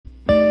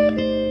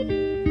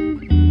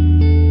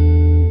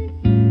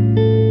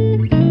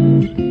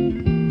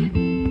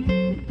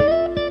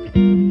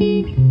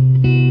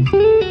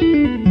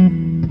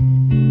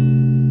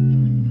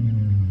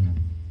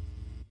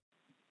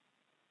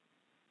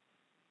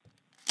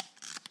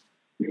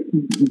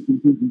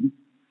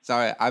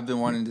Sorry, I've been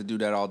wanting to do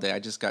that all day. I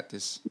just got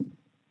this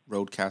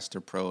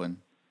Rodecaster Pro and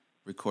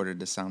recorded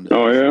the sound of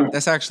Oh, it. yeah?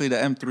 That's actually the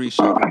M3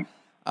 shutter.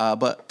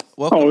 But Oh,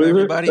 welcome is it?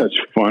 everybody. That's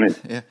funny.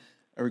 Yeah,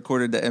 I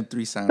recorded the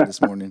M3 sound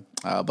this morning.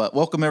 But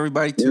welcome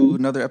everybody to Yeah.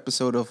 another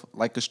episode of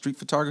Like a Street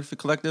Photography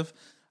Collective.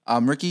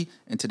 I'm Ricky,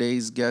 and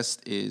today's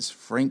guest is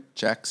Frank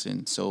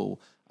Jackson. So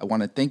I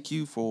want to thank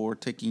you for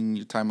taking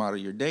your time out of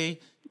your day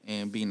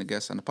and being a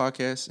guest on the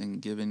podcast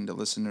and giving the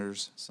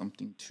listeners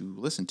something to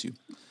listen to.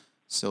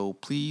 So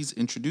please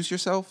introduce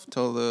yourself.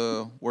 Tell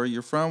where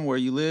you're from, where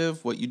you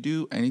live, what you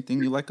do,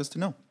 anything you'd like us to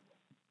know.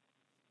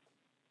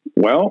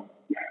 Well,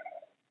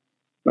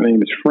 my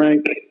name is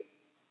Frank.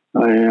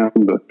 I am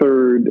the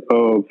third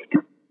of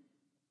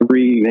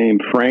three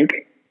named Frank,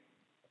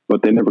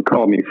 but they never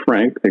called me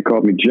Frank. They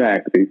called me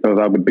Jack because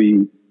I would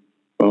be,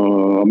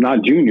 I'm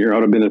not junior, I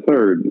would have been a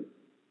third.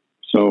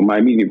 So my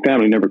immediate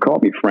family never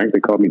called me Frank. They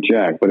called me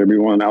Jack, but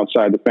everyone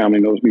outside the family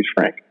knows me as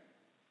Frank.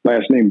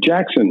 Last name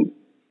Jackson,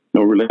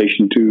 no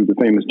relation to the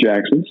famous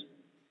Jacksons.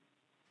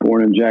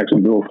 Born in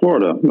Jacksonville,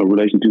 Florida, no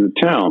relation to the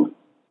town.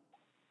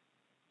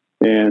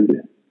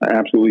 And I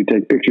absolutely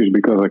take pictures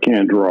because I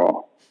can't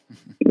draw.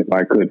 If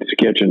I could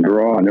sketch and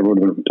draw, I never would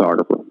have been a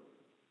photographer.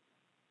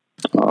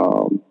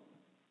 So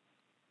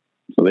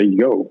there you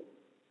go.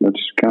 That's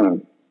kind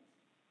of,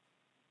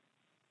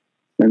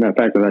 and the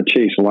fact that I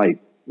chase light.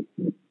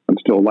 I'm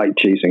still light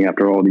chasing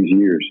after all these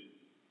years.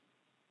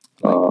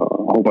 I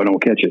hope I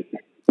don't catch it.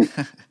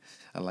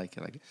 I like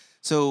it.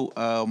 So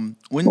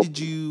when did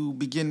you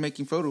begin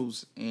making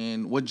photos,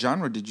 and what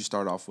genre did you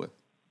start off with?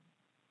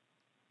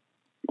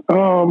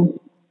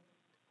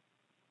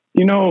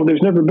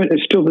 There's never been,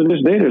 it's still to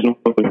this day, there's no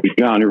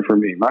genre for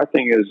me. My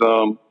thing is,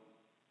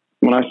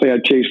 when I say I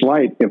chase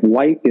light, if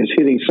light is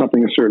hitting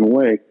something a certain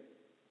way,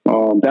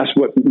 that's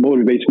what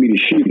motivates me to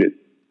shoot it.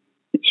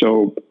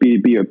 So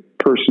be a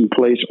person,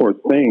 place, or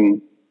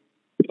thing.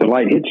 If the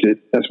light hits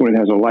it, that's when it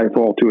has a life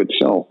all to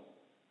itself.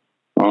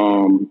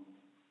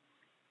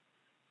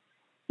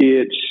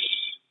 It's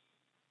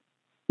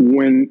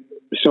when,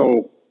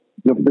 so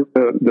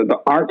the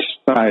art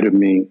side of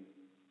me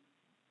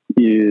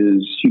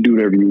is you do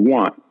whatever you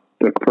want.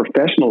 The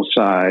professional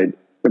side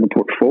of a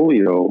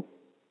portfolio,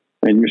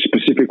 and you're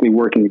specifically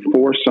working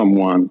for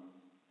someone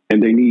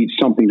and they need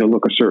something to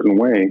look a certain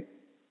way,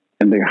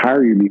 and they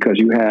hire you because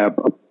you have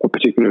a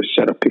particular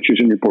set of pictures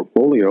in your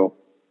portfolio.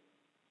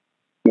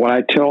 What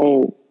I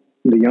tell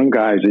the young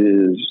guys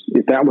is,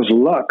 if that was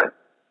luck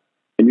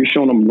and you're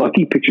showing them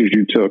lucky pictures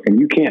you took and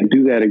you can't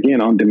do that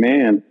again on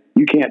demand,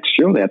 you can't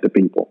show that to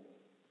people.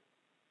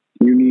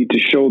 You need to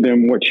show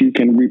them what you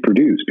can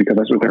reproduce because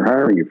that's what they're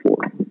hiring you for.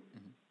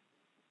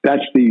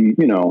 That's the,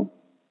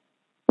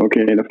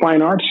 okay, the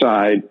fine art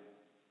side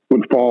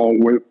would fall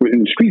in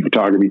the street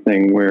photography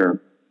thing,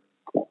 where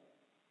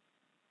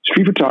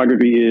street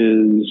photography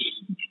is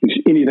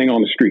anything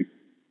on the street.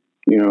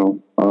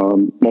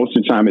 Most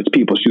of the time it's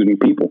people shooting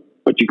people,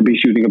 but you could be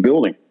shooting a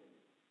building.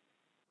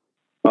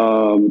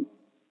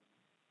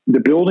 The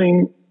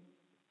building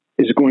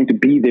is going to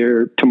be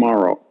there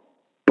tomorrow,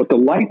 but the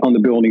light on the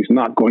building is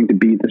not going to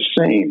be the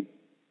same.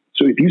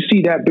 So if you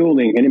see that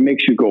building and it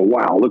makes you go,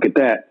 wow, look at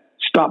that,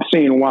 stop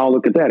saying, wow,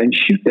 look at that, and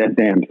shoot that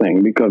damn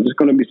thing, because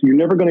you're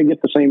never going to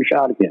get the same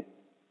shot again.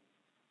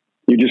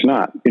 You're just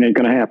not. It ain't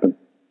going to happen.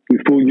 You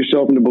fool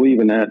yourself into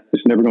believing that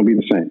it's never going to be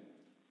the same.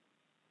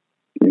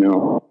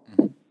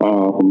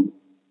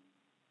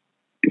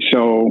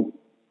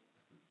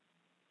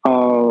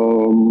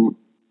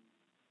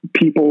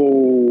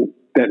 People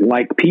that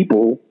like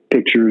people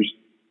pictures,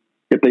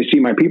 if they see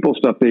my people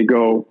stuff, they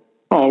go,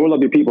 oh, we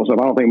love your people stuff.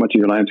 I don't think much of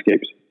your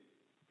landscapes.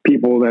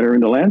 People that are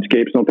into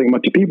landscapes don't think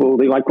much of people.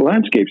 They like the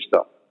landscape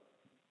stuff.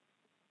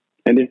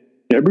 And then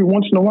every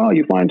once in a while,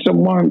 you find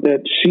someone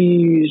that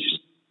sees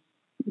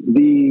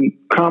the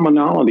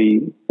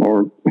commonality,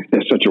 or if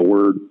that's such a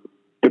word,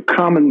 the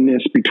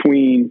commonness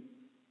between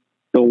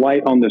the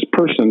light on this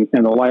person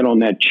and the light on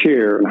that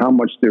chair, and how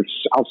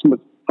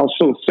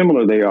so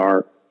similar they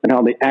are, and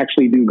how they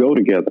actually do go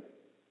together.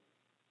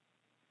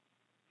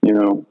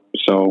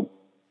 So.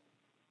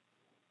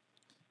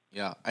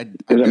 Yeah.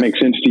 Does that make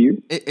sense to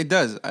you? It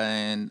does.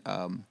 And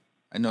I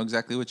know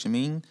exactly what you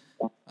mean,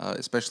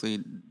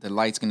 especially the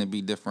light's going to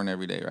be different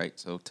every day, right?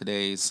 So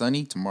today is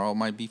sunny, tomorrow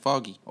might be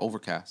foggy,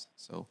 overcast.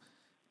 So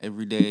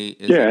every day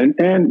is... Yeah,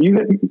 and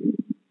you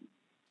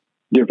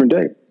different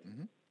day.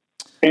 Mm-hmm.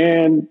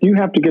 And you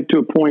have to get to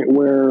a point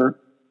where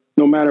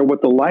no matter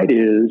what the light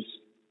is,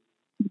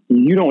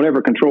 you don't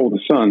ever control the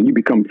sun. You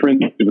become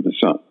friends with the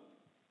sun.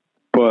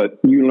 But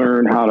you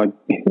learn how to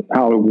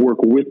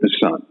work with the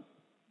sun.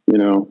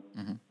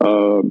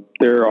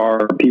 There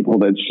are people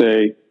that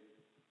say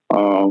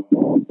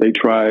they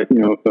try,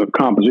 the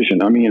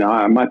composition. I mean,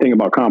 my thing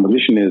about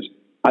composition is,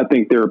 I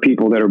think there are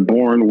people that are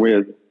born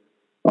with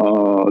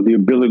the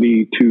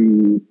ability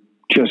to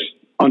just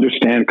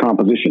understand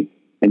composition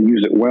and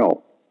use it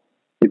well.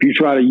 If you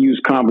try to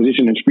use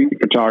composition in street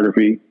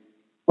photography,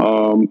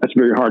 that's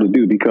very hard to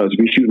do, because if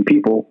you're shooting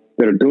people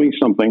that are doing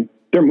something,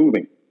 they're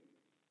moving.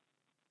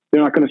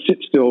 they're not going to sit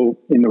still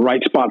in the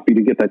right spot for you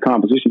to get that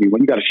composition you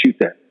want. You got to shoot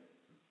that,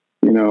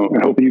 you know,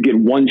 and hoping you get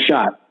one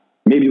shot.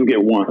 Maybe you'll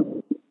get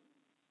one.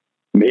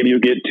 Maybe you'll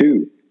get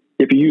two.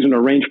 If you're using a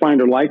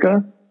rangefinder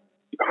Leica,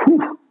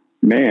 whew,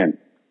 man,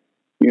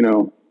 you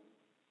know,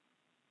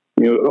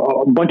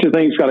 a bunch of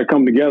things got to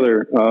come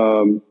together.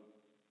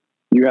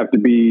 You have to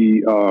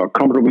be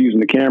comfortable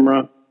using the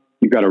camera.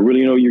 You got to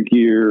really know your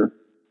gear.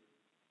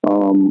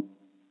 And,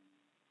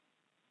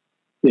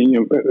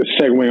 you know,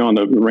 segue on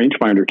the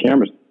rangefinder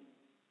cameras.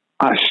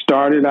 I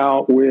started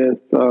out with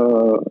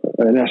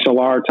an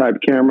SLR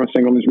type camera,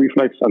 single lens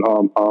reflex. And,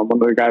 one of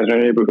the guys in our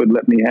neighborhood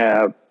let me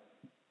have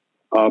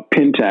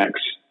Pentax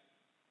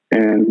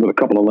and with a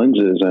couple of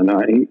lenses, and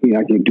I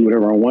could do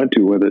whatever I wanted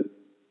to with it.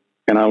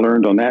 And I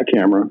learned on that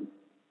camera.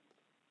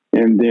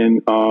 And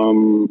then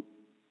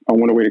I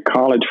went away to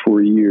college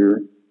for a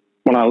year.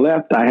 When I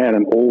left, I had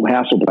an old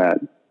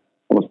Hasselblad.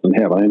 I wasn't in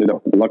heaven. I ended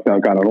up lucked out. I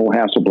got an old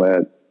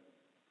Hasselblad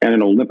and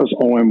an Olympus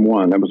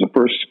OM1. That was the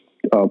first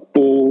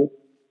full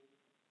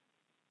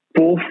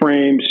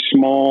frame,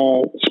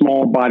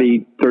 small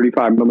body,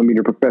 35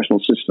 millimeter professional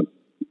system,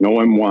 an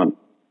OM1.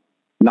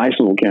 Nice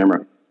little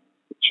camera.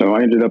 So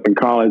I ended up in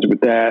college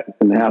with that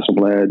and the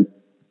Hasselblad.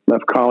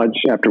 Left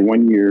college after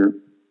 1 year.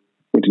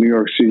 Went to New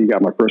York City,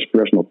 got my first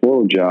professional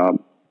photo job.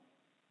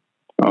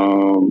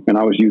 And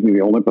I was using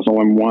the Olympus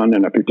OM1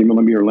 and a 50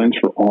 millimeter lens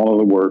for all of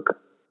the work.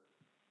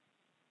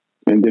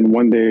 And then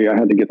one day I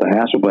had to get the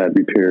Hasselblad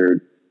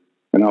repaired.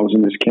 And I was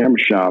in this camera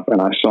shop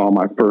and I saw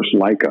my first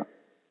Leica.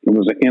 It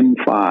was an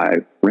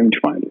M5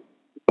 rangefinder,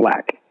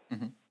 black,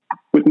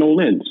 with no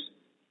lens.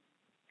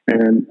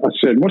 And I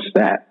said, "What's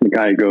that?" The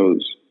guy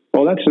goes,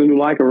 "Oh, that's the new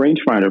Leica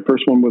rangefinder,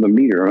 first one with a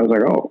meter." I was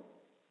like, "Oh,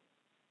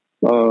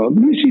 let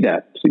me see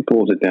that." So he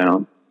pulls it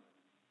down.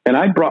 And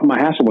I brought my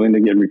Hasselblad in to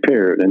get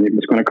repaired, and it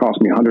was going to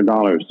cost me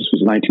 $100. This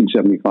was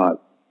 1975.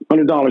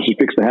 $100 to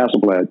fix the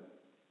Hasselblad.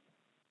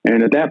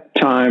 And at that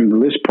time, the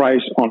list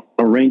price on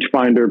a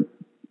rangefinder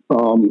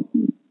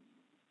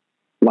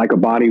like a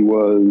body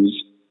was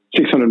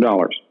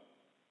 $600,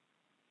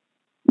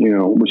 you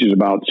know, which is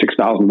about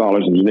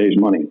 $6,000 in today's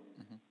money.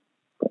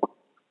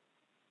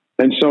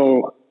 And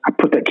so I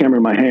put that camera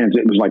in my hands.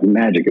 It was like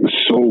magic. It was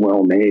so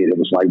well made. It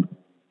was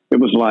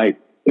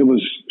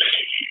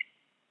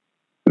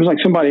like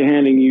somebody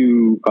handing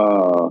you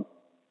a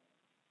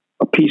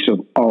piece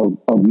of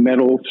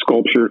metal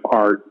sculptured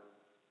art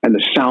and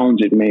the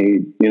sounds it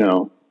made, you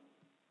know.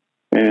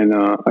 And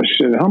I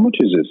said, "How much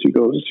is this?" He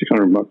goes, "It's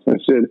 $600." I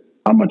said,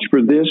 "How much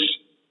for this?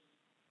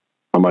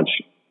 How much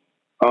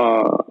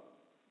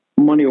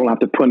money will I have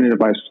to put in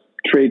if I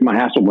trade my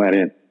Hasselblad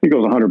in?" He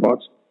goes,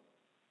 $100.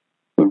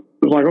 I was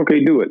like,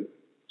 "Okay, do it."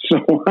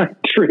 So I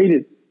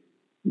traded,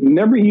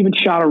 never even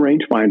shot a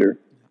rangefinder.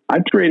 I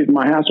traded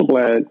my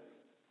Hasselblad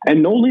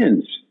and no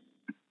lens.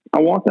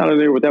 I walked out of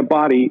there with that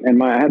body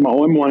and I had my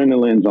OM1 and the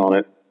lens on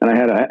it. And I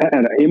had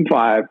an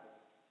M5.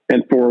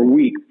 And for a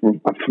week, for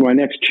my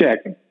next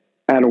check,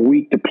 I had a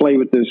week to play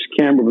with this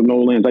camera with no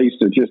lens. I used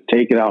to just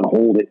take it out and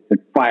hold it and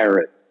fire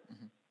it,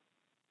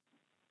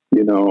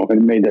 you know,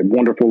 and it made that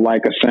wonderful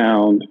Leica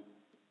sound,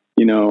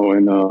 you know.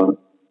 And so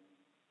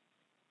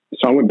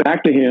I went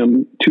back to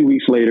him 2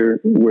 weeks later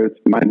with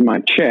my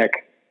check,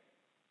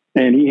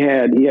 and he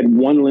had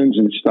one lens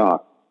in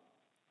stock,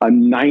 a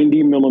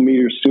 90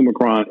 millimeter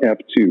Summicron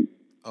F2.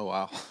 Oh,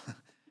 wow.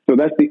 So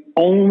that's the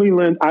only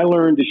lens I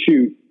learned to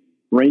shoot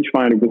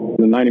rangefinder with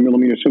the 90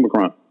 millimeter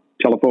Summicron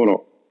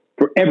telephoto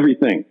for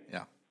everything.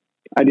 Yeah.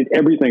 I did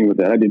everything with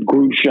that. I did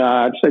group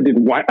shots. I did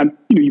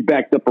you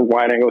backed up for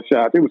wide angle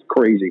shots. It was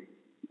crazy.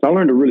 So I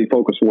learned to really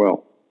focus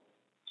well.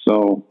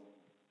 So,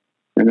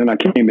 and then I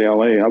came to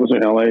LA. I was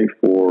in LA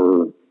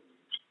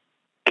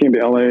came to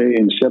LA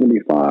in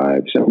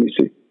 75,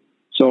 76.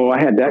 So I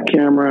had that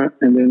camera,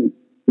 and then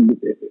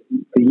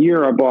a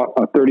year I bought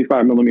a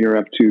 35 millimeter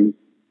F2,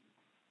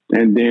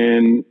 and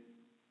then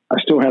I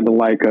still had the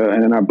Leica,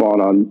 and then I bought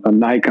a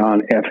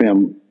Nikon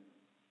FM,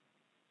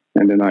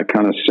 and then I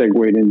kind of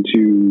segued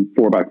into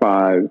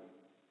 4x5,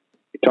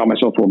 taught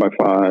myself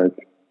 4x5,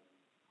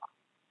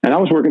 and I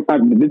was working,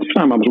 at this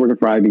time I was working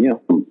for IBM,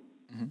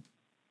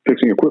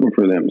 fixing equipment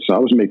for them, so I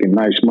was making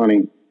nice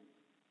money,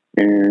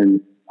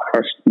 and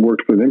I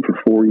worked for them for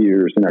 4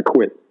 years, and I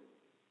quit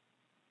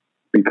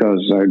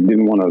because I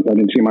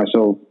didn't see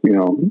myself, you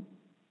know,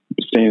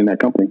 staying in that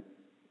company.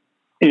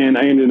 And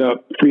I ended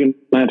up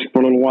freelancing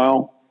for a little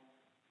while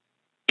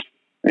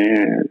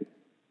and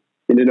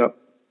ended up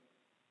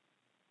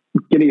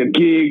getting a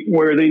gig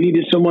where they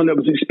needed someone that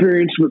was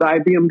experienced with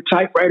IBM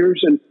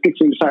typewriters and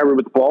fixing the typewriter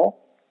with the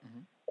ball.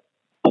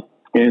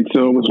 And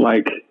so it was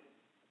like,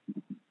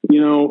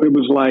 you know,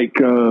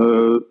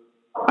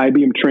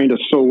 IBM trained us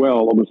so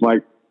well. It was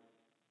like,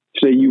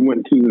 say you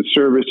went to the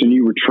service and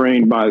you were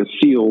trained by the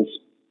SEALs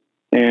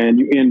and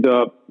you end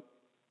up,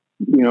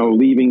 you know,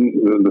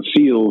 leaving the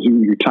SEALs,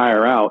 you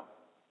retire out,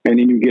 and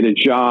then you get a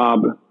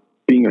job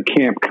being a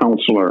camp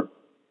counselor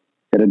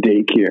at a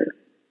daycare.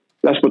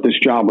 That's what this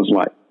job was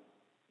like.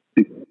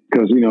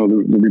 Because, you know,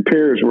 the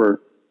repairs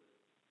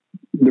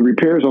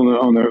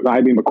on the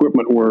IBM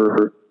equipment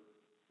were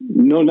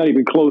no, not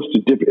even close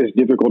to as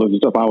difficult as the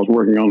stuff I was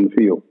working on in the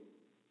field.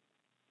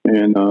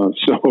 And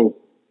so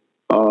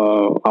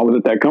I was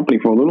at that company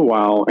for a little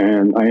while,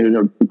 and I entered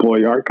an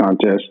employee art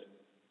contest,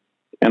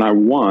 and I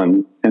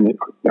won. And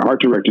the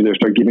art director there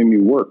started giving me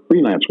work,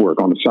 freelance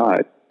work on the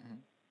side. Mm-hmm.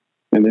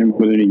 And then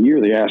within a year,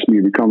 they asked me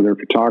to become their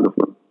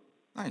photographer.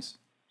 Nice.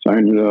 So I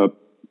ended up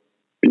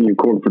being a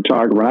corporate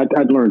photographer.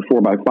 I'd learned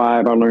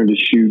 4x5. I learned to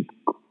shoot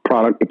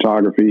product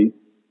photography.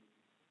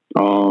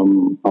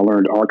 I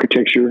learned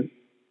architecture.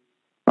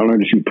 I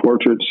learned to shoot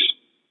portraits.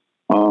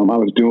 I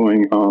was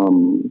doing,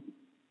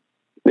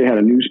 they had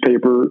a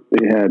newspaper.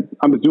 They had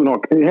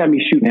me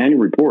shooting annual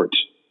reports,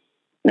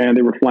 and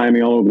they were flying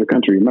me all over the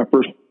country. My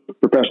first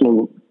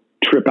professional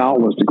trip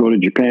out was to go to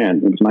Japan.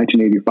 It was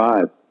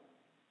 1985.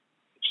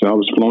 So I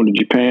was flown to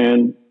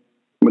Japan,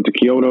 went to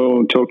Kyoto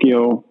and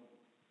Tokyo.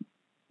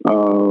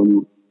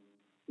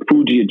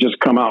 Fuji had just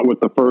come out with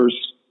the first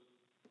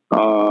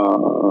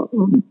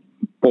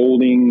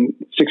folding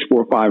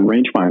 645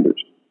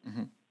 rangefinders.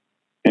 Mm-hmm.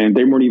 And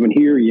they weren't even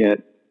here yet.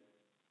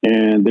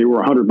 And they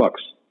were $100,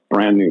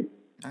 brand new.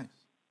 Nice.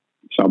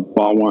 So I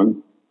bought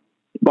one.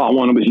 I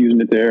was using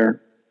it there.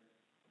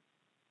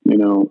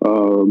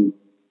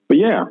 But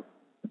yeah,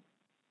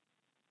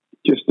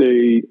 just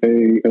a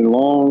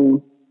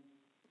long,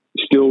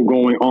 still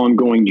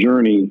ongoing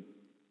journey.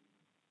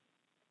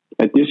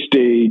 At this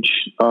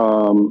stage,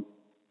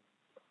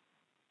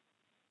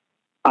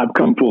 I've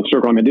come full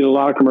circle. I did a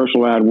lot of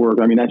commercial ad work.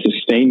 That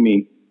sustained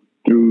me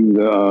through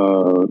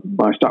when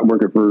I stopped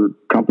working for a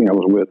company I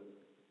was with.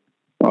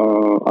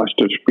 I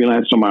started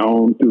freelancing on my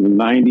own through the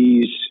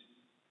 90s.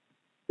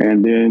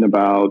 And then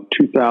about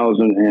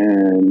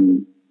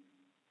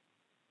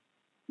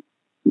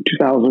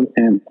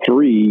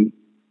 2003,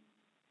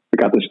 I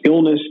got this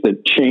illness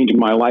that changed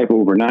my life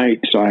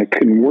overnight. So I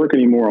couldn't work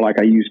anymore like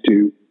I used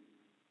to.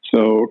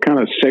 So kind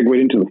of segued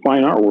into the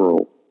fine art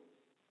world.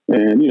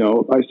 And,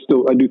 I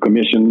do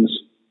commissions.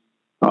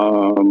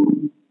 I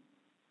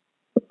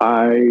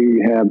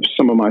have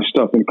some of my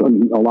stuff in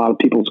a lot of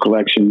people's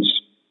collections.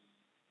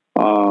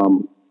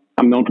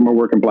 I'm known for my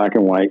work in black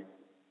and white.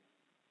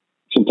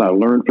 Since I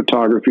learned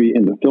photography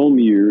in the film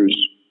years,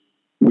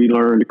 we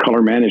learned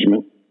color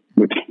management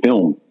with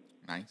film.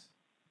 Nice.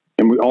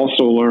 And we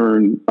also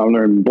I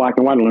learned black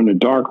and white, I learned the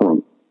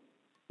darkroom.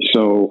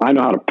 So I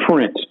know how to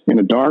print in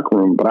a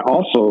darkroom, but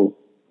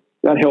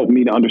that helped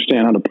me to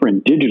understand how to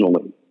print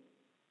digitally.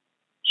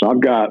 So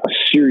I've got a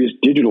serious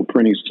digital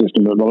printing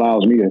system that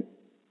allows me to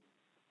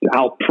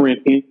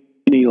outprint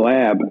any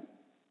lab.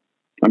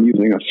 I'm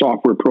using a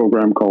software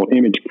program called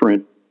Image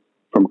Print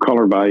from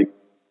Colorbyte,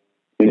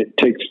 and it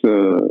takes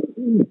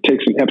an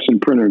Epson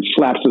printer and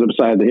slaps it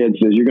upside the head and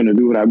says, "You're going to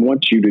do what I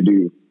want you to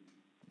do."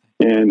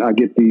 And I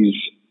get these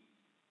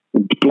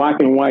black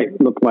and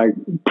white look like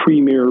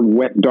premier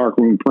wet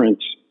darkroom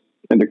prints,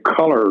 and the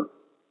color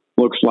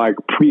looks like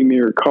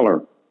premier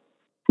color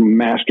from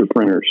master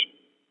printers.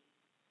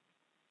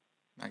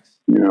 Nice.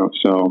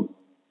 So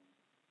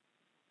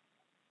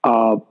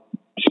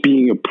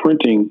speaking of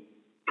printing,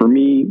 for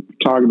me,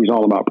 photography is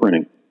all about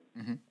printing.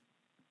 Mm-hmm.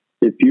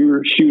 If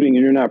you're shooting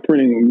and you're not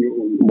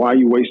printing, why are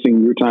you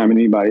wasting your time and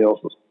anybody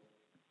else's?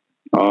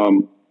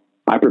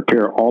 I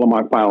prepare all of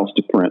my files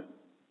to print.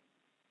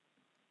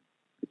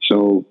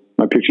 So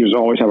my pictures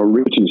always have a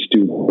richness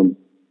to them.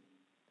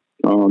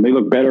 They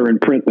look better in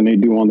print than they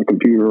do on the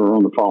computer or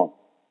on the phone.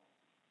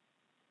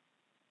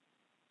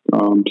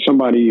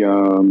 Somebody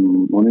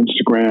on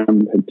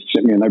Instagram had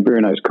sent me a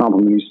very nice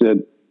compliment. He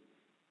said,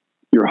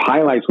 "Your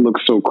highlights look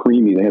so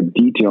creamy. They have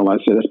detail." I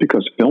said, "That's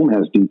because film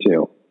has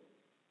detail."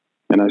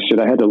 And I said,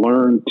 I had to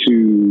learn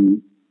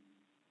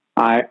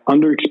I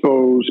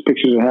underexpose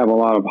pictures that have a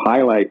lot of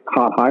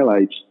hot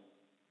highlights,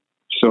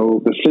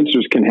 so the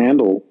sensors can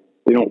handle,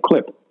 they don't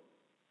clip.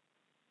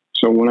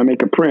 So when I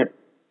make a print,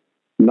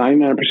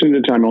 99%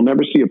 of the time, you'll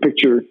never see a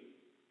picture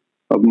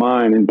of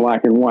mine in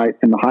black and white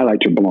and the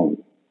highlights are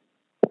blown.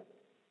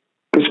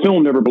 Because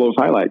film never blows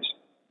highlights.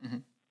 Mm-hmm.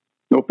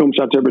 No film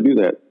shots ever do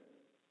that.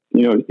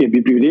 If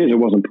it is, it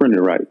wasn't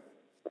printed right.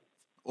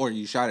 Or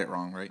you shot it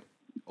wrong, right?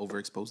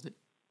 Overexposed it.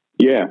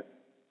 Yeah.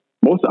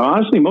 Most of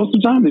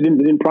the time, they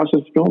didn't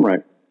process the film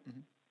right.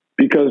 Mm-hmm.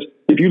 Because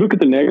if you look at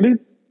the negative,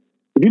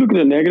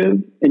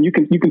 and you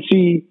can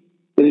see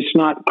that it's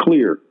not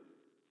clear,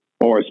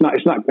 or it's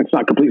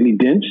not completely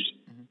dense.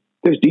 Mm-hmm.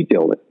 There's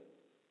detail there.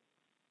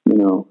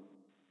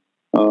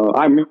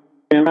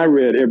 I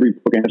read every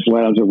book Ansel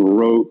Adams ever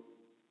wrote.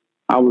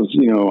 I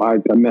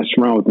messed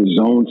around with the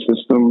zone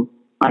system.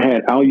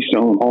 I used to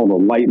own all the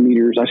light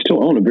meters. I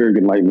still own a very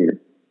good light meter.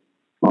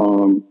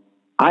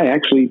 I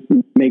actually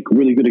make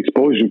really good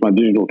exposures with my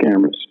digital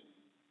cameras.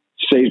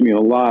 Saves me a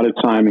lot of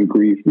time and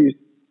grief. These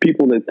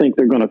people that think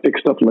they're going to fix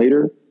stuff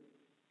later,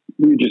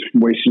 you're just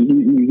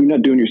wasting. You're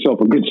not doing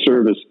yourself a good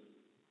service.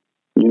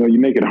 You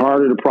make it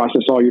harder to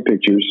process all your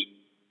pictures.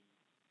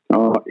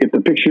 If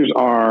the pictures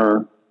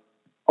are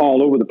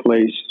all over the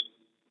place,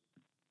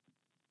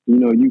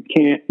 you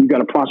got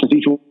to process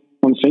each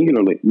one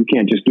singularly. You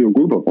can't just do a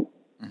group of them.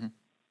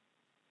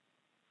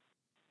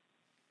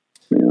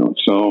 Mm-hmm.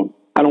 So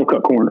I don't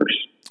cut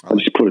corners. I'll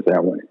just put it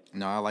that way.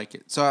 No, I like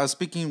it. So I was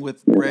speaking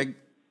with Greg,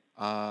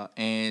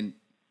 and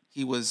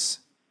he was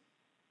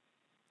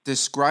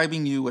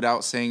describing you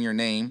without saying your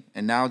name,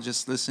 and now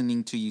just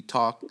listening to you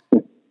talk,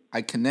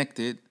 I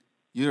connected.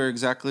 You're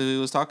exactly what he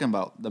was talking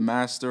about. The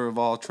master of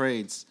all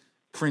trades,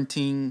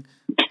 printing,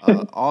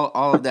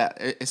 all of that.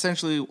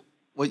 Essentially,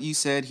 what you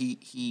said,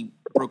 he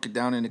broke it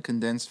down in a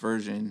condensed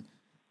version.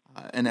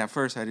 And at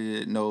first I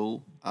didn't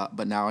know,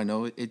 but now I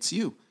know it's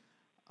you.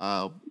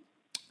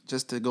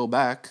 Just to go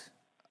back,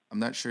 I'm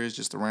not sure, it's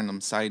just a random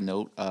side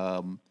note.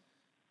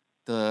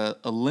 The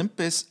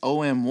Olympus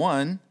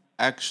OM1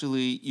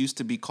 actually used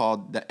to be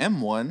called the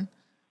M1,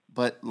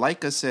 but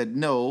Leica said,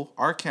 no,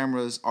 our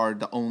cameras are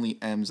the only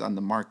M's on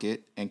the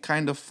market, and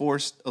kind of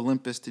forced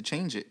Olympus to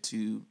change it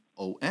to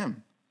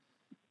OM.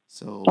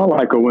 So I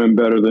like OM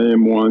better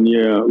than M1.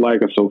 Yeah,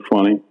 Leica's so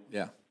funny.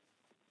 Yeah.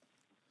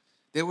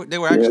 They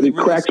were actually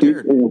really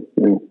scared.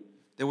 Yeah.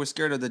 They were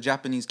scared of the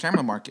Japanese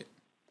camera market.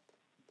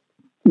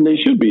 They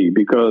should be,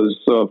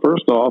 because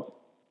first off,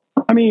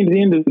 I mean, at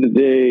the end of the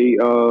day,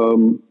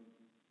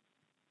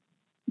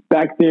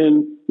 back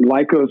then,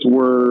 Leicas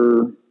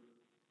were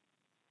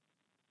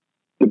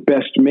the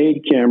best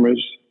made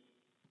cameras.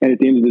 And at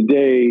the end of the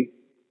day,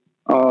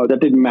 that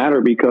didn't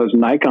matter because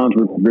Nikons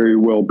were very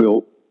well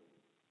built.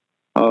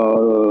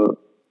 I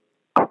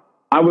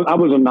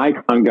was a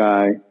Nikon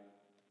guy.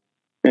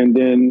 And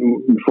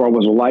then before I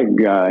was a Leica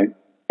guy.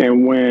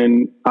 And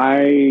when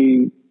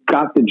I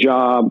got the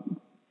job,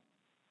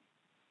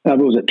 I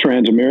was at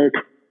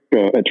Transamerica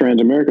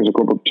as a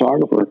corporate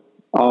photographer.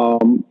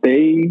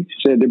 They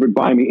said they would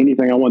buy me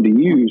anything I wanted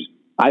to use.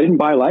 I didn't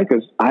buy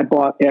Leicas. I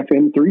bought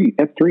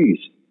F3s.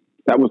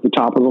 That was the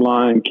top of the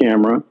line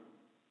camera.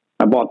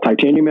 I bought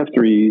titanium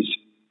F3s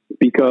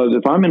because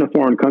if I'm in a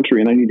foreign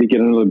country and I need to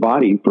get another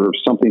body for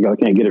something that I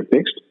can't get it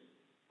fixed,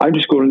 I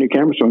just go to a new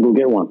camera store and go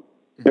get one.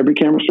 Every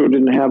camera store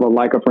didn't have a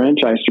Leica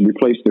franchise to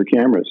replace their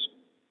cameras.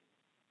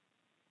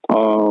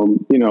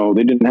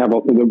 They didn't have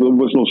there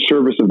was no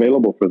service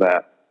available for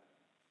that.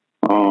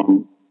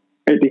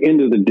 At the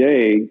end of the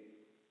day,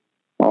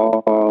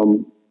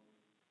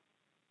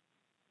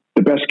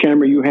 the best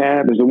camera you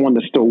have is the one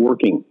that's still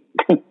working.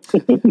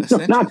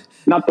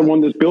 not the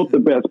one that's built the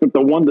best, but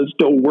the one that's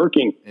still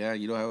working. Yeah,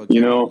 you don't have a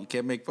camera. You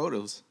can't make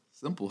photos.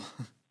 Simple.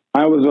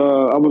 I was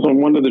on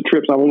one of the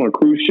trips. I was on a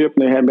cruise ship,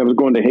 and I was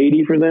going to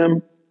Haiti for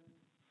them.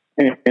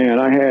 And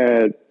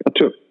I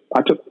took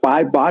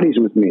 5 bodies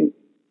with me,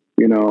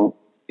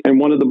 and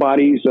one of the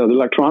bodies, the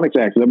electronics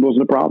actually, that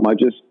wasn't a problem. I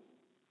just,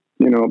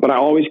 but I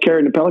always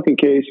carried in a Pelican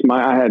case.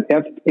 I had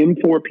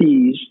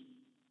M4Ps,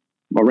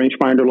 my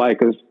rangefinder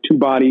Leicas, 2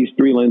 bodies,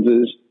 3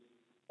 lenses.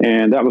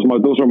 And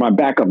those were my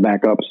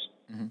backups.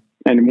 Mm-hmm.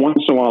 And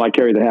once in a while I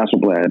carried the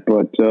Hasselblad,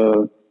 but,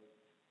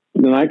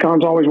 the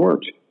Nikons always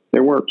worked. They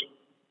worked,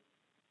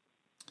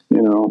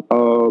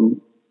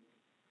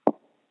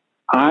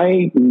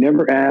 I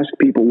never ask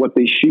people what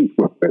they shoot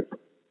with. If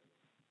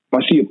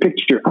I see a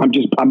picture,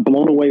 I'm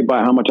blown away by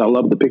how much I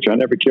love the picture. I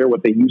never care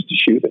what they used to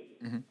shoot it.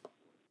 Mm-hmm.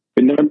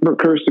 It never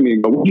occurs to me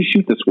to go, what do you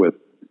shoot this with?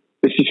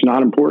 It's just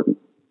not important.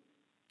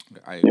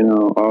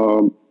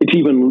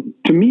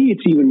 To me,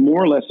 it's even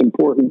more or less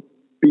important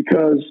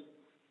because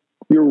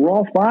your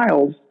raw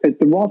files,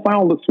 the raw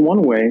file looks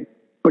one way,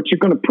 but you're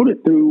going to put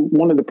it through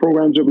one of the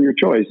programs of your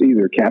choice,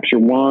 either Capture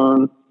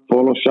One,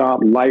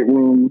 Photoshop,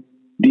 Lightroom,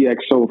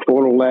 DxO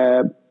Photo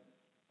Lab.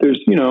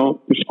 There's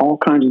all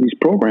kinds of these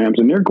programs,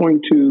 and they're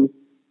going to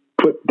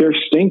put their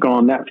stink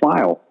on that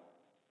file.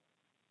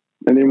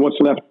 And then what's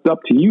left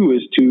up to you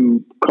is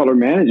to color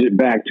manage it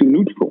back to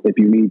neutral if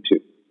you need to.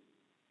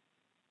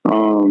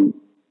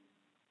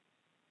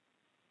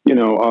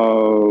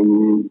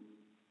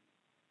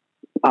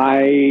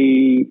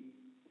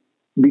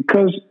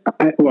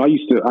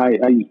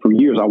 For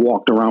years I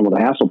walked around with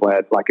a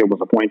Hasselblad like it was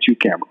a .2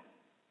 camera,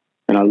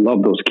 and I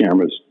love those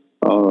cameras.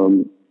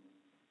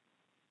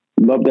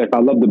 Love that. I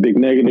love the big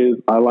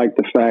negative. I like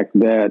the fact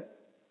that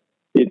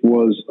it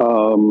was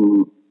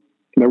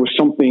there was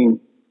something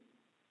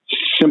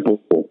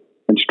simple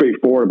and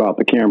straightforward about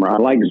the camera. I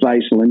like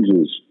Zeiss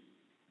lenses.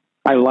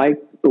 I like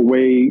the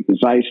way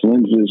Zeiss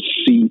lenses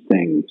see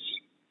things.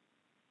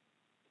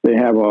 They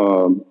have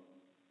a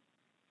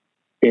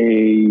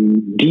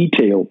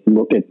detailed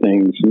look at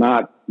things,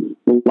 not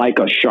like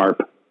a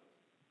sharp.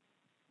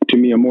 To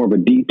me, I'm more of a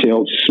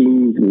detailed,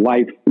 smooth,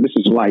 life. This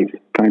is life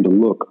kind of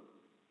look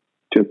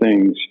to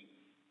things.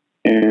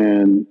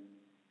 And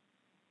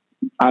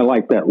I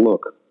like that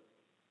look.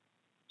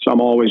 So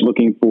I'm always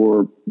looking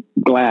for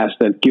glass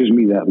that gives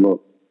me that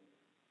look.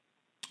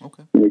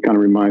 Okay. And it kind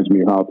of reminds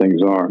me of how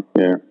things are.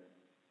 Yeah.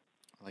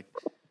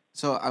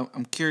 So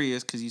I'm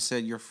curious because you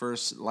said your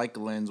first Leica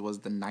lens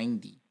was the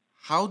 90.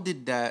 How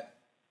did that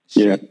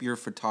shape your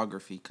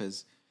photography?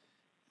 Because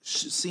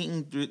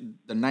seeing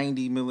the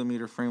 90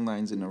 millimeter frame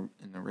lines in a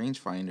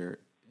rangefinder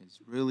is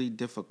really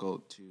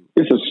difficult to.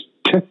 It's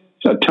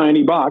a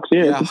tiny box.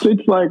 Yeah.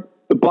 It's like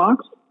the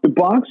box. The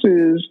box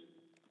is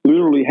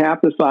literally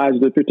half the size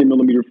of the 50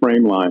 millimeter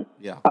frame line.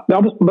 Yeah. I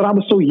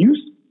was so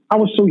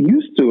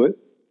used to it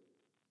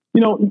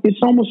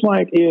It's almost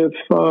like if,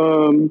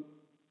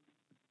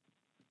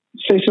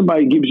 say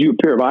somebody gives you a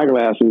pair of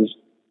eyeglasses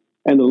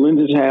and the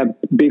lenses have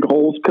big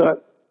holes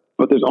cut,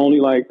 but there's only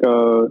like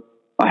a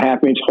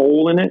half-inch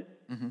hole in it,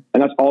 and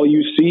that's all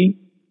you see.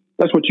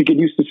 That's what you get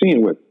used to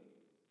seeing with.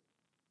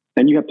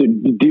 And you have to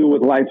deal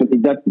with life.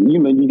 That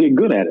you get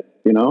good at it,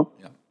 Yeah.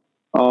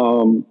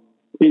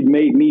 It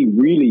made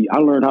me I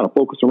learned how to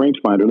focus a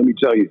rangefinder. Let me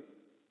tell you.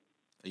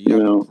 You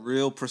know,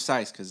 real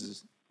precise because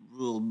it's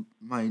real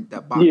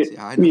that box.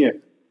 Yeah, I know. Yeah.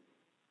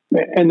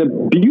 And the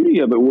beauty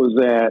of it was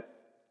that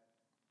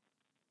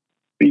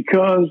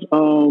because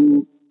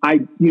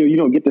you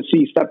don't get to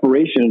see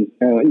separation,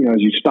 as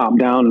you stop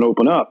down and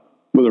open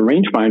up with a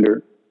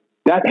rangefinder,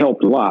 that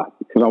helped a lot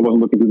because I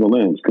wasn't looking through the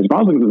lens. Because if I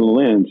was looking through the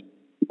lens,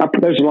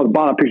 there's a lot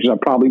of pictures I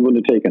probably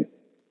wouldn't have taken.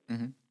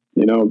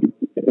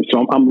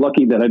 So I'm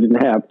lucky that I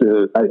didn't have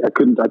to. I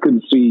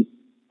couldn't see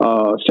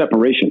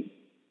separation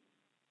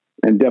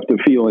and depth of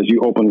field as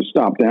you open and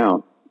stop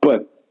down.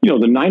 But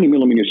the 90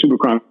 millimeter Super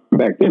Chron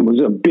back then was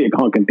a big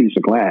hunking piece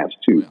of glass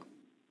too.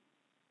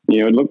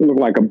 Yeah. It looked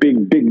like a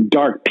big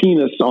dark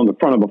penis on the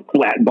front of a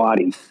flat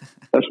body.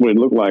 That's what it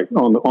looked like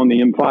on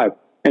the M5.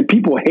 And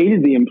people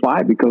hated the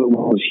M5 because it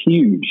was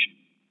huge.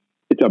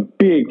 It's a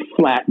big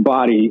flat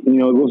body. It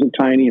wasn't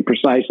tiny and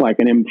precise like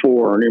an M4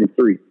 or an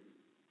M3.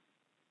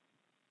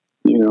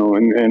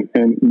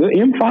 And the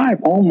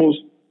M5 almost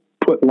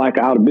put Leica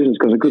out of business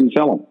because they couldn't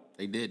sell them.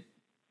 They did.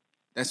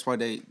 That's why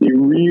they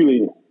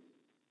really,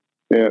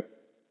 yeah.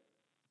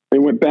 They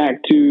went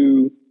back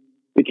to,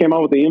 they came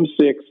out with the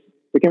M6.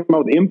 They came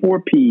out with the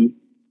M4P,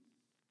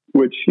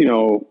 which, it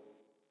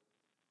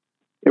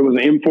was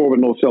an M4 with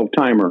no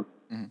self-timer.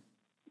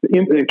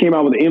 They came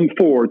out with the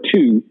M4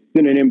 too,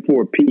 then an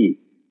M4P.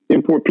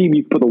 M4P,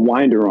 you put a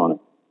winder on it.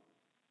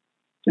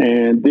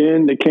 And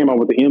then they came out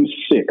with the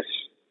M6.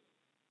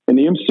 And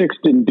the M6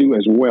 didn't do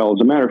as well.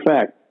 As a matter of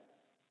fact,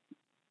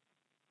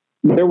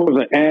 there was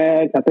an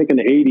ad, I think in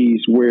the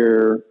 80s,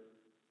 where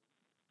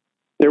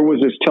there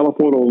was this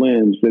telephoto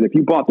lens that if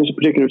you bought this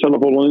particular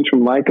telephoto lens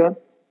from Leica,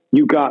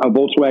 you got a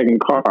Volkswagen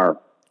car.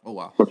 Oh,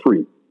 wow. For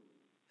free.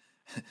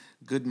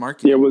 Good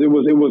marketing. Yeah, it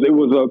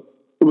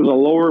was a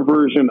lower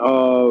version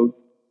of,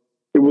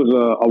 it was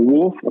a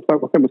Wolf. I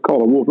think it was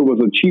called a Wolf. It was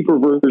a cheaper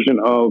version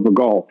of the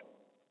Golf.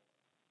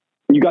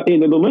 You got the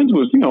lens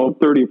was,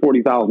 $30,000 or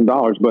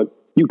 $40,000, but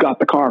you got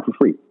the car for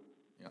free.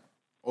 Yeah.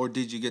 Or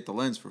did you get the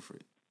lens for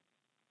free?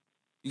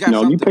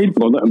 You paid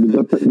for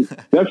that.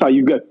 That's how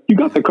you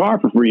got the car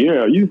for free.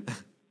 Yeah,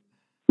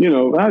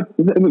 that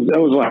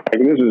was like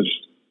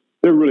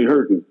they're really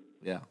hurting.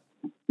 Yeah.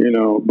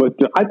 But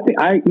I think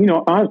I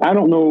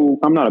don't know.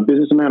 I'm not a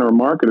businessman or a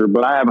marketer,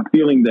 but I have a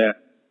feeling that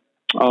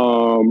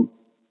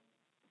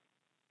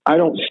I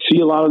don't see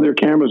a lot of their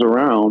cameras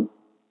around,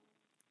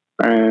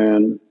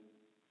 and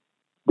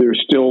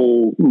there's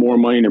still more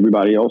money than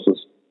everybody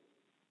else's.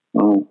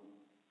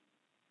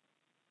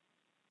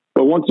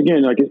 But once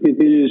again, like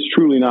it is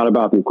truly not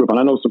about the equipment.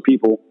 I know some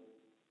people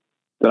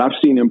that I've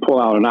seen them pull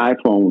out an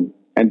iPhone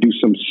and do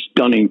some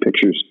stunning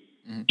pictures,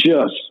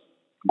 just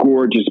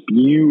gorgeous,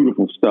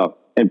 beautiful stuff,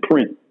 and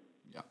print.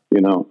 Yeah.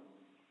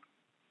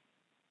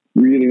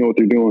 Really know what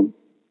they're doing.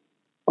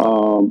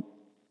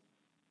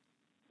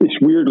 It's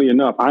weirdly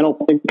enough, I don't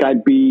think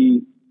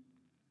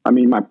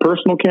my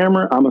personal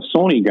camera, I'm a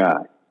Sony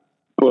guy,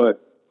 but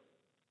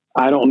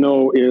I don't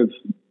know if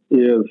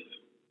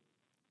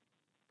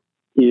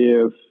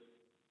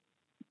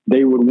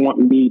they would want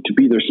me to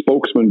be their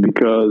spokesman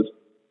because,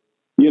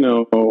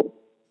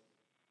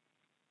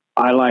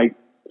 I like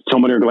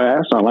some of their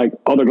glass. I like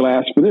other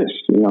glass for this.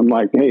 I'm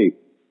like, hey,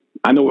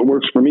 I know it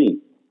works for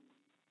me.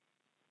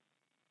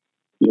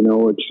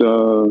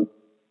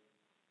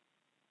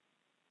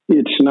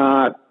 It's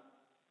not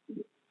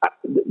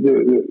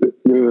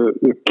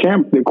the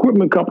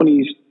equipment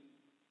companies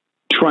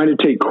trying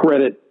to take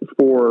credit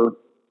for,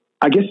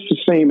 I guess it's the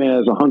same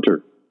as a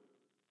hunter.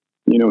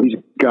 He's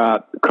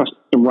got a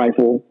custom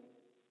rifle.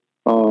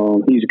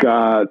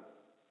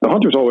 The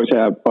hunters always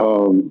have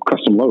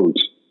custom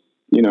loads.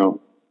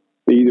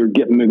 They either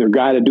getting their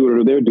guy to do it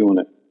or they're doing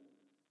it.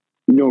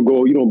 You don't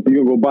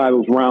go buy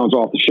those rounds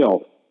off the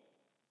shelf.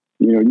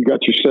 You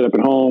got your setup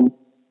at home,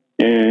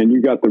 and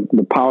you got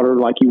the powder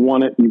like you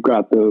want it. You've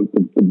got the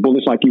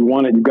bullets like you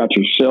want it. You've got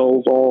your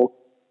shells all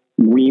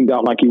reamed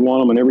out like you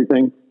want them and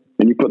everything.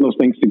 And you're putting those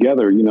things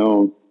together, and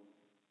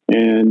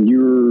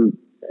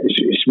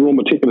it's real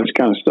meticulous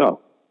kind of stuff.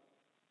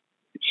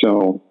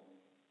 So,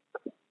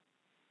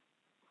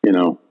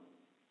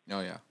 oh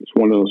yeah, it's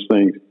one of those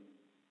things.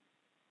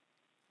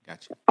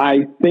 Gotcha.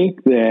 I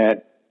think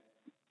that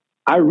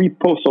I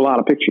repost a lot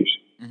of pictures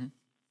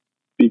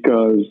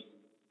because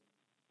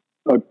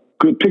a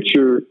good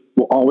picture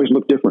will always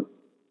look different.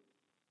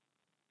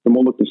 It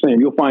won't look the same.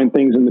 You'll find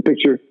things in the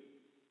picture.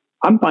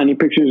 I'm finding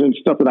pictures and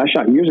stuff that I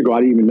shot years ago I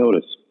didn't even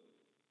notice.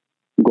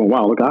 I'm going,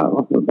 wow, look at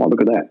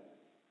that.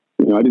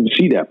 I didn't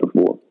see that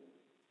before.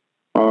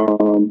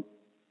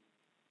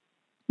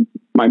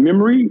 My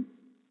memory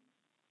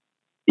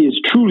is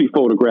truly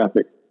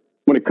photographic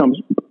when it comes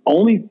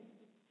only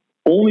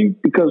only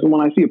because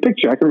when I see a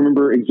picture, I can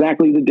remember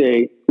exactly the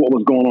day, what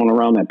was going on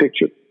around that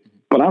picture.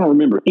 But I don't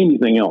remember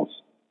anything else.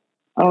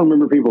 I don't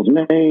remember people's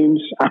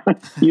names.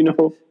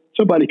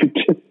 Somebody could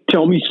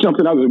tell me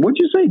something. I was like, what'd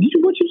you say?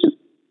 What you just,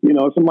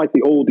 I'm like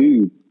the old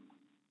dude,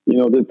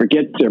 that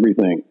forgets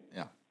everything.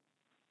 Yeah.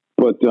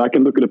 But I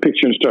can look at a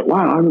picture and start,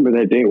 wow, I remember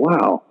that day.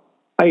 Wow.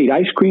 I ate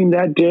ice cream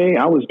that day.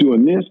 I was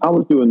doing this. I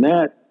was doing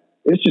that.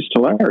 It's just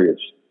hilarious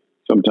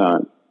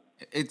sometimes.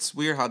 It's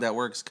weird how that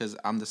works because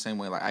I'm the same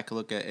way. Like I could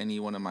look at any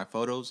one of my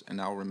photos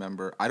and I'll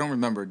remember. I don't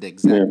remember the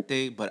exact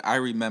day, but I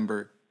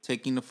remember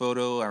taking the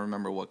photo. I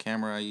remember what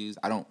camera I used.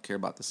 I don't care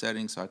about the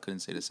settings, so I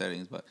couldn't say the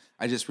settings, but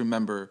I just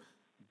remember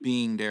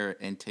being there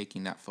and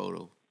taking that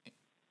photo.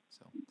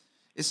 So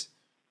it's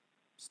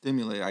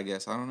stimulating, I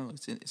guess. I don't know.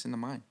 It's in the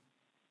mind.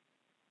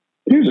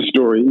 Here's a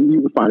story.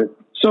 You can find it.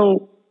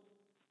 So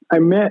I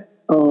met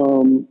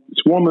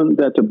this woman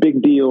that's a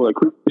big deal at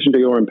Christian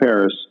Dior in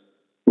Paris.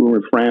 We were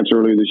in France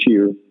earlier this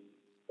year,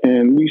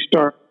 and we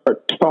start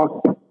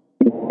talking.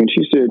 And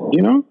she said,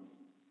 "You're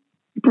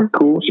pretty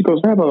cool." She goes,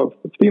 "I have a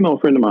female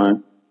friend of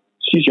mine.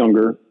 She's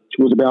younger.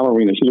 She was a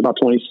ballerina. She's about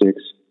 26.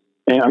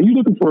 And are you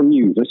looking for a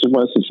muse?" I said,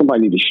 "Well, I said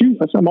somebody to shoot."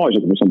 I said, "I'm always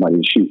looking for somebody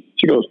to shoot."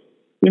 She goes,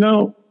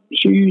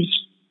 she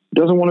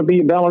doesn't want to be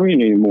a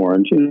ballerina anymore,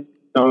 and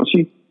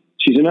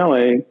she's in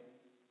LA,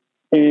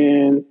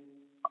 and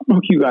I'll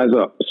hook you guys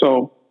up."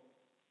 So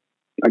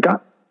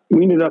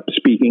we ended up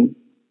speaking.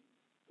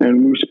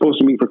 And we were supposed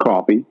to meet for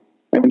coffee.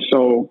 And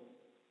so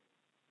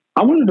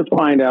I wanted to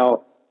find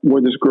out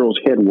where this girl's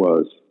head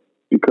was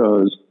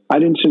because I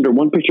didn't send her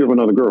one picture of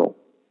another girl.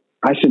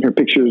 I sent her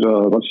pictures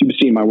of, you've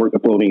seen my work, the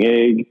floating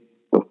egg,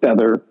 the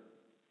feather.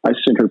 I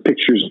sent her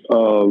pictures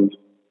of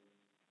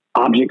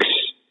objects,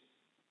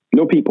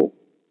 no people.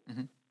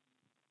 Mm-hmm.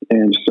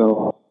 And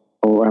so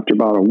after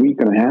about a week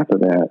and a half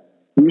of that,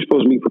 we were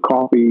supposed to meet for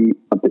coffee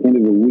at the end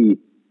of the week.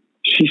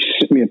 She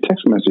sent me a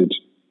text message.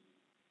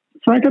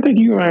 "Frank, I think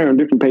you and I are on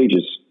different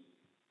pages."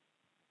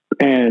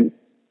 And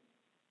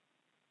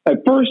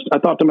at first I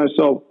thought to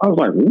myself, I was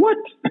like, what?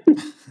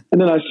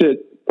 And then I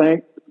said,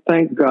 thank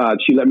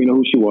God she let me know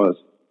who she was.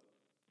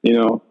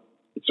 So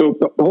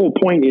the whole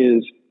point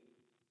is,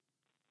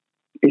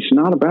 it's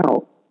not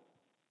about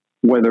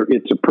whether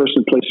it's a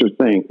person, place, or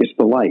thing. It's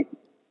the light.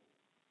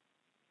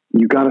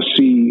 You got to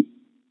see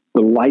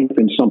the light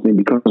in something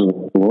because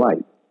of the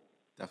light.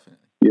 Definitely.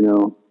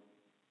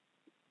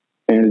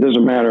 And it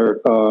doesn't matter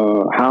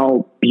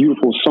how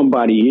beautiful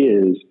somebody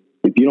is.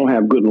 If you don't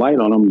have good light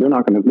on them, they're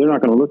not going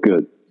to look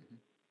good.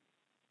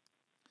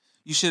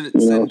 You should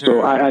send her.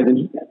 So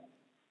I'm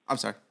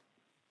sorry.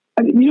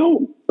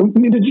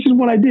 This is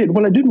what I did.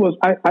 What I did was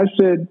I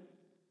said,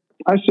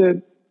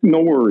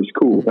 "No worries,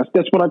 cool."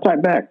 That's what I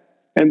typed back.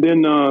 And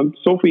then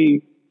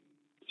Sophie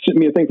sent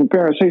me a thing from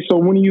Paris. "Hey, so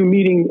when are you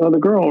meeting the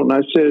girl?" And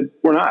I said,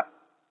 "We're not."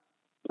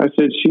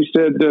 She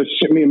said,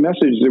 sent me a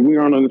message that we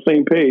aren't on the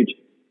same page.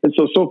 And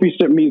so Sophie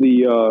sent me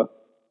the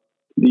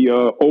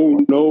oh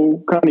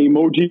no kind of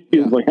emoji,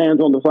 like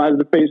hands on the side of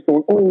the face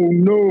going, "Oh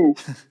no."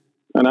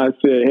 And I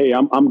said, "Hey,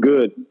 I'm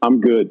good. I'm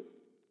good."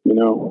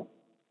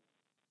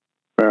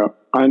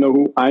 I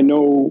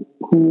know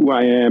who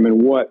I am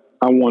and what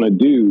I want to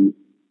do.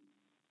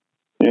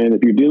 And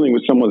if you're dealing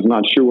with someone that's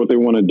not sure what they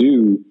want to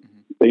do,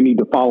 they need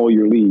to follow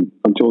your lead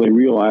until they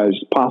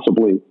realize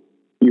possibly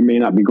you may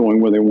not be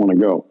going where they want to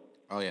go.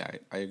 Oh yeah,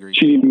 I agree.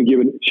 She didn't give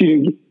it a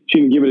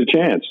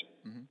chance.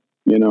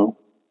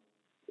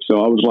 So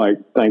I was like,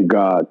 thank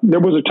God. There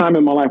was a time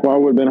in my life where I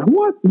would have been,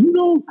 what?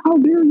 How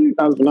dare you?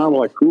 Now I'm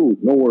like, cool,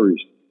 no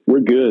worries.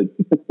 We're good.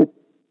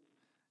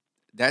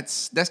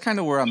 That's kind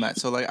of where I'm at.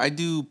 So like I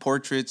do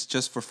portraits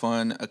just for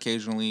fun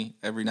occasionally,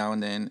 every now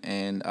and then.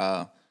 And,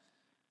 I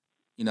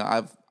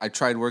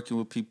tried working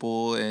with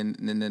people and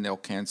then they'll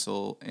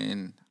cancel.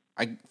 And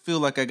I feel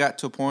like I got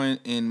to a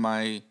point in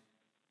my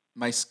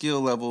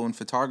skill level in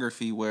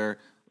photography where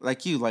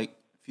if you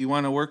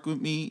want to work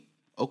with me,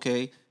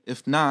 okay.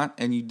 If not,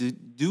 and you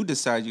do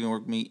decide you can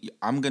work with me,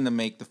 I'm going to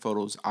make the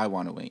photos I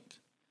want to make.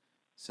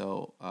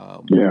 So,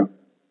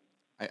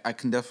 I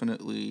can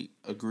definitely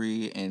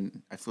agree,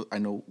 and I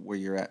know where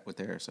you're at with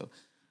there. So,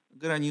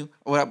 good on you.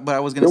 But I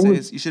was going to say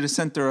is you should have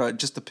sent her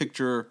just a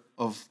picture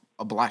of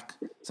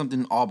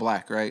something all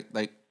black, right?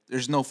 Like,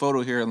 there's no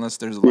photo here unless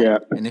there's light. Yeah.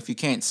 And if you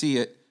can't see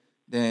it,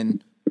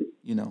 then,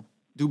 do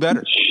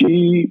better.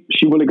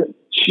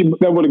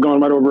 That would have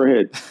gone right over her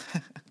head.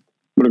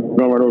 Would have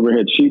gone right over her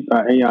head.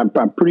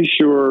 I'm pretty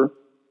sure.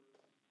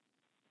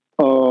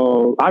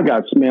 I've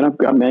got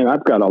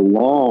a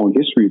long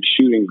history of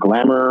shooting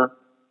glamour,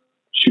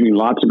 shooting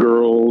lots of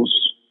girls,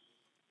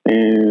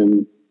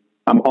 and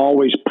I'm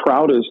always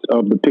proudest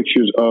of the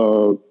pictures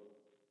of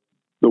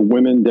the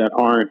women that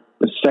aren't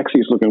the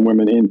sexiest looking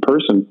women in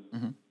person.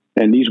 Mm-hmm.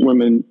 And these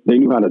women, they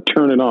knew how to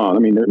turn it on. I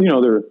mean, they're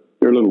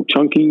a little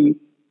chunky,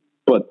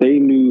 but they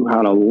knew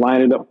how to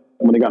light it up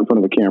when they got in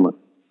front of the camera.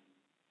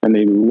 And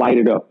they light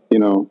it up,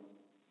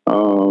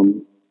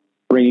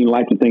 bringing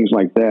light to things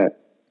like that.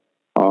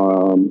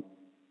 I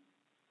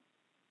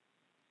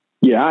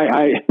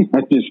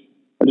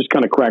just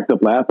kind of cracked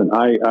up laughing.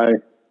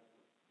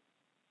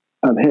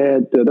 I've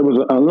had, there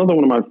was another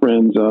one of my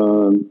friends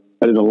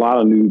I did a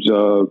lot of nudes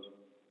of,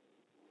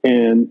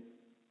 and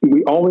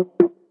we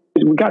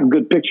got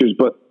good pictures,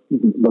 but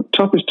the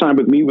toughest time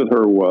with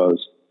her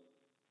was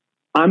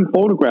I'm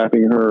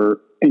photographing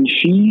her and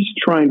she's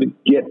trying to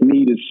get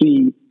me to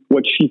see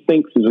what she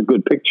thinks is a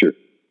good picture.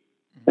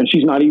 And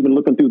she's not even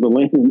looking through the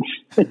lens.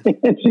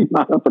 And she's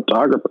not a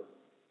photographer.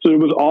 So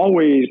we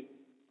always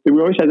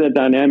had that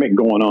dynamic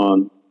going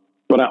on,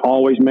 but I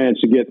always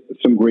managed to get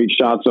some great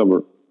shots of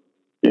her.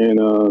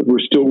 And we're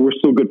still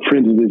good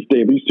friends to this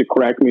day. It used to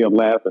crack me up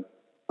laughing.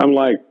 I'm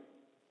like,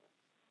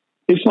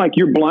 it's like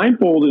you're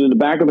blindfolded in the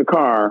back of the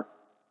car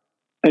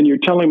and you're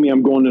telling me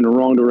I'm going in the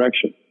wrong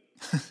direction.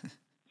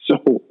 So,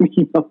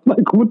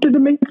 like, what did it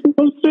make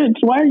no sense?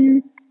 Why are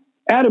you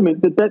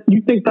adamant that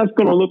you think that's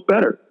going to look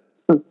better?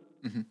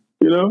 Mm-hmm.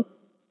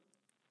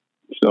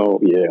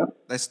 So, yeah.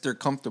 That's their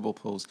comfortable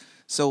pose.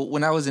 So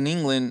when I was in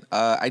England,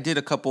 I did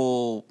a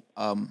couple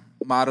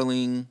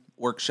modeling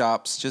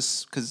workshops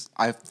just because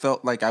I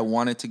felt like I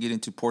wanted to get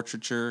into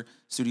portraiture,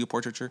 studio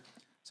portraiture.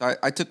 So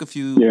I took a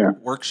few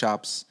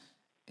workshops,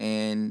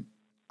 and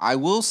I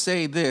will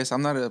say this,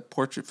 I'm not a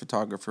portrait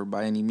photographer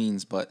by any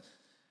means, but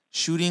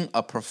shooting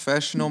a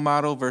professional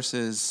model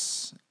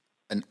versus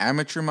an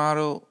amateur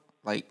model,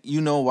 like,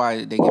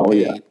 why they get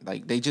paid. Yeah.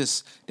 Like, they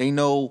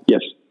know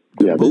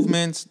the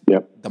movements,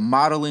 the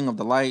modeling of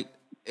the light.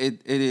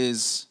 It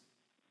is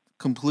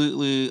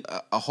completely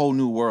a whole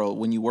new world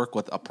when you work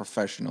with a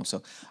professional.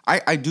 So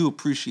I do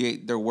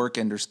appreciate their work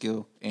and their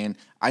skill, and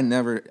I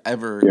never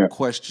ever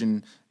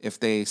question if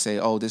they say,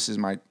 "Oh, this is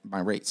my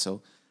rate."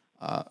 So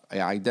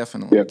I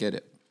definitely get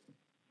it.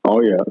 Oh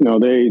yeah, no,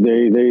 they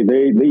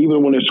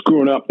even when they're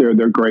screwing up, they're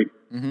great.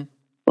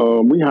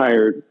 Mm-hmm. We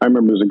hired. I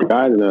remember there's a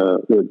guy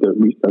that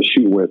we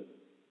shoot with,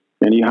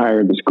 and he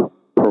hired this girl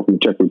from the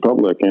Czech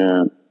Republic,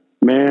 and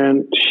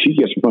man, she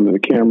gets in front of the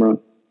camera,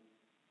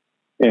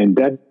 and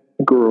that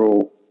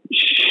girl,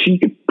 she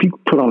could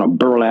put on a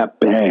burlap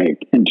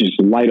bag and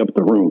just light up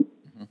the room.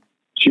 Mm-hmm.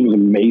 She was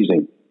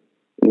amazing.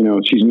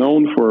 She's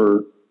known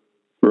for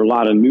a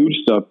lot of nude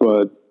stuff,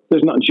 but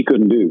there's nothing she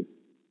couldn't do.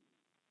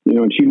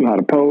 And she knew how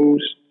to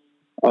pose.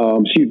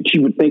 She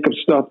would think of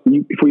stuff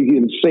before you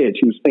even say it.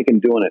 She was thinking,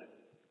 doing it.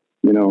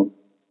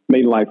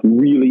 Made life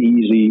really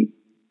easy.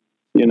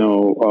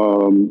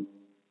 Some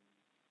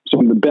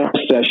of the best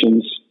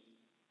sessions.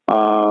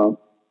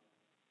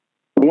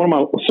 One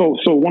of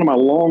my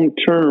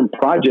long-term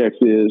projects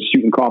is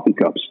shooting coffee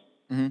cups.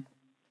 Mm-hmm.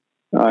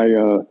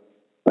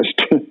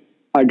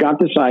 I got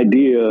this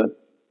idea.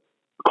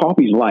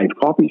 Coffee's life,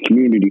 coffee's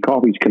community,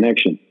 coffee's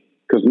connection.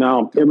 Because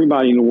now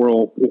everybody in the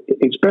world,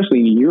 especially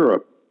in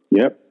Europe,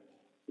 in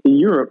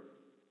Europe,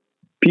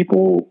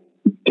 people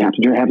have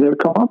to have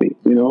coffee.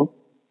 They'll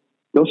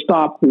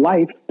stop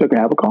life to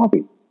have a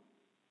coffee.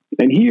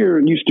 And here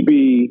it used to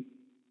be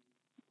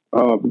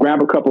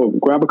grab a cup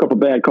of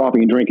bad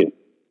coffee and drink it.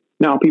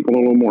 Now people are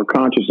a little more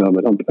conscious of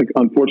it.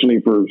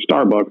 Unfortunately for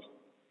Starbucks,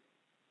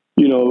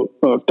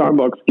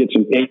 Starbucks gets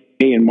an A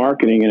in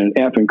marketing and an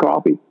F in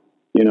coffee.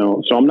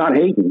 So I'm not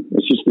hating.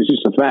 It's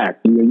just a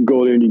fact. You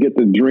go there and you get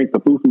the drink, the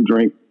foo-foo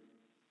drink,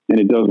 and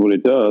it does what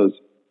it does.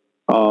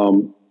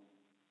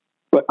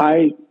 But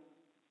I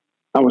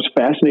was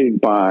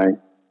fascinated by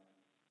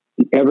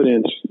the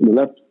evidence,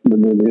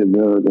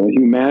 the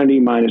humanity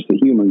minus the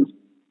humans,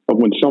 of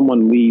when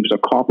someone leaves a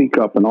coffee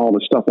cup and all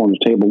the stuff on the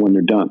table when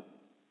they're done.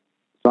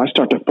 So I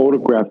start to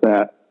photograph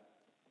that.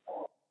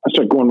 I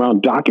start going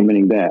around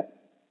documenting that.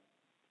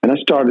 And I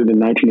started in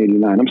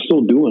 1989. I'm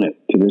still doing it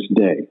to this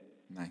day.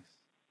 Nice.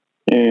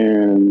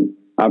 And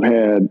I've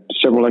had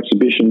several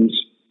exhibitions.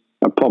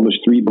 I've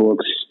published 3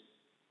 books.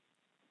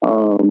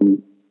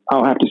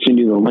 I'll have to send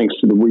you the links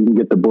to where you can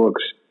get the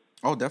books.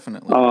 Oh,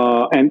 definitely.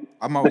 And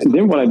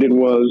then what I did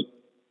was,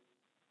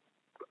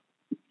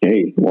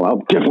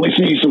 I'll definitely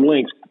send you some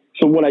links.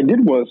 So what I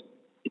did was,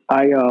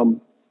 I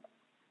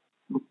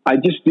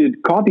just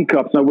did coffee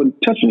cups and I wouldn't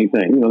touch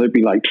anything. There'd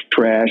be like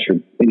trash or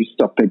any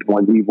stuff people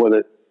might leave with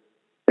it.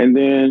 And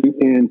then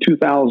in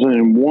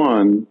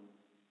 2001,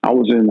 I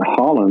was in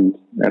Holland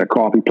at a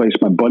coffee place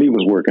my buddy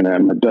was working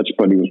at, my Dutch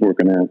buddy was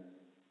working at.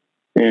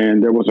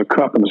 And there was a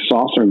cup and a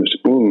saucer and a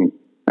spoon.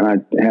 And I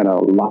had a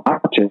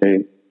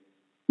latte.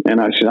 And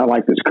I said, I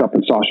like this cup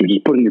and saucer.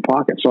 Just put it in your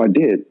pocket. So I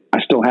did.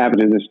 I still have it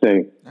to this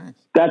day. Nice.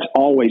 That's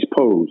always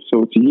posed.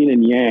 So it's yin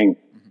and yang.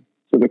 Mm-hmm.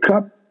 So the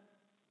cup,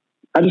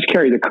 I just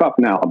carry the cup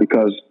now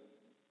because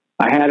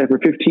I had it for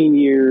 15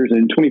 years. And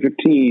in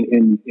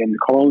 2015 in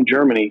Cologne,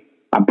 Germany,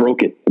 I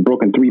broke it. I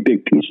broke in 3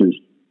 big pieces.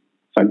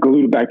 So I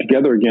glued it back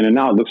together again. And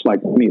now it looks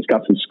like, it's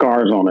got some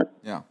scars on it.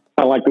 Yeah.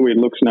 I like the way it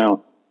looks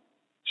now.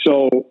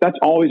 So that's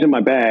always in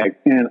my bag.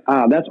 And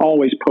that's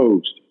always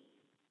posed.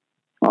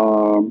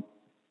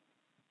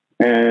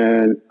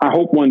 And I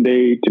hope one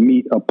day to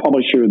meet a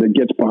publisher that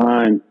gets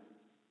behind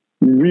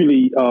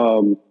really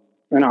an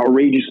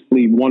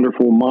outrageously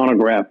wonderful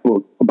monograph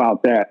book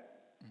about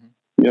that. Mm-hmm.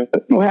 Yeah,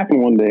 it'll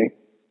happen one day.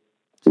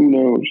 Who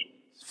knows?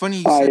 It's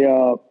funny.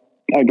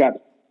 I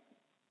got.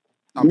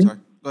 I'm sorry.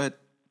 Go ahead.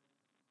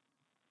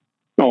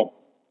 No,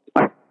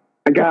 I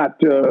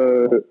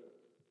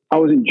I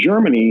was in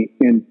Germany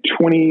in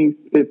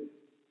 2015.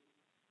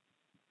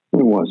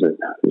 When was it?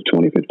 It was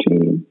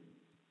 2015.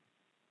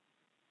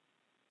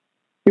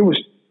 It was,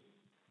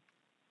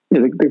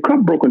 yeah, the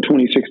cup broke in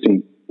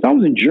 2016. So I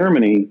was in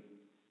Germany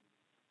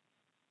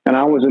and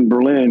I was in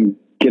Berlin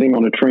getting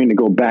on a train to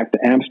go back to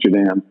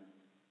Amsterdam.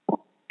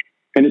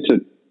 And it's a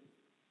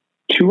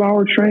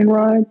 2-hour train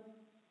ride.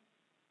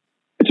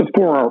 It's a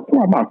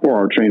about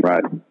 4-hour train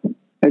ride.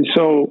 And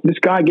so this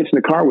guy gets in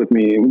the car with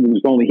me. It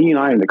was only he and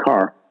I in the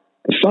car.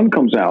 The sun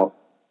comes out.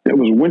 It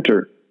was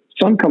winter.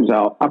 Sun comes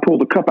out. I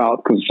pulled the cup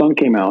out because the sun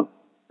came out,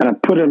 and I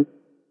put him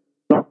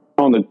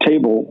on the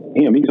table.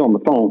 He's on the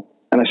phone,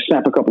 and I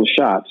snap a couple of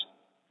shots.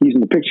 He's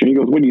in the picture. And he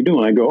goes, "What are you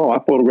doing?" I go, "Oh, I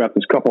photographed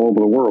this cup all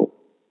over the world."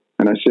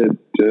 And I said,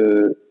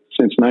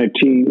 since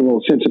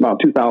about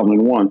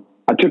 2001,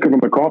 I took him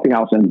from a coffee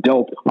house in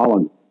Delft,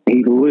 Holland. And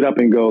he lit up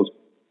and goes,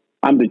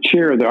 "I'm the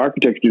chair of the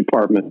architecture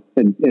department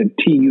at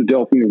TU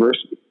Delft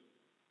University.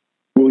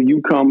 Will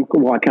you come?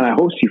 Well, can I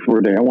host you for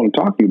a day? I want to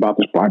talk to you about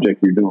this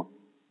project you're doing."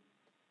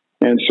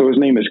 And so his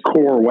name is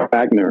Cor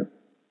Wagner.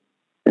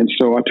 And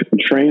so I took the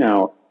train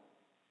out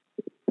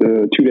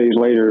 2 days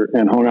later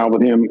and hung out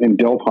with him in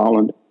Delft,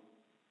 Holland.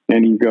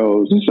 And he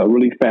goes, "This is a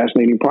really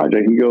fascinating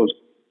project." He goes,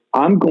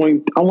 I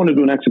want to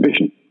do an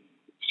exhibition.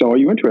 So are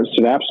you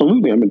interested?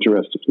 Absolutely, I'm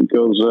interested. He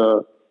goes,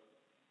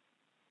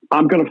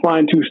 I'm going to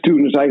find 2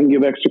 students I can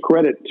give extra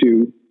credit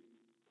to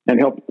and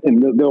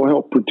they'll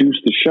help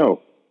produce the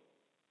show.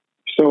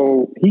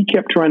 So he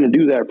kept trying to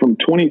do that from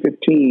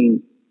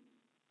 2015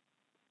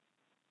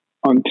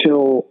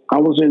 until I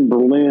was in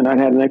Berlin. I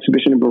had an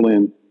exhibition in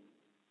Berlin.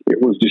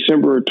 It was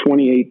December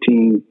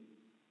 2018.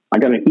 I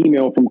got an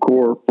email from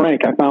Cor.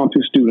 "Frank, I found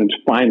 2 students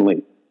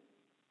finally.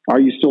 Are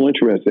you still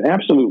interested?"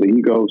 "Absolutely."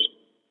 He goes,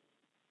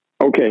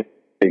 "Okay,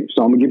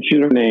 so I'm going to give you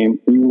their name."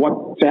 You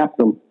WhatsApp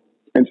them.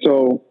 And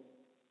so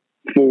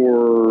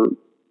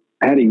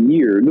I had a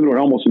year, literally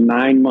almost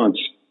 9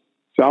 months.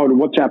 So I would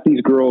WhatsApp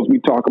these girls. We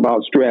talk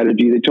about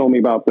strategy. They told me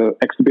about the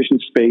exhibition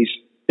space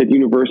at the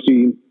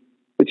university.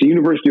 It's the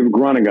University of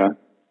Groningen,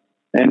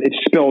 and it's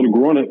spelled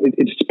Groningen.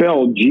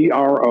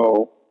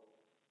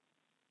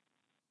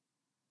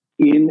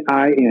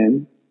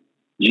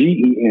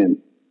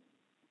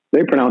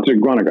 They pronounce it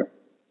Groningen.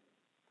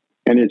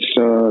 And it's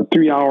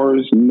 3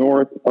 hours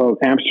north of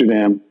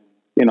Amsterdam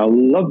in a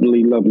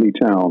lovely, lovely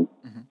town.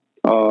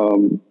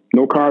 Mm-hmm.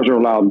 No cars are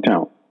allowed in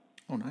town.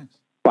 Oh, nice.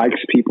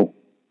 Bikes, people.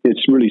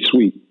 It's really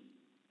sweet.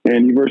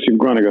 And University of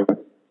Groningen.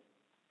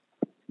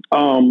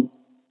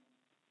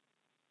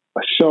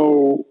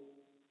 So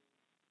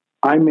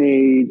I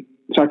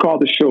call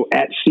the show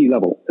At Sea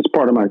Level. It's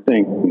part of my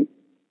thing.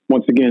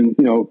 Once again,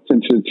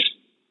 since it's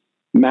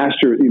you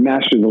master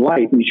the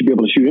light, you should be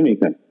able to shoot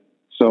anything.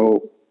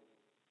 So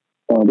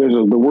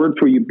the word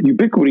for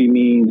ubiquity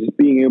means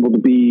being able to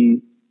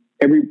being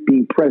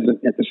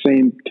present at the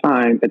same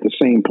time, at the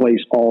same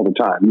place all the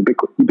time.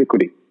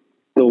 Ubiquity.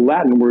 The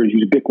Latin word is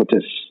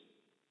ubiquitous.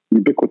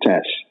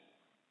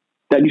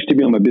 That used to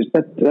be on my business.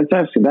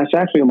 That's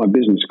actually on my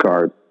business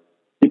card.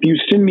 If you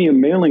send me a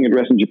mailing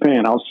address in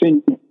Japan, I'll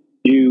send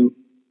you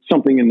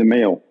something in the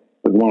mail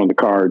with one of the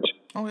cards.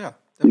 Oh yeah,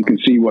 definitely. You can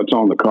see what's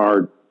on the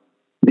card.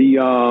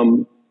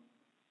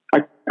 I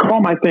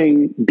call my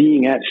thing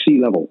being at sea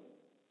level,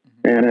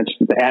 and it's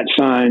the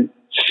 @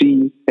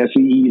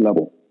 SEE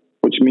level,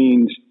 which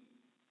means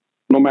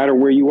no matter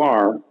where you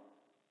are,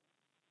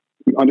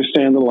 you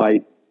understand the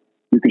light,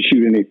 you can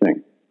shoot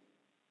anything.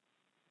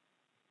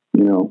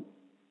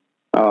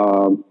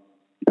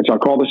 And so I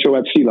call the show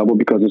At Sea Level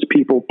because it's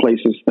people,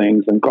 places,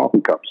 things, and coffee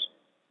cups.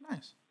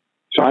 Nice.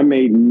 So I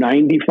made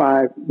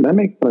 95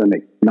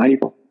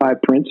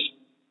 prints.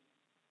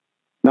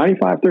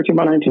 95 13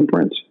 by 19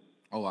 prints.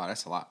 Oh, wow,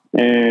 that's a lot.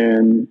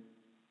 And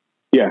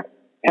yeah,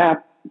 half,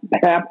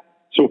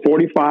 so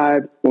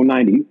 45 or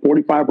 90.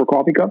 45 were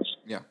coffee cups.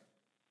 Yeah.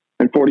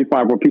 And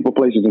 45 were people,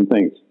 places, and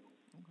things.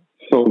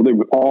 So they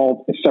were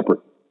all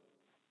separate.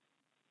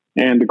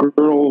 And the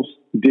girls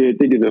they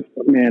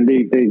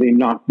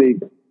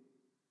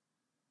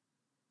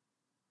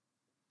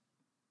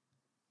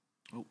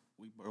Oh,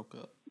 we broke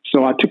up.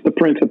 So I took the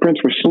prints. The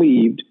prints were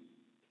sleeved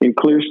in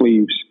clear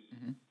sleeves,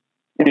 mm-hmm.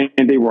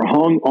 and they were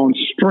hung on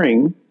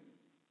string.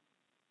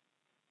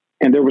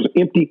 And there was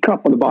an empty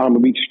cup on the bottom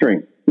of each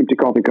string, empty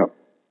coffee cup.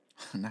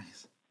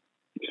 Nice.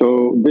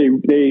 So it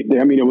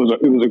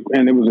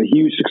was a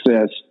huge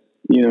success.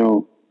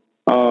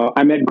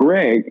 I met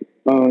Greg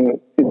in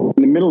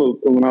the middle of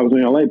when I was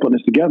in LA putting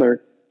this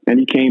together, and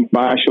he came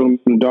by. I showed him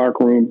in the dark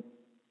room,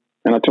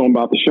 and I told him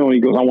about the show. And he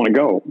goes, "I want to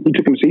go."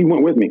 He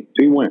went with me.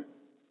 So he went.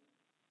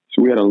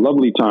 So we had a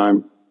lovely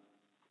time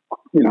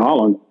in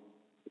Holland,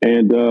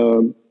 and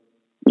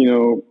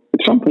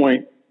at some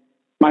point,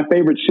 my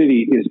favorite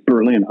city is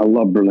Berlin. I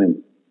love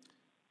Berlin,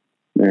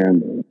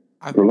 and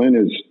Berlin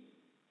is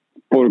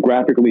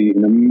photographically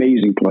an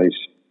amazing place.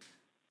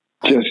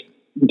 Just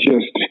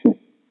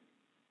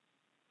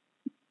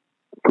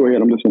go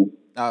ahead. I'm listening.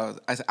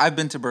 I've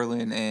been to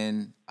Berlin,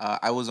 and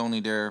I was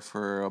only there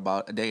for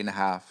about a day and a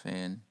half,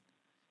 and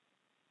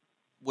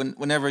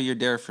whenever you're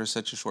there for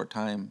such a short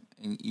time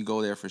and you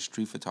go there for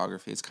street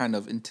photography, it's kind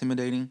of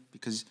intimidating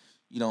because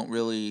you don't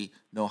really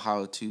know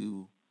how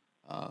to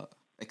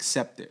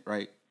accept it,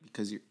 right?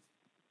 Because you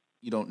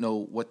don't know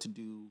what to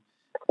do.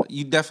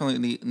 You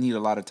definitely need a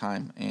lot of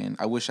time, and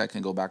I wish I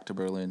can go back to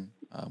Berlin.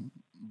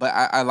 But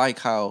I like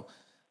how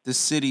the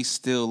city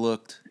still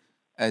looked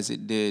as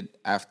it did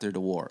after the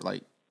war.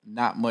 Like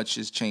not much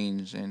has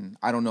changed, and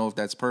I don't know if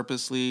that's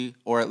purposely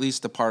or at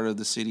least the part of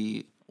the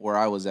city where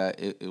I was at.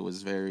 It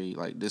was very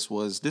like this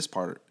was this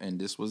part and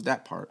this was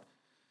that part.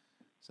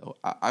 So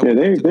I Yeah, would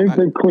like to go back.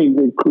 they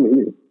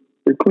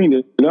cleaned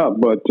it up,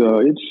 but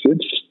it's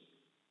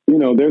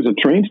there's a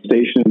train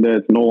station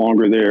that's no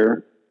longer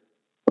there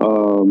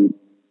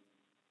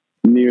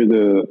near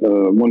the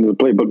one of the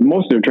place, but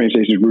most of their train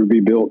stations were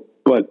rebuilt.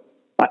 But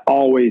I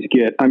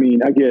get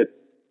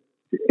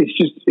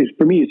it's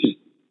for me it's just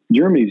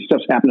Germany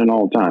stuff's happening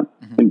all the time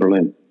in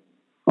Berlin.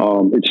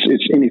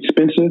 It's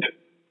inexpensive.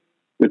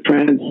 The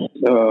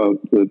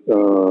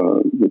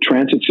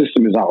transit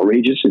system is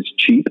outrageous. It's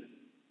cheap.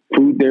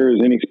 Food there is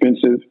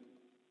inexpensive.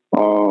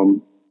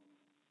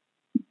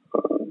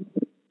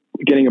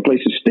 Getting a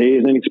place to stay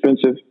is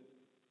inexpensive.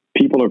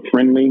 People are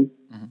friendly.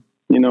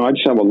 I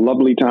just have a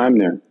lovely time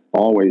there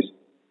always.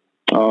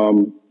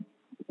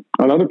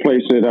 Another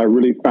place that I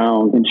really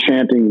found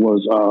enchanting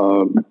was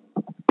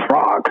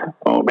Prague.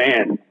 Oh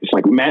man, it's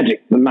like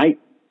magic. The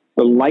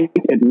light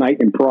at night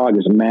in Prague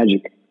is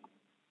magic.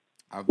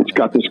 It's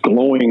got this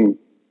glowing.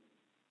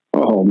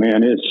 Oh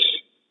man,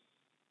 it's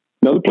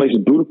another place is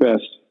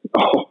Budapest.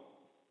 Oh,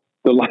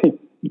 the light.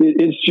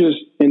 It's just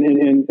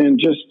and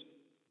just.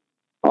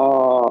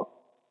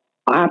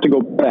 I have to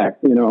go back.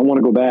 I want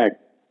to go back.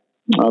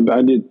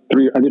 I did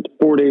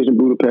 4 days in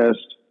Budapest.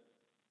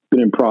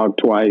 Been in Prague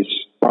twice.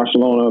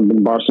 Barcelona. Been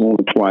in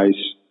Barcelona twice.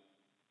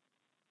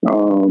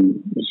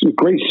 It's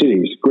great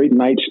cities. Great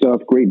night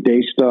stuff. Great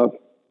day stuff.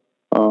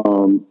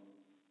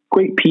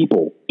 Great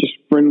people. Just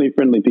friendly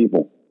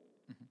people.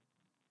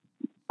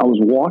 I was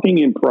walking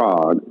in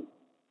Prague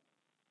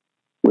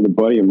with a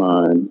buddy of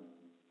mine,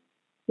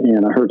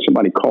 and I heard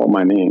somebody call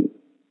my name.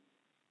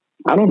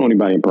 I don't know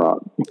anybody in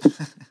Prague.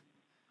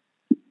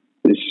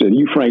 They said,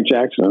 "You Frank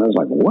Jackson?" And I was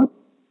like, "What?"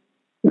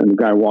 And the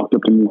guy walked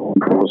up to me and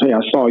goes, "Hey,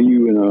 I saw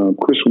you in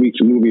Chris Weeks'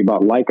 movie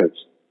about Leicas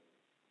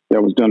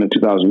that was done in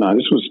 2009.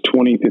 This was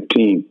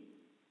 2015."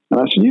 And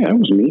I said, "Yeah, it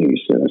was me." He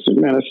said,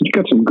 "Man, you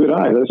got some good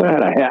eyes." I said, "I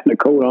had a hat and a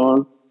coat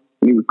on."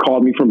 And he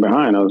called me from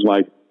behind. I was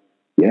like,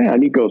 "Yeah."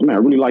 And he goes, "Man, I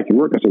really like your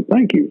work." I said,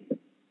 "Thank you."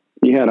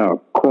 He had a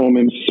Chrome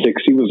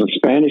M6. He was a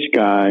Spanish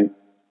guy,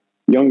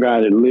 young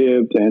guy that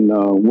lived and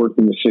worked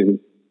in the city.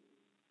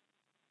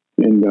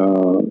 And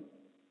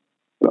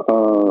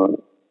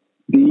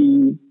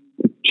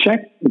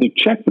the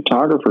Czech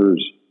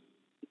photographers,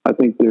 I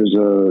think there's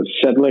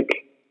Sedlik,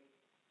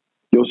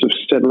 Josef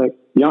Sedlik,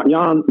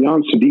 Jan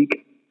Sadiq,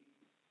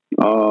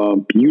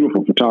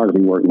 beautiful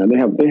photography work. Man, they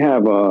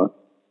have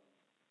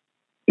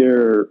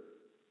their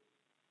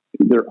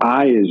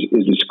eye is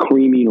this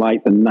creamy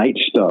light, the night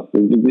stuff.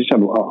 They just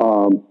have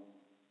a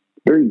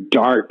very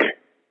dark,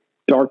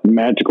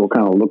 magical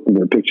kind of look to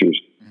their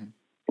pictures.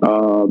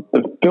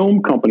 The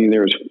film company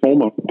there is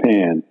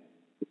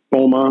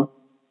Foma,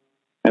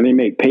 and they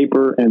make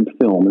paper and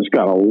film. It's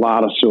got a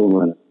lot of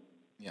silver in it.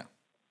 Yeah,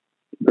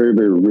 very,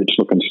 very rich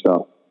looking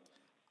stuff.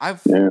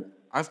 I've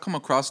come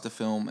across the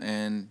film,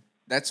 and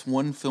that's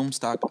one film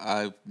stock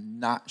I've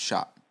not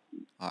shot.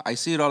 I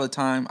see it all the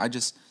time. I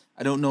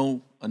don't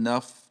know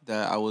enough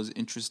that I was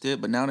interested.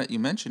 But now that you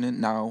mention it,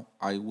 now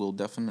I will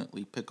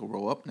definitely pick a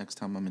roll up next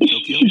time I'm in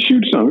Tokyo.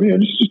 Shoot some,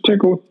 just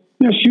take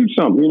shoot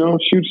some,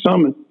 shoot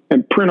some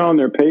and print on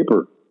their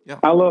paper. Yeah.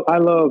 I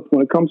love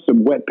when it comes to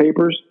wet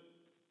papers.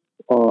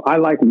 I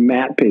like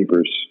matte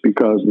papers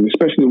because,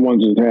 especially the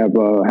ones that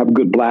have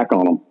good black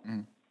on them.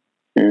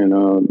 And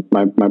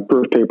my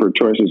first paper of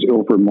choice is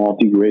Ilford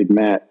multi-grade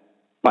matte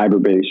fiber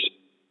base.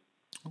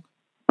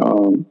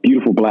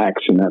 Beautiful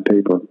blacks in that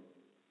paper.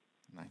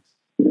 Nice.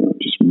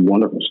 Just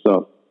wonderful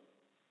stuff.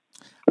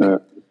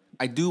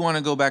 I do want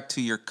to go back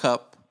to your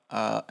cup,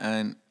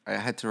 and I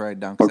had to write it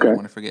down because I don't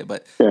want to forget.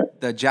 But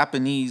the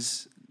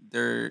Japanese,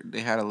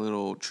 they had a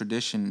little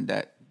tradition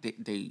that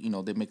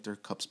they make their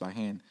cups by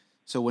hand.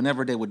 So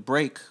whenever they would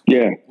break,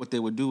 what they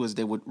would do is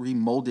they would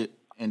remold it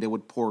and they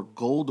would pour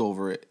gold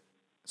over it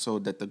so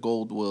that the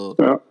gold will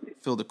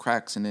fill the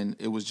cracks, and then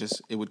it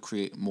would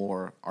create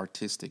more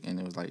artistic, and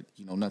it was like,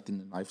 nothing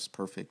in life is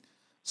perfect.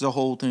 It's the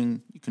whole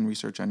thing you can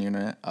research on the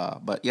internet.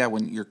 But yeah,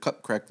 when your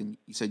cup cracked and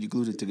you said you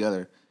glued it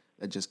together,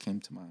 that just came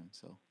to mind.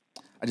 So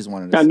I just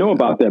wanted to I know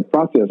about that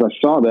process. I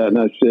saw that and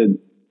I said,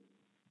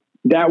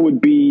 that would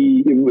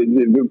be,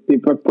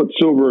 if I put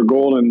silver or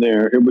gold in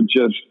there, it would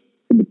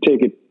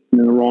take it in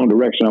the wrong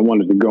direction I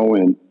wanted to go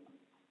in.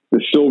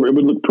 The silver, it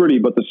would look pretty,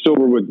 but the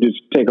silver would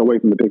just take away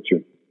from the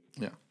picture.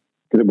 Yeah.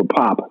 Because it would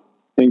pop.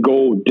 And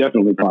gold would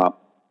definitely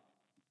pop.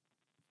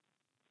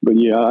 But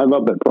yeah, I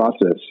love that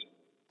process.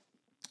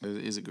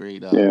 It is a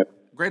great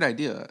great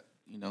idea,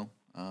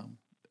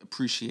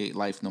 appreciate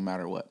life no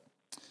matter what.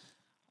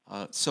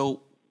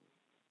 So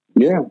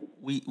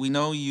we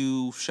know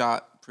you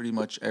shot pretty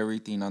much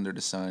everything under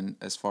the sun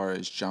as far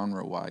as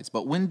genre wise,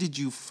 but when did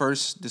you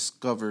first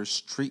discover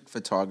street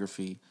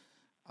photography,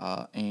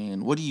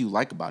 and what do you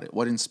like about it?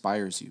 What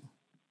inspires you?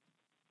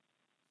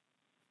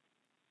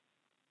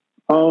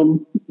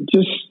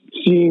 Just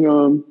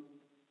seeing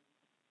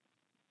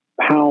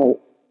how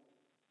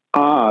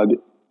odd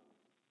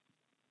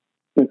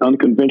and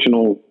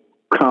unconventional,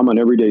 common,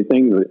 everyday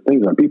things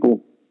are.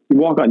 People, you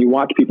walk out and you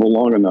watch people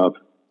long enough,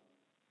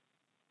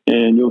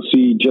 and you'll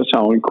see just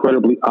how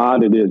incredibly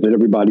odd it is that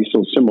everybody's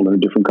so similar in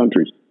different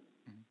countries.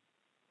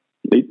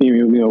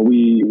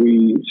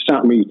 We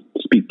certainly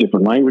speak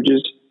different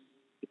languages,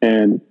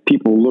 and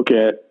people look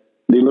at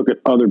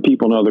other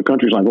people in other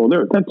countries like, well,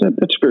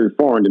 that's very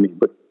foreign to me.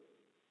 But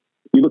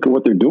you look at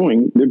what they're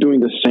doing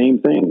the same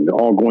thing. They're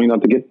all going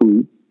out to get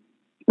food.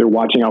 They're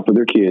watching out for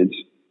their kids.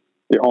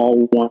 They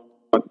all want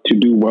to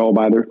do well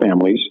by their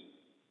families.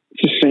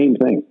 It's the same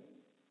thing,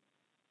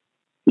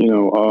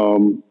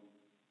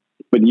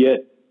 but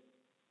yet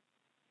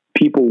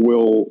people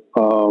will,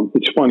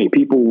 it's funny,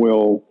 people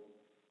will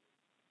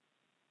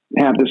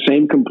have the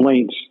same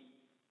complaints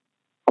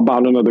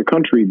about another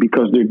country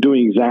because they're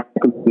doing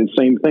exactly the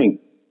same thing.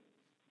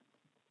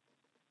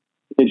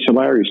 It's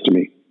hilarious to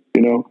me,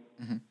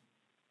 Mm-hmm.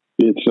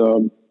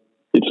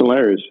 It's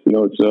hilarious.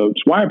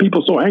 It's why are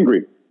people so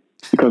angry?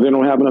 Because they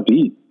don't have enough to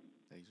eat.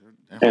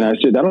 And I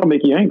said, that'll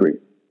make you angry.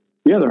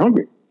 Yeah, they're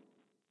hungry.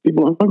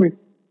 People are hungry.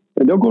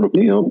 And they'll go to,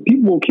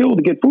 people will kill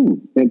to get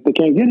food. And if they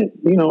can't get it,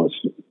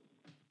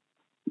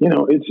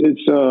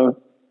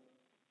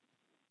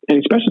 and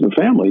especially the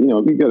family, you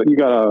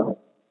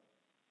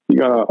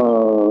got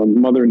a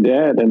mother and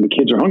dad and the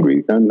kids are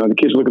hungry and the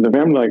kids look at the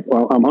family like,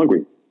 well, I'm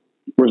hungry.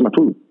 Where's my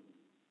food?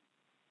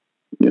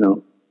 Yeah.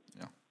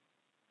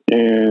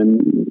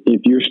 And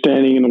if you're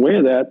standing in the way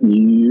of that,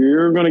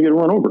 you're going to get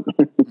run over,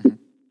 Mm-hmm.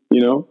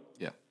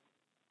 Yeah.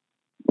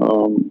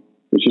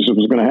 Which is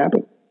what's going to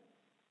happen.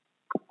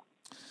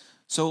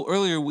 So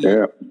earlier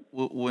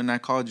when I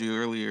called you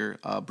earlier,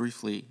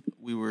 briefly,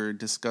 we were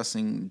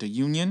discussing the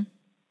union,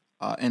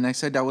 and I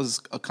said that was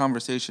a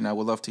conversation I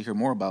would love to hear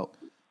more about.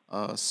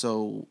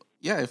 So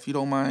yeah, if you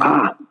don't mind,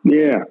 on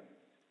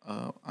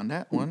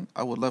that one,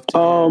 I would love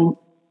to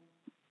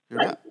hear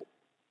that.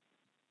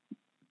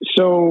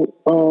 So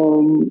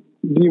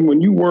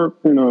when you work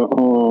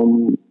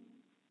in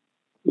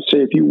say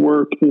if you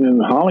work in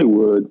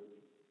Hollywood,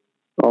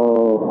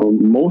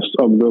 most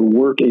of the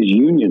work is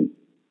union.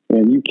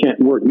 And you can't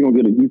work. You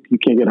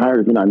can't get hired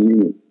if you're not in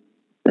union,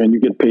 and you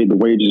get paid the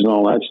wages and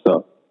all that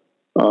stuff.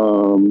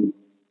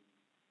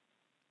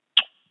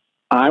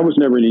 I was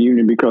never in a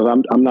union because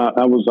I'm not.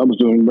 I was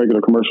doing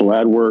regular commercial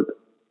ad work.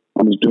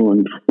 I was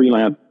doing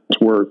freelance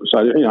work, so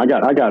I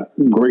got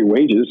great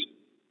wages.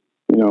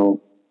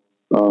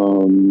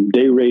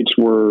 Day rates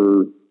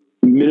were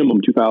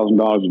minimum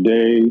 $2,000 a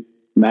day.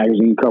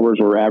 Magazine covers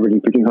were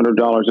averaging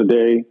 $1,500 a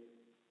day.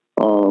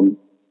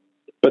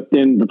 But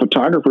then the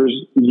photographers,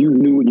 you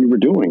knew what you were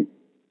doing.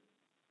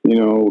 It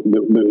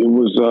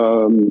was,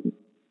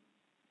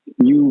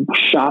 you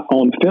shot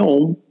on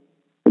film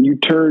and you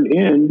turned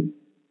in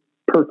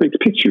perfect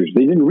pictures.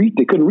 They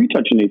couldn't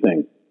retouch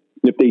anything.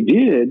 If they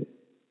did,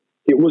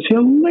 it was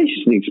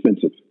hellaciously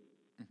expensive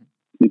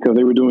because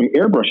they were doing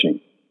airbrushing.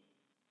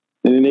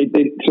 And then they'd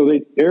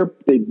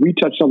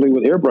retouch something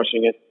with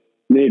airbrushing it,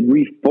 and they'd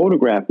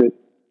rephotograph it,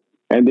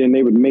 and then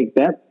they would make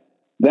that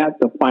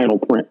the final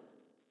print.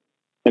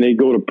 And they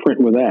go to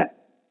print with that.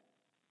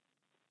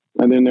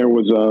 And then there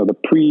was the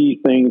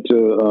pre-thing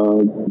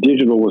to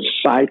digital was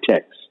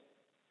Cytex,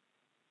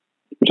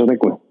 which I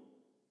think was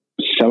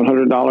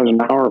 $700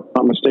 an hour, if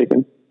I'm not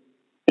mistaken.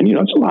 And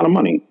it's a lot of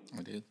money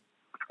to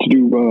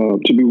do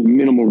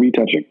minimal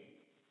retouching.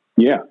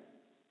 Yeah.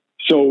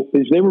 So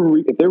if they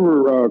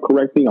were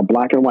correcting a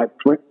black and white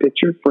print,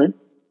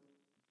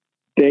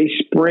 they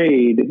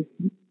sprayed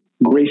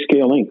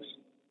grayscale inks,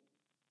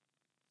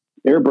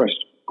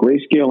 airbrushed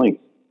grayscale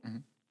inks.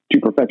 To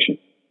perfection.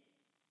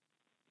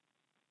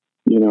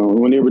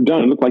 When they were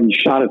done, it looked like you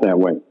shot it that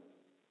way.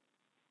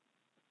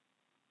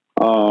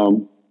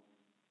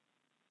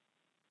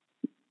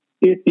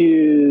 It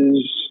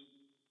is,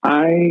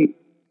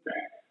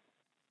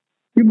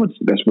 what's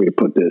the best way to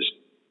put this?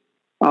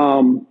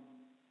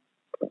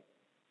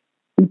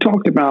 We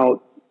talked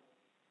about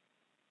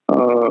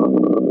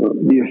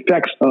the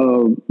effects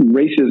of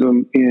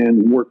racism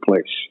in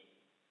workplace.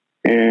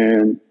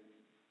 And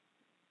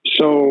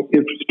so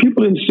if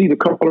people didn't see the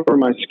color of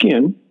my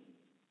skin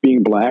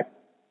being black,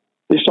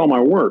 they saw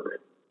my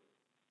work.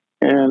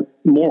 And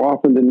more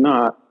often than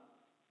not,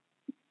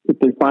 if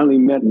they finally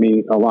met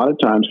me, a lot of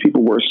times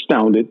people were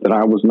astounded that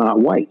I was not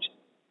white.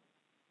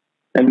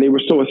 And they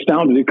were so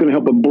astounded, they couldn't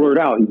help but blurt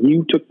out,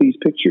 "You took these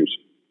pictures."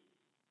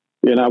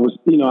 And I was,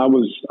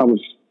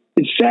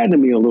 it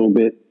saddened me a little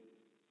bit,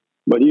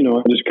 but,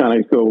 I just kind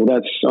of go, well,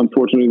 that's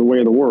unfortunately the way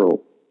of the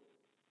world.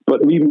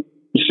 But even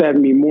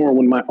saddened me more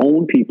when my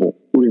own people,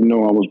 who didn't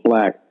know I was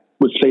black,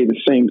 would say the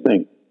same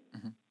thing.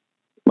 Mm-hmm.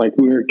 Like,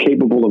 we're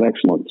capable of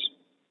excellence.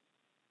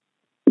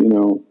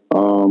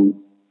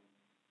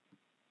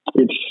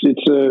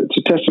 it's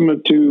a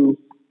testament to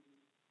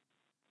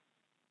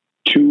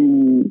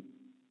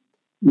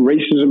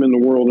racism in the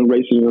world and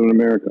racism in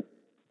America.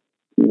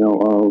 You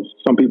know,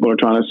 some people are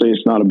trying to say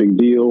it's not a big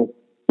deal.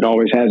 It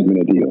always has been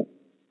a deal.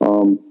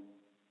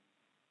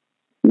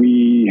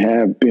 We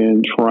have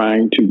been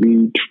trying to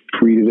be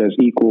treated as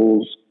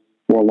equals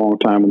for a long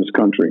time in this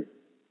country.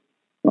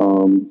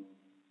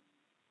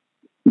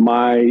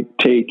 My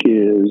take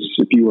is,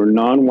 if you are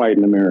non-white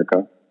in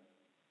America,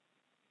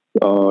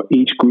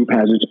 each group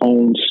has its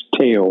own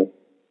tale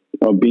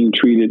of being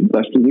treated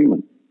less than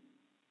human.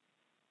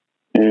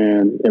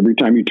 And every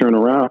time you turn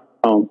around,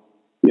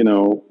 you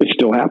know, it's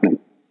still happening.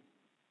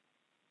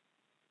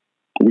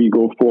 We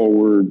go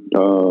forward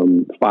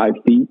 5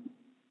 feet,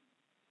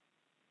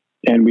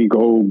 and we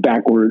go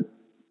backward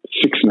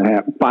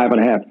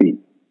 5.5 feet.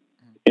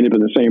 End up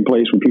in the same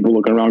place with people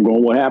looking around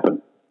going, what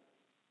happened?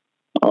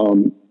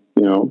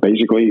 You know,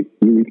 basically,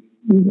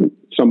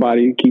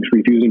 somebody keeps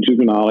refusing to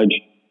acknowledge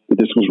that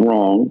this was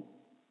wrong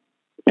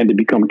and to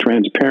become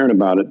transparent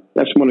about it.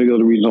 That's one of the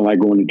other reasons I like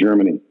going to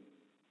Germany.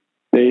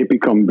 They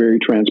become very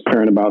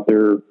transparent about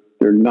their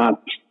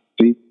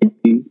Nazi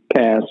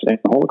past and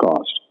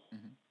Holocaust.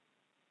 Mm-hmm.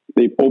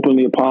 They've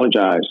openly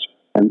apologized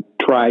and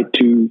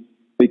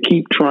they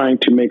keep trying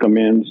to make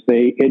amends.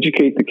 They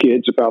educate the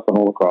kids about the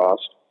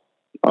Holocaust.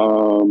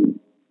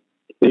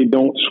 They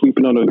don't sweep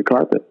it under the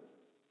carpet.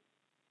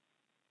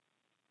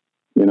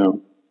 You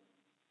know,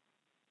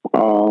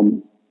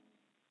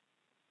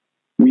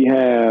 we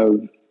have,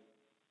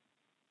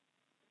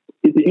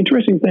 the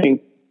interesting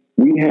thing,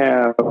 we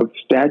have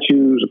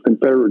statues of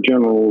Confederate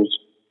generals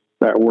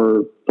that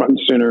were front and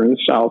center in the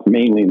South,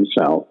 mainly in the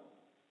South.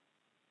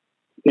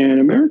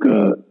 And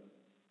America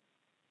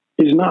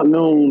is not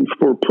known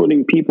for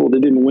putting people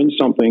that didn't win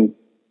something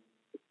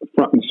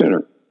front and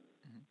center.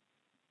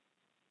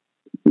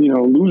 You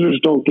know, losers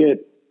don't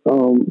get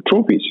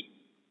trophies.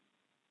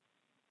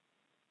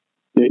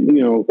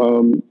 You know,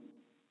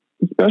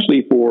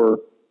 especially for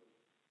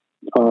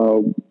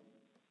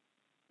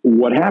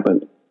what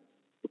happened.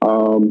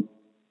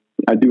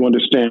 I do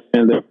understand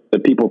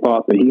that people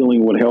thought the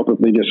healing would help if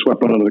they just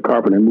swept it under the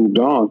carpet and moved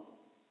on.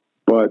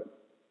 But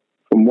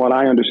from what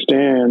I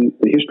understand,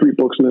 the history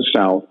books in the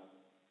South,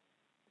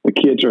 the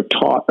kids are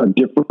taught a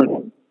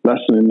different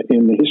lesson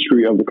in the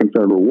history of the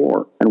Confederate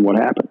War and what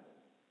happened.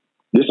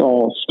 This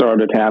all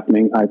started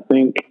happening, I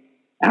think,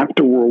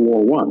 after World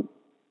War One.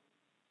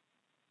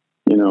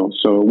 You know,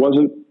 so it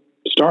wasn't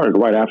started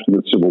right after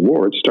the Civil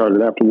War. It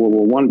started after World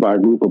War One by a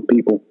group of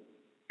people,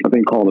 I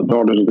think, called the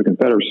Daughters of the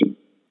Confederacy.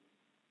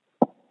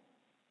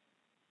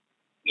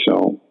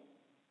 So,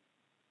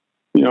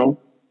 you know,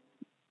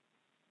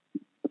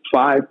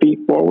 5 feet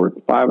forward,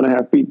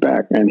 5.5 feet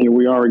back, and here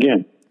we are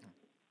again.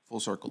 Full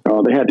circle.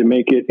 They had to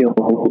make it, you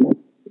know,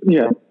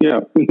 yeah.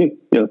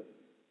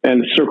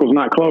 And the circle's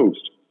not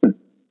closed,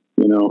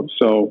 you know,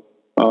 so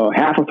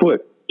half a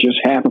foot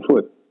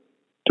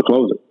to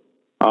close it.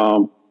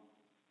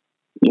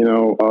 You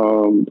know,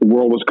 the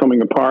world was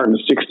coming apart in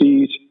the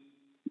 60s.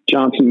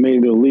 Johnson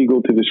made it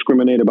illegal to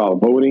discriminate about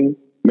voting,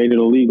 made it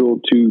illegal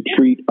to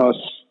treat us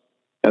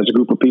as a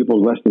group of people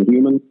as less than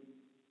human.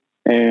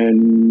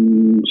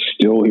 And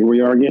still here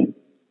we are again.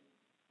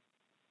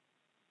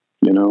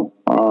 You know,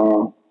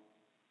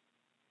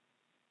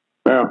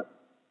 yeah.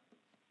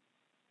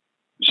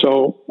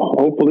 So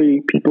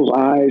hopefully people's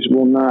eyes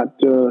will not,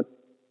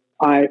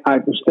 I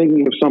was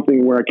thinking of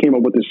something where I came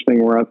up with this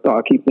thing where I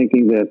keep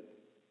thinking that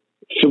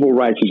civil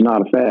rights is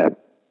not a fad.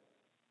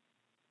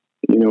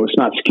 You know, it's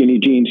not skinny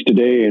jeans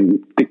today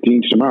and thick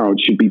jeans tomorrow.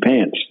 It should be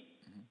pants.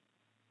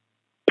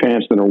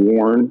 Pants that are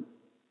worn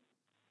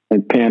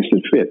and pants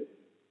that fit.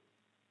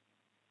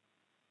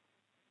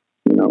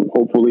 You know,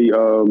 hopefully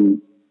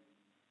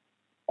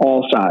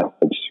all sides,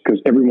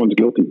 because everyone's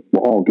guilty.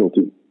 We're all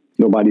guilty.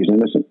 Nobody's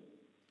innocent.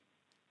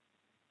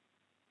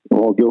 We're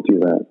all guilty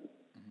of that.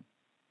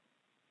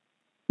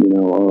 You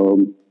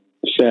know,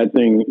 sad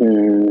thing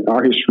in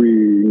our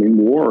history in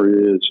war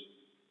is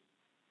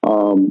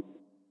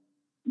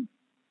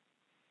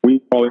we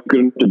were all good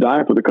enough to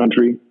die for the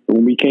country. But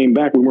when we came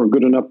back, we weren't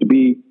good enough to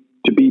be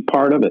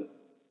part of it.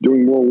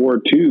 During World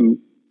War II,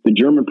 the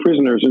German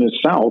prisoners in the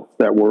South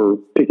that were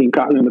picking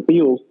cotton in the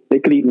fields, they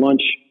could eat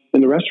lunch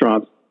in the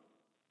restaurants,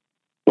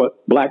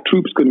 but black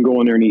troops couldn't go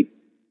in there and eat.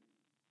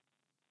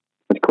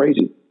 That's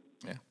crazy.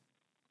 Yeah.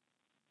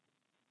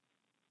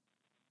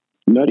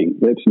 Nutty.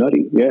 That's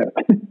nutty. Yeah.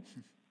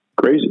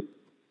 Crazy.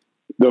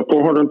 The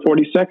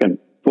 442nd,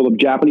 full of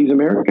Japanese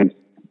Americans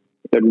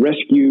that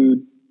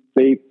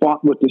they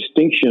fought with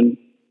distinction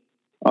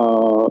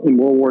in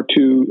World War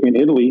II in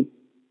Italy.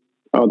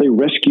 They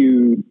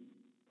rescued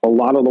a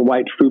lot of the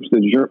white troops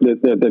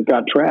that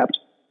got trapped.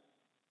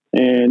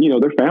 And, you know,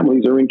 their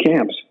families are in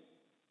camps.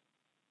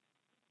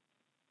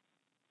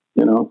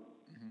 You know?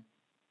 Mm-hmm.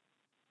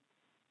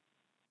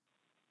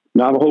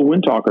 Navajo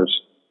Windtalkers.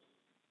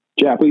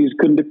 Japanese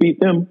couldn't defeat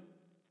them.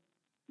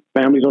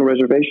 Families on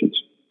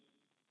reservations.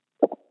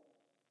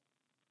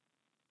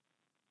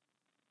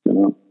 You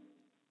know?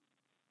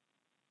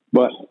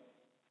 But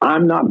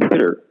I'm not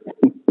bitter.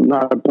 I'm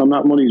I'm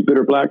not one of these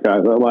bitter black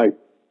guys.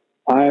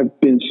 I've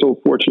been so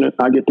fortunate.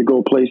 I get to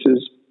go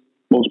places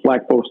most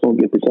black folks don't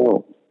get to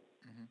go.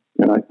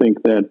 Mm-hmm. And I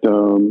think that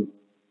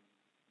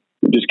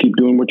you just keep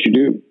doing what you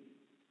do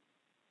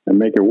and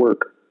make it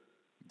work.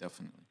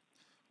 Definitely.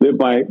 Live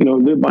by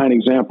an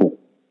example.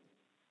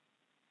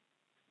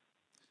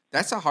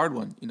 That's a hard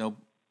one.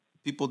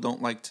 People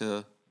don't like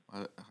to,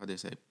 how they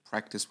say,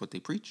 practice what they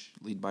preach,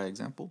 lead by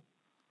example.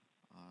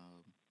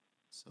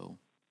 So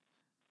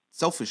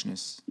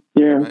selfishness.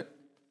 Yeah. Right?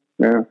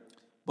 Yeah.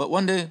 But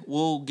one day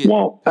we'll get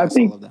past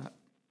all of that.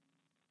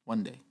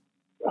 One day.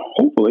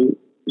 Hopefully,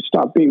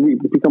 we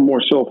become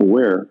more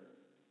self-aware.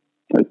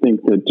 I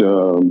think that,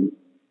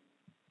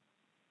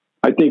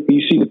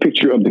 you see the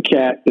picture of the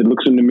cat that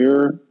looks in the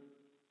mirror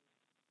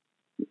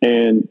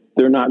and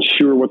they're not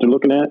sure what they're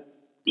looking at,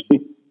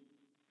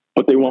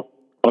 but they want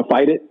to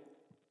fight it.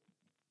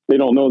 They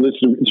don't know this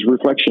is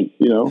reflection,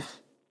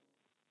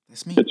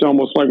 That's me. It's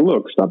almost like,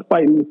 look, stop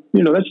fighting.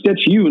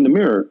 That's you in the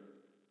mirror,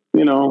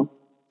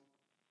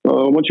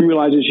 once you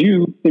realize it's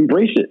you,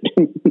 embrace it.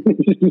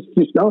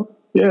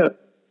 Yeah.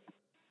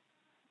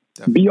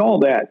 Definitely. Be all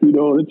that,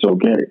 it's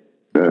okay.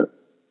 Yeah.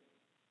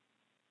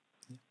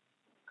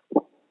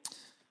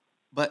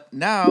 But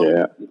now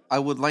I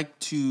would like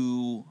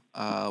to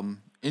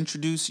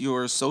introduce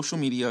your social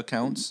media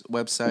accounts,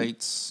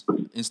 websites,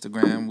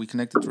 Instagram. We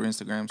connected through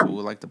Instagram, so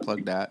we'd like to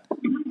plug that.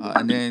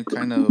 And then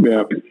kind of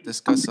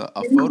discuss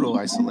a photo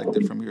I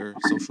selected from your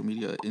social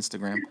media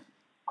Instagram.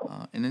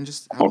 And then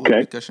just have a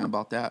little discussion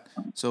about that.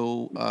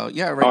 So, right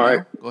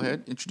now, go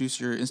ahead. Introduce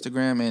your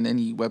Instagram and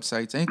any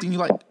websites, anything you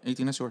like,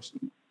 anything that's yours.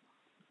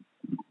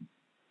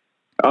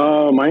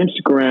 My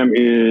Instagram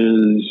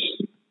is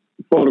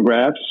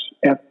photographs,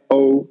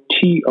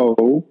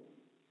 PhotoGraphz.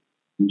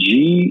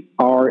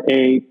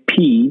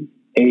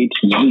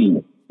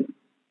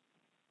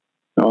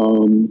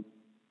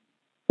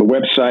 The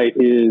website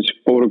is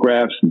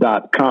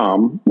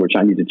photographs.com, which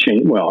I need to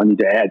change. Well, I need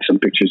to add some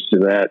pictures to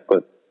that,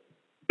 but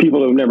people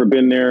who have never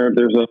been there,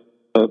 there's a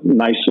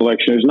nice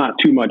selection. There's not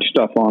too much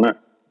stuff on it.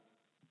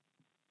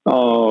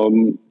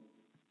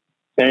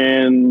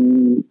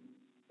 And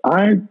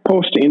I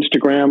post to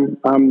Instagram.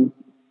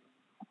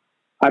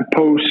 I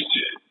post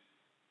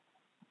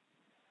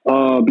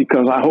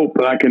because I hope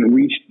that I can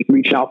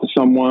reach out to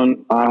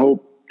someone. I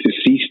hope to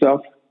see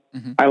stuff.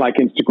 Mm-hmm. I like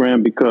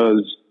Instagram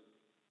because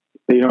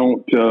they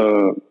don't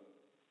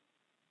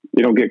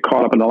get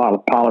caught up in a lot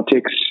of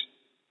politics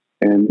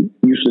and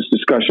useless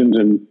discussions,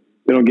 and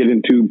they don't get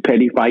into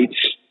petty fights.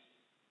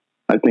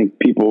 I think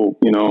people,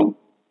 you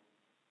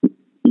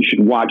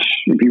should watch,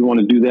 if you want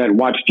to do that,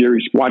 watch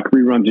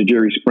reruns of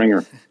Jerry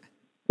Springer,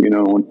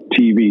 on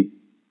TV.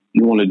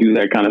 You want to do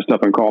that kind of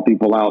stuff and call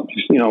people out.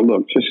 Just,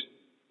 just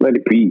let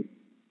it be.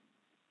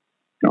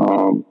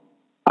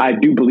 I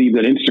do believe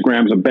that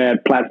Instagram's a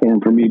bad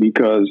platform for me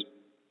because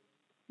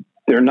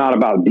they're not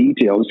about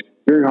details. It's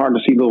very hard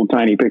to see little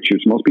tiny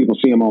pictures. Most people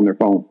see them on their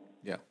phone.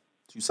 Yeah.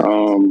 2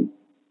 seconds.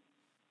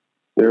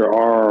 There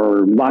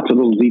are lots of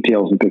little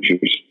details in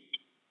pictures.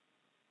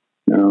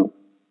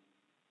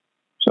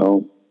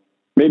 So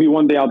maybe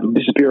one day I'll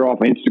disappear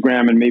off of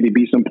Instagram and maybe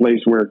be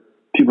someplace where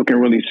people can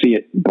really see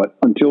it. But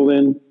until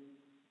then,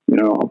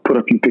 I'll put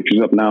a few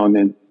pictures up now and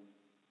then.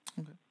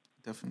 Okay.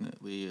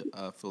 Definitely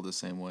feel the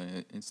same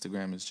way.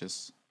 Instagram is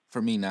just,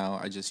 for me now,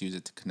 I just use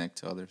it to connect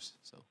to others.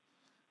 So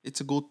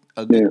it's a good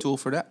tool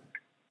for that.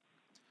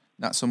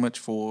 Not so much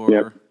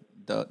for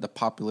the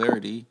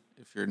popularity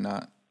if you're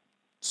not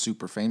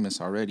super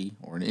famous already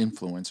or an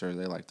influencer,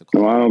 they like to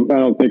call. No, I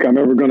don't think I'm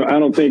ever gonna. I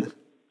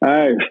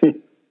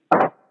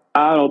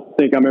don't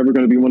think I'm ever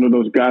gonna be one of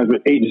those guys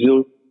with 8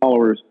 zillion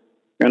followers,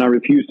 and I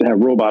refuse to have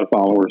robot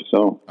followers.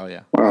 So,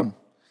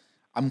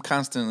 I'm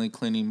constantly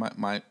cleaning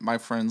my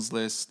friends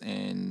list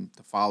and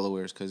the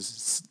followers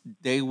because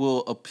they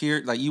will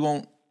appear, like you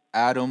won't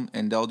add them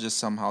and they'll just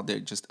somehow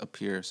they just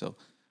appear. So,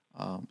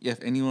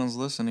 if anyone's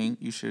listening,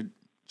 you should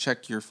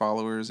check your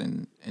followers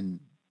and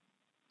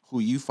who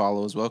you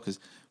follow as well, because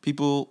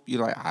people,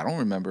 you're like, I don't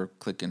remember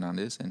clicking on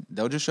this, and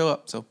they'll just show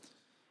up. So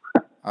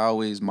I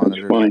always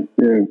monitor. That's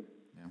funny.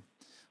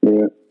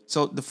 Yeah.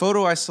 So the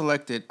photo I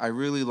selected, I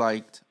really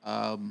liked.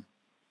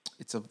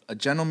 It's a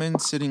gentleman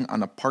sitting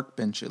on a park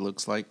bench. It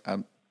looks like I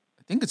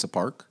think it's a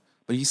park,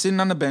 but he's sitting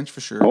on the bench for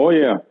sure. Oh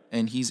yeah,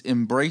 and he's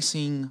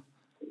embracing.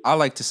 I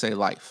like to say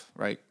life,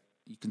 right?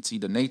 You can see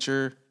the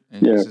nature,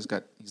 and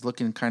he's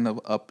looking kind of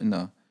up in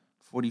a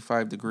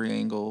 45-degree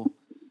angle.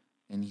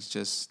 And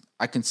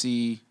I can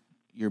see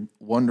your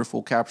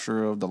wonderful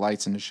capture of the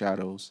lights and the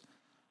shadows.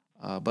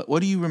 But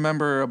what do you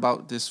remember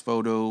about this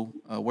photo,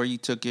 where you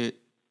took it?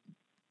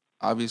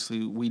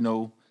 Obviously, we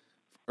know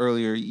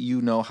earlier,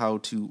 how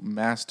to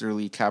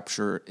masterly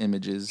capture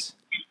images.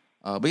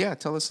 But yeah,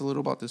 tell us a little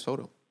about this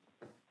photo.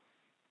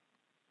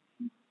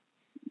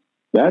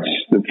 That's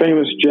the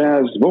famous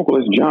jazz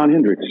vocalist, Jon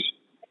Hendricks.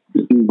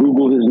 If you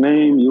Google his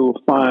name, you'll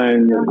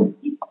find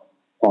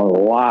a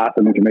lot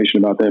of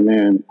information about that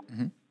man.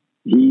 Mm-hmm.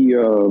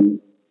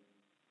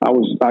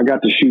 I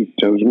got to shoot.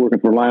 I was working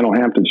for Lionel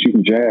Hampton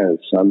shooting jazz.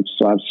 So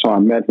I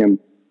met him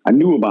I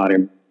knew about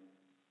him.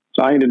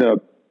 So I ended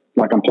up,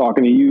 like I'm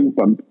talking to you,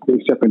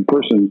 except in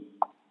person,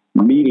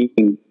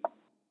 meeting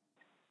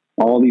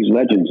all these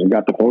legends and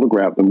got to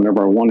photograph them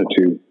whenever I wanted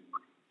to.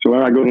 So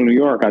when I go to New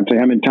York, I'd say,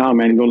 I'm in town,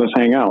 man, you go, let's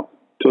hang out.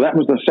 So that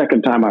was the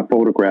second time I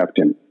photographed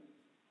him.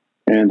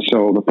 And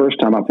so the first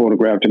time I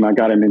photographed him, I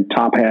got him in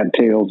top hat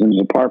tails in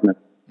his apartment.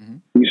 Mm-hmm.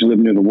 He used to live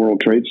near the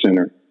World Trade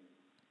Center.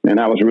 And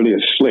that was really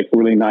a slick,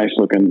 really nice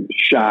looking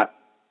shot.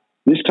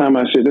 This time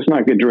I said, let's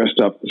not get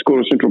dressed up. Let's go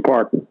to Central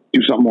Park,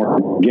 do something more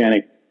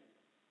organic.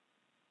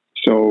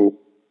 So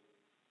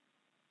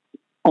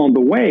on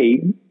the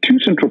way to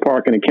Central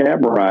Park in a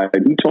cab ride,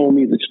 he told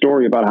me the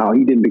story about how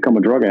he didn't become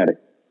a drug addict.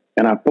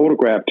 And I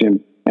photographed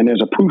him, and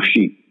there's a proof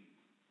sheet.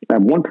 I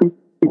have one proof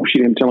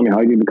sheet of him telling me how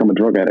he didn't become a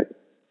drug addict.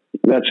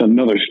 That's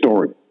another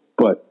story.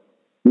 But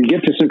we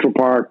get to Central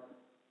Park,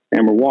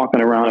 and we're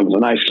walking around. It was a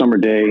nice summer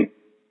day,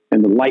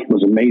 and the light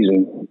was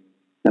amazing.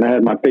 And I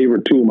had my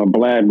favorite tool, my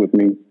Blad, with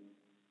me.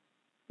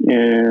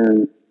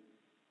 And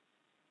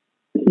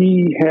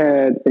he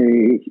had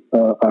a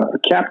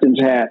captain's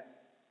hat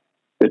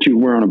that you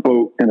wear on a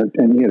boat, and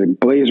he had a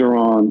blazer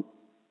on.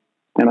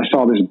 And I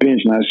saw this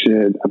bench, and I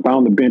said, I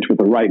found the bench with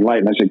the right light.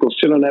 And I said, go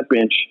sit on that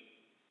bench.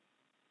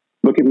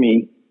 Look at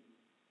me.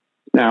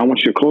 Now, I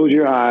want you to close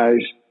your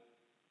eyes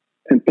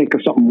and think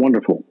of something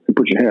wonderful and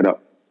put your head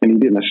up. And he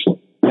did, and I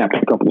snapped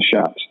a couple of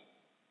shots.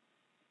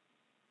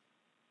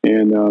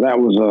 And that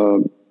was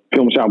a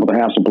film shot with a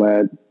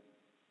Hasselblad,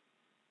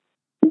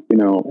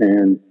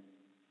 and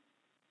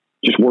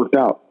just worked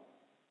out.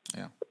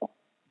 Yeah.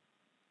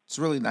 It's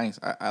really nice.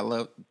 I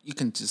love, you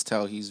can just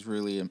tell he's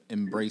really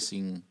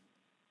embracing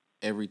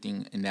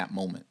everything in that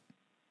moment.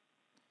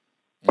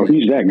 And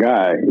he's that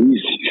guy.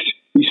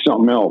 He's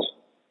something else.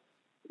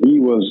 He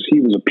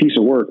was a piece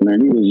of work,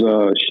 man.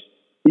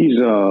 He's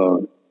a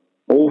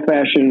old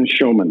fashioned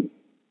showman.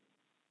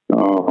 He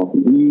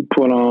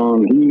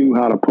knew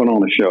how to put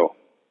on a show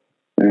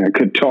and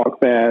could talk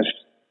fast.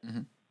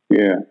 Mm-hmm.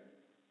 Yeah.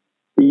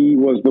 He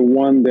was the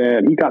one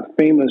that he got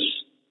famous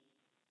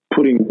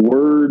putting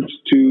words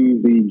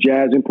to the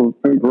jazz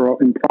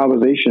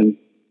improvisation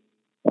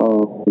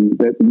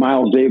that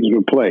Miles Davis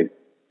would play.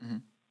 Mm-hmm.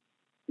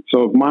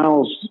 So if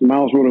Miles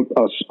wrote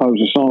a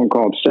song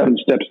called 7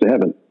 Steps to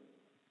Heaven.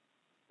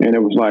 And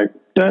it was like,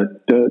 da,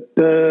 da,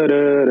 da,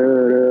 da,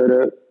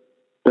 da,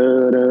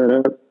 da, da,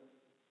 da.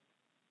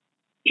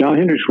 John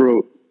Hendricks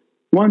wrote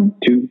 1,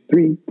 2,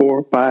 3,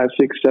 4, 5,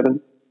 6,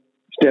 7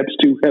 steps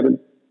to heaven.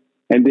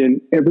 And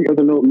then every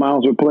other note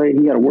Miles would play,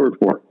 he had a word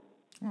for it.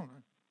 Oh.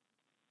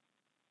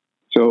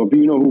 So if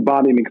you know who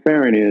Bobby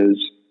McFerrin is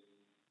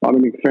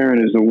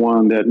the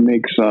one that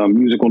makes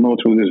musical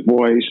notes with his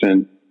voice.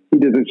 And he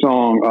did the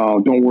song,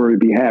 Don't Worry,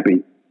 Be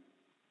Happy.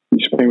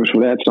 He's famous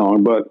for that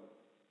song. But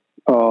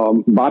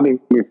Bobby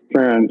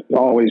McFerrin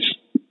always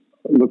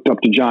looked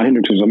up to John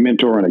Hendricks as a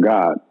mentor and a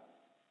god.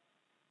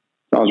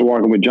 I was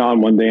walking with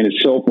John one day and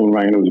his cell phone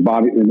rang, and it was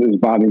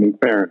Bobby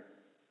McFerrin,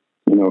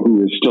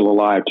 who is still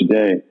alive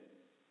today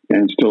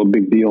and still a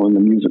big deal in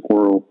the music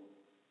world.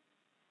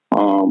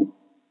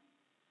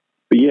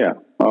 But yeah,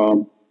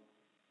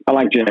 I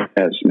like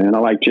jazz, man. I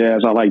like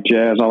jazz. I like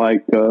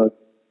the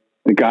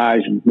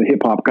guys, the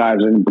hip hop guys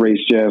that embrace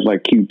jazz,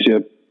 like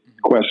Q-Tip,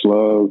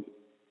 Questlove.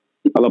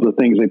 I love the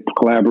things they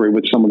collaborate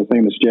with some of the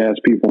famous jazz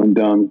people and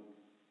done.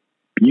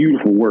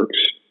 Beautiful works.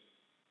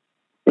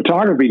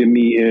 Photography to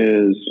me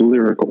is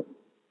lyrical.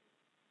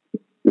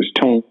 There's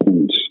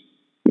tones,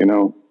 your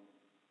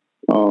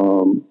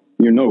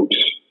notes.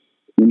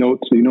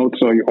 Your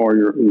notes are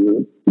your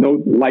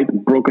note light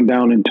broken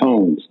down in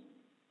tones.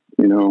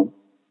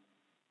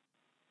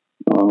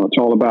 It's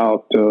all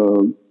about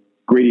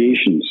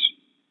gradations,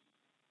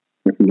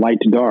 from light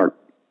to dark.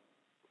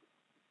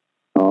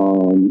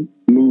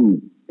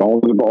 Mood,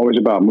 always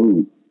about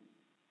mood.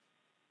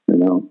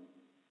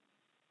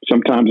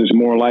 Sometimes it's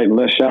more light and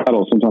less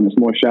shadow. Sometimes it's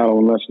more shadow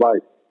and less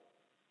light.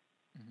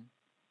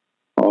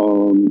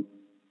 Mm-hmm.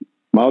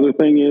 My other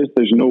thing is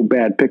there's no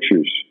bad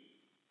pictures.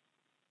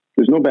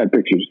 There's no bad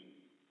pictures.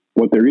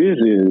 What there is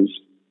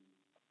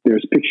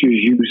there's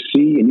pictures you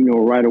see and you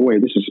know right away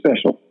this is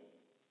special.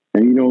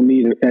 And you don't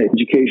need an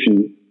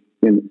education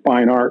in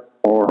fine art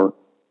or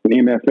an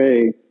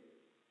MFA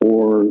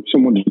or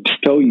someone to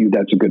tell you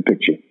that's a good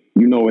picture.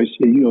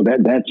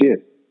 That's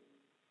it.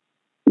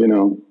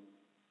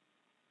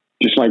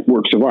 Just like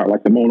works of art,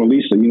 like the Mona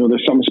Lisa,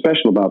 there's something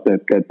special about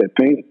that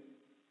painting.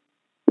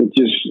 It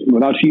just,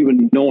 without you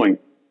even knowing,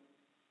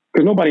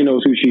 because nobody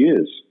knows who she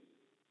is.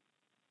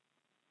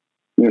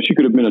 She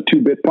could have been a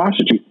 2-bit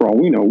prostitute for all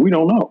we know. We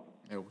don't know.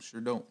 Yeah, we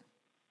sure don't.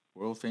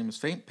 World famous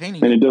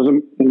painting. And it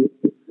doesn't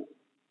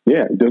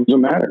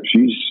matter.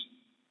 She's,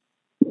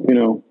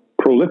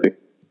 prolific.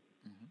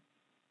 Mm-hmm.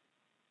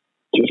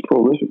 Just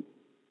prolific.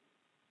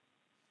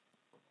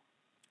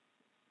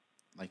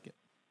 Like it.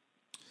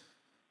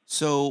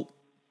 So,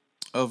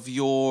 of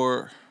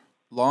your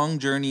long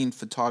journey in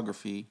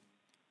photography,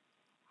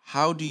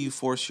 how do you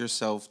force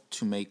yourself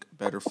to make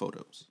better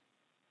photos?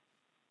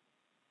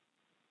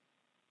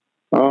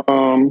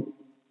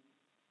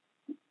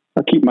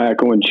 keep my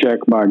echo in check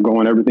by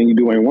going, everything you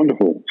do ain't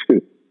wonderful.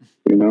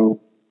 You know,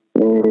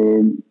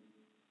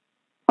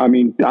 I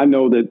mean, I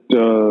know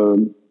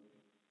that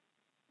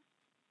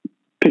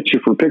picture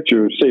for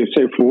picture, say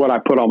for what I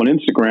put on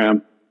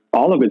Instagram,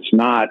 all of it's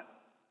not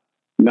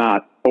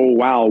oh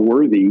wow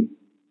worthy.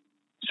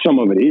 Some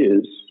of it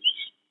is,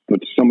 but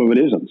some of it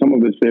isn't. Some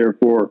of it's there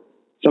for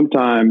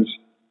sometimes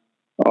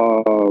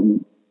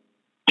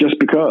just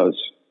because.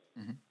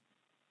 Mm-hmm.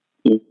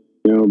 You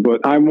know,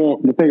 but I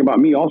won't. The thing about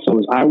me also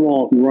is I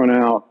won't run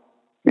out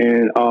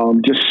and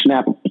just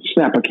snap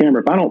a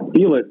camera. If I don't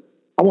feel it,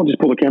 I won't just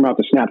pull the camera out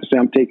to snap to say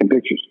I'm taking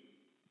pictures.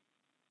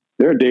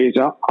 There are days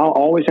I'll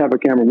always have a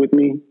camera with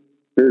me.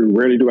 Very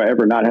rarely do I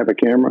ever not have a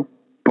camera,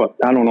 but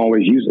I don't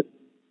always use it.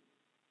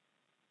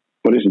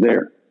 But it's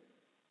there.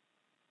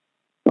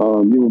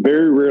 You will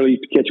very rarely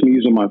catch me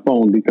using my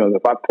phone because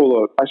if I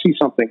see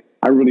something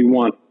I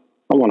want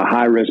a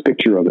high res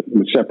picture of it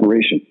with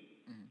separation.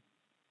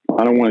 Mm-hmm.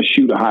 I don't want to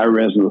shoot a high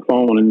res of the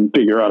phone and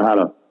figure out how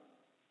to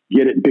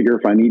get it bigger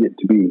if I need it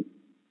to be.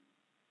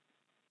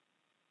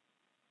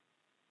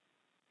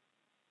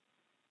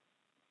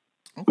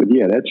 Okay. But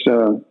yeah, that's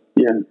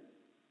yeah.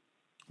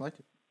 I like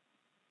it.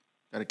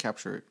 Got to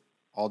capture it,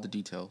 all the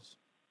details.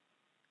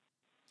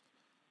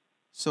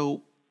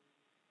 So,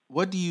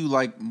 what do you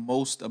like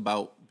most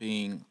about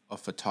being a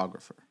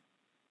photographer?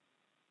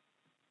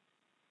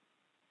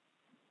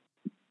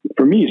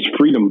 For me, it's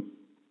freedom.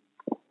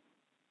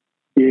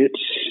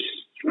 It's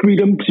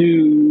freedom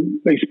to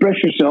express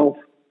yourself.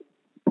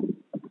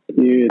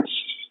 It's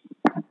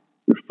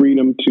the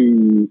freedom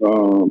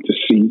to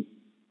see.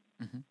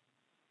 Mm-hmm.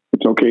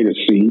 It's okay to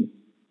see.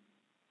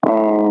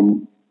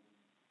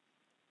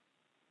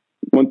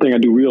 One thing I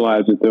do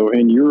realize that though,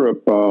 in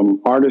Europe,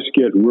 artists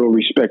get real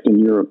respect in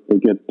Europe. They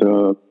get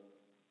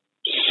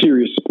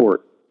serious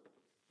support,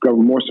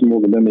 more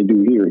than they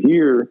do here.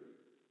 Here,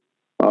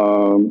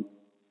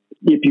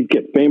 if you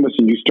get famous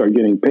and you start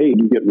getting paid,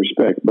 you get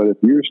respect. But if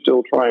you're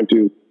still trying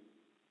to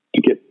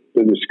get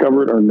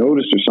discovered or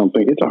noticed or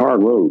something, it's a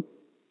hard road.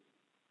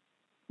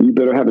 You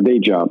better have a day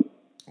job.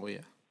 Oh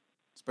yeah,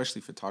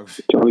 especially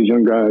photography. Tell these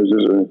young guys,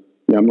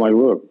 I'm like,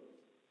 look,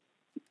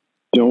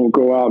 don't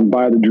go out and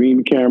buy the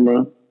dream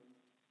camera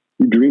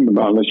you dream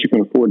about unless you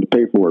can afford to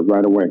pay for it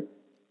right away.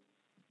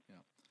 Yeah.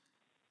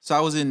 So I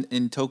was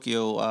in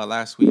Tokyo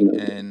last week,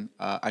 and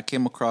I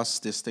came across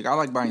this sticker. I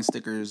like buying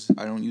stickers.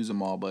 I don't use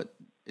them all, but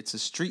it's a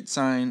street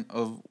sign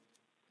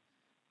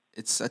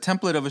it's a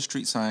template of a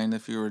street sign.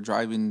 If you were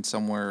driving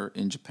somewhere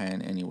in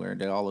Japan, anywhere,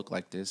 they all look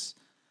like this.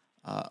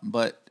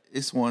 But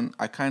this one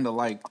I kind of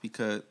liked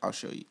because I'll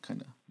show you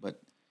kind of,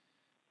 but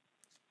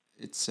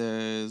it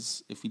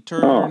says, if you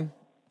turn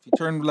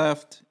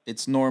left,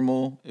 it's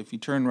normal. If you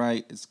turn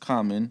right, it's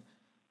common.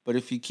 But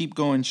if you keep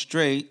going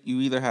straight,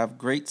 you either have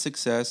great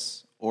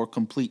success or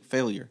complete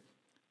failure.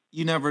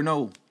 You never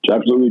know. It's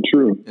absolutely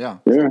true. Yeah.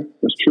 Yeah,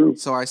 that's true.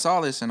 So I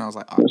saw this and I was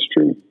like, that's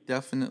true.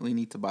 Definitely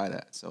need to buy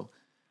that. So,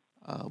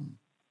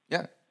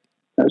 yeah.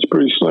 That's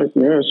pretty slick.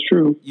 Yeah, it's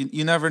true.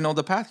 You never know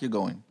the path you're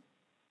going.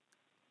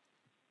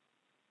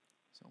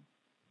 So,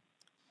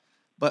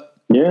 but.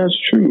 Yeah, it's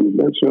true.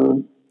 That's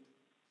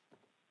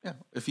yeah,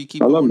 if you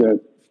keep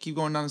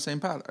going down the same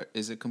path,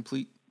 is it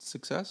complete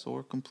success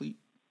or complete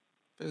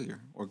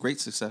failure, or great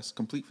success,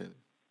 complete failure?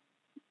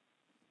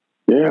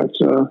 Yeah, it's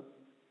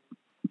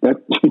that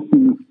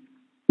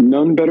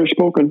none better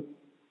spoken.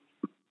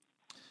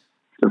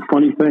 It's a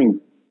funny thing.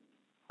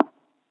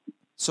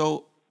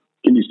 So,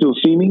 can you still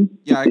see me?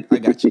 Yeah, I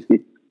got you.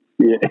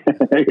 Yeah,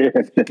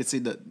 you can see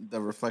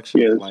the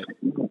reflection of the light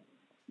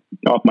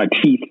off my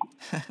teeth.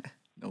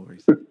 No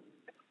worries.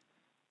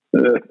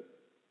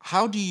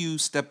 How do you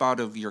step out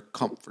of your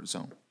comfort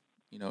zone?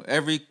 You know,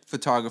 every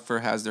photographer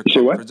has their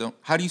comfort zone.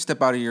 How do you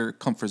step out of your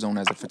comfort zone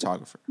as a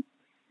photographer?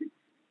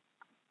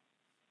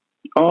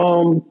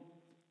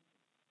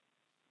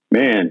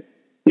 Man,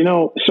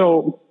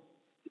 so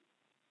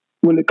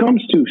when it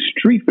comes to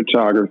street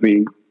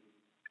photography,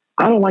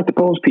 I don't like to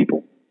pose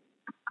people.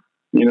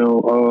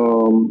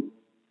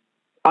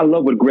 I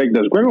love what Greg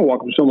does. Greg will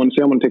walk up to someone and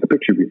say, I'm going to take a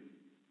picture of you.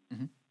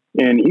 Mm-hmm.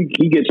 And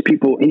he gets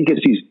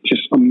these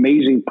just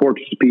amazing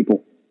portraits of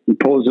people. He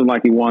poses them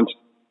like he wants.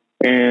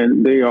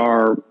 And they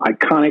are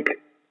iconic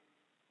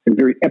and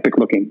very epic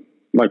looking.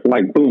 Like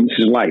boom, this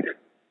is life.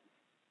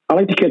 I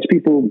like to catch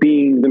people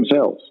being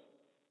themselves.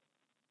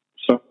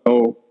 So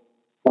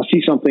I'll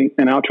see something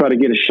and I'll try to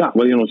get a shot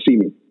whether you don't see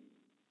me.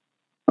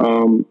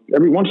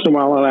 Every once in a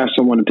while, I'll ask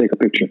someone to take a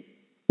picture.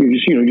 You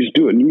just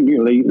do it.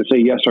 They either say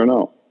yes or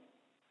no.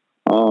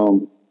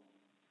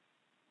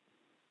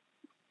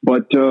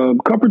 But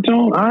comfort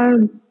zone,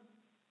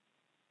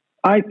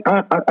 I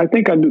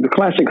think I do the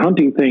classic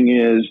hunting thing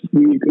is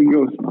you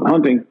go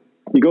hunting,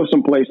 you go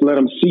someplace, let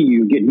them see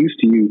you, get used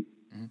to you.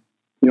 Mm-hmm.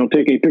 You don't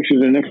take any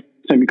pictures, and the next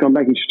time you come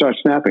back, you start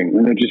snapping,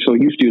 and they're just so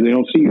used to you, they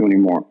don't see you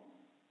anymore.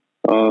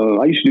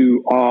 I used to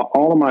do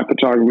all of my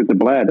photography with the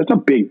Blad. That's a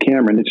big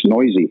camera, and it's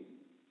noisy.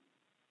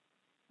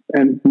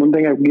 And one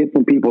thing I get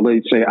from people,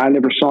 they say, I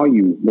never saw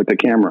you with the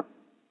camera.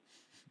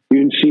 You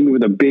didn't see me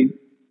with a big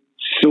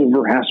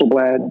silver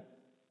Hasselblad.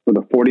 with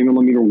a 40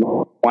 millimeter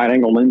wide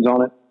angle lens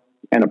on it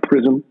and a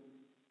prism.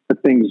 The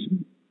thing's,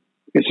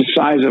 it's the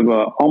size of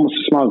almost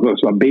as small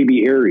as a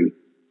baby Airy,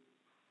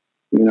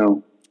 you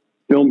know,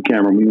 film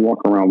camera when you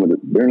walk around with it.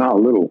 They're not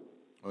little.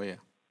 Oh, yeah.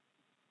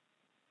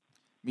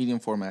 Medium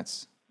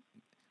formats.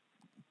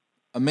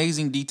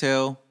 Amazing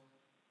detail.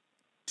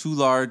 Too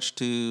large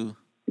to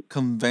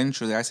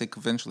conventionally, I say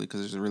conventionally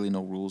because there's really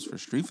no rules for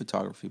street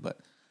photography, but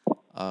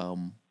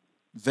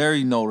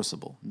very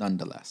noticeable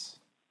nonetheless.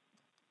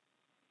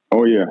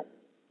 Oh, yeah.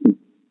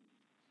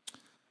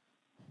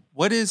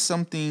 What is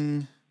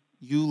something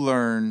you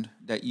learned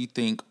that you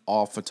think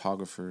all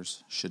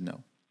photographers should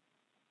know?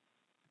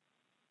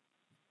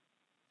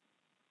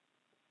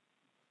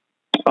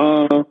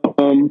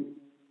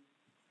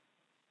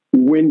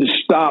 When to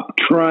stop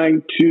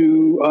trying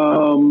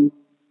to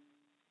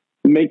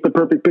make the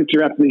perfect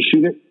picture after they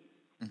shoot it,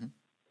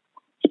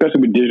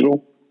 especially with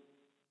digital.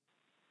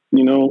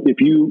 You know, if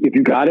you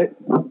got it,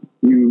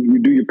 you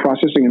do your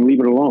processing and leave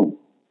it alone.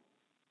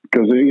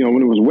 Because, you know,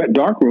 when it was wet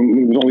darkroom,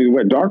 it was only the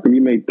wet darkroom,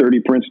 you made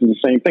 30 prints of the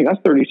same thing. That's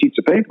 30 sheets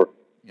of paper.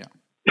 Yeah.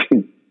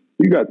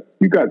 you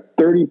got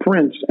 30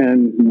 prints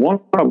and one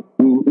of them,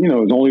 you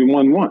know, is only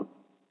one.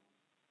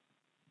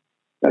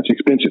 That's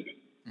expensive.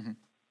 Mm-hmm.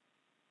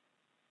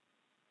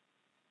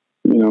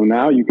 You know,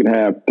 now you can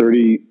have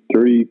 30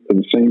 of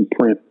the same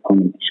print on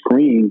the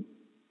screen.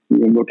 You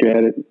can look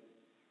at it,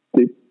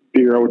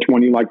 figure out which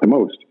one you like the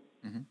most.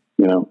 Mm-hmm.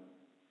 You know,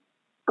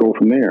 go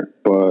from there.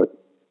 But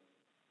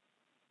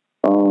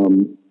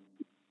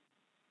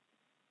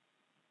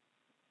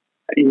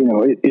you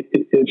know,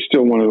 it's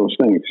still one of those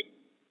things.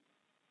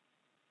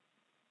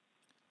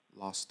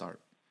 Lost start.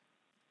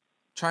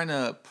 Trying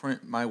to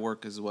print my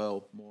work as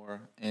well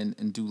more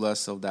and do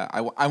less of that.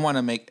 I want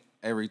to make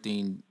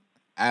everything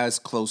as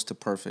close to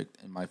perfect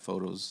in my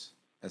photos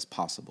as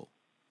possible.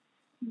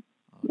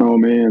 Oh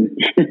man.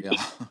 Yeah.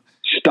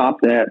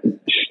 Stop that.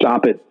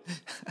 Stop it.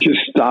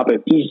 Just stop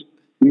it. Just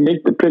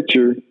make the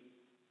picture,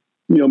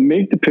 you know,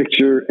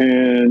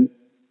 and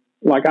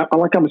like I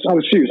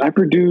was serious. I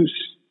produce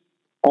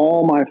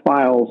all my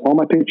files, all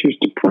my pictures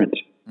to print.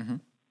 Mm-hmm.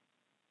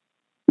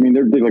 I mean,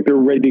 they're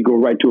ready to go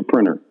right to a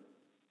printer.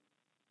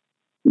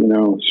 You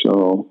know,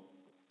 so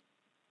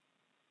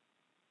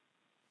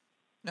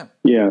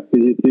yeah,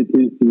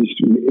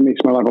 it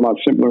makes my life a lot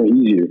simpler and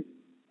easier.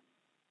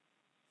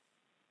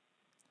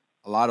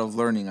 A lot of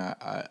learning.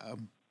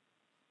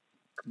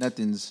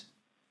 Nothing's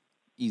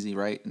easy,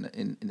 right?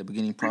 In the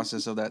beginning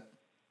process of that.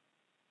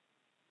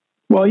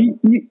 Well,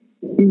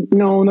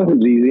 no,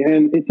 nothing's easy,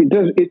 and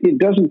it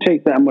doesn't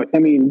take that much. I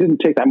mean, it didn't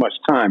take that much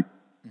time.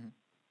 Mm-hmm.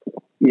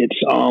 It's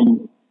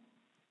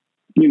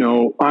you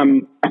know,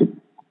 I'm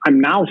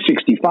now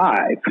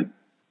 65,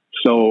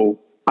 so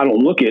I don't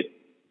look it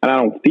and I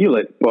don't feel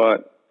it,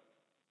 but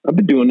I've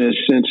been doing this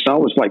since I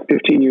was like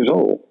 15 years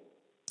old.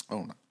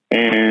 Oh, no.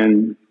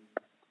 And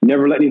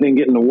never let anything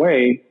get in the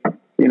way.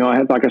 You know, I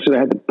had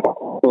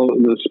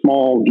the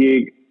small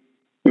gig,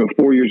 you know,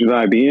 4 years with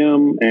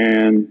IBM,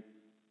 and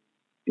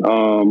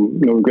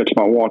no regrets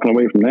about walking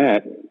away from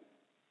that.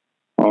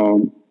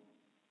 Because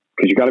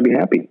you got to be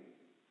happy at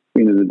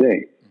the end of the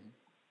day.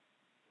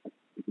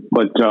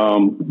 But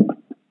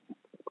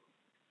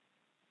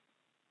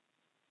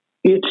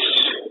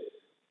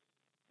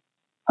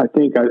I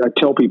think I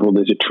tell people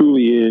this. It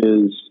truly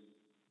is.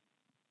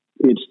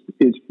 It's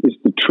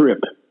the trip,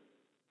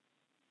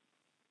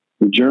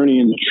 the journey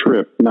and the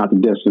trip, not the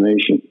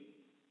destination.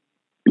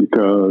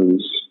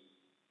 Because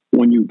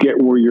when you get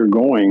where you're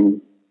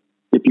going,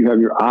 if you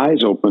have your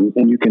eyes open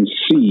and you can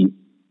see,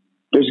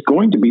 there's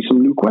going to be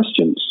some new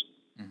questions,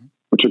 mm-hmm.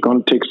 which are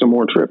going to take some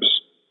more trips.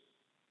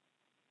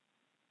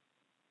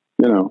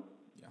 You know,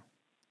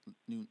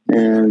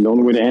 and the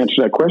only way to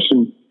answer that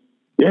question,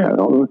 you got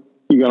to learn.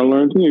 You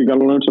got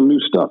to learn some new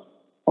stuff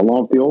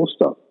along with the old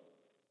stuff.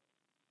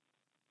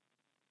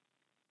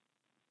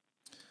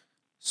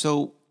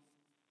 So,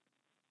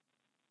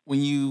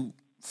 when you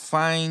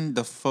find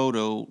the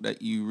photo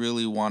that you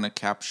really want to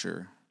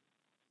capture,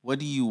 what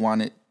do you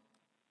want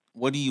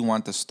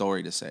the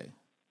story to say?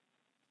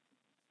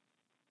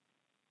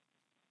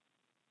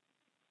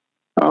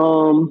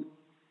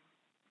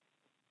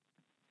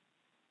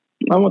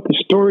 I want the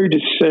story to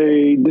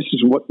say, this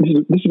is,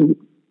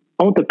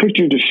 I want the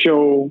picture to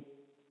show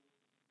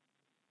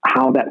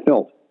how that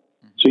felt.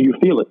 So you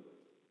feel it.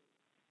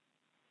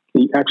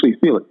 You actually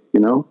feel it, you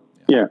know?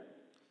 Yeah.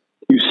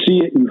 You see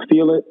it, you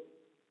feel it,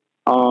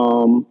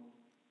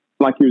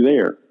 like you're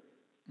there.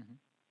 Mm-hmm.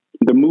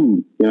 The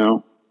mood, you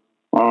know?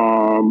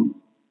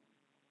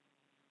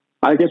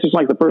 I guess it's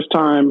like the first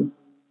time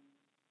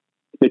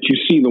that you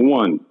see the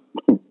one.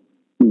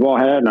 We've all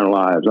had in our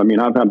lives. I mean,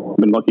 I've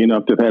been lucky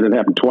enough to have had it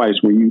happen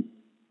twice where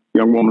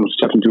young woman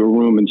steps into a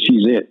room and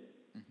she's it.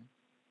 Mm-hmm.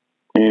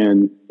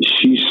 And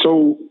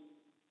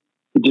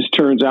it just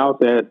turns out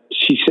that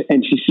she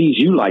sees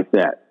you like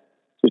that.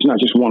 It's not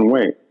just one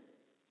way.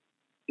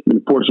 I've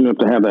been fortunate enough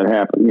to have that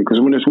happen. Because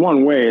when it's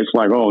one way, it's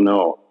like, oh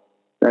no,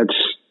 that's,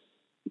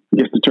 I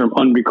guess the term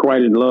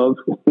unrequited love.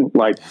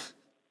 Like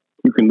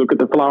you can look at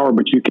the flower,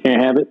 but you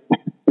can't have it.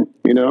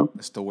 You know?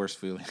 That's the worst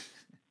feeling.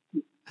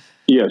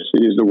 Yes,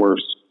 it is the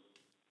worst.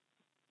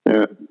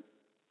 Yeah.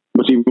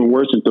 What's even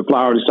worse is the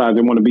flower decides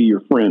they want to be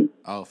your friend.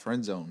 Oh,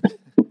 friend zone.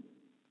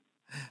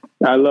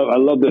 I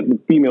love that the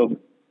females.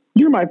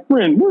 You're my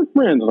friend. We're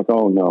friends. Like,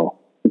 oh no.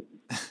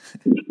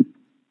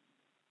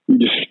 You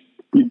just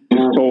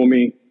told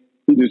me.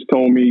 You just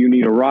told me you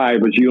need a ride,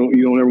 but you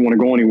don't ever want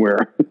to go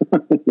anywhere.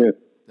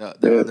 Yeah.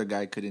 The other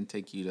guy couldn't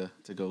take you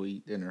to go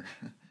eat dinner.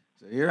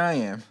 So here I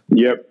am.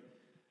 Yep.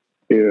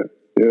 Yeah.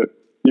 Yeah.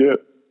 Yeah.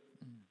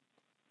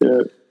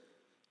 Yeah.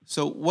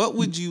 So what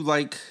would you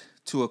like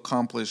to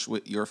accomplish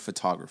with your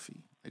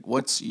photography? Like,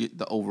 what's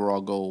the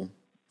overall goal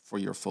for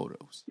your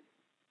photos?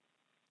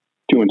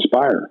 To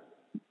inspire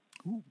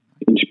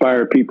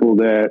people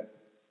that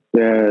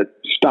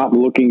stop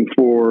looking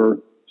for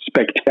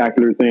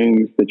spectacular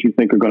things that you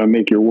think are going to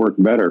make your work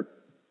better.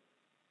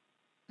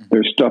 Mm-hmm.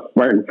 There's stuff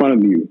right in front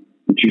of you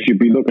that you should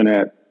be looking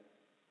at.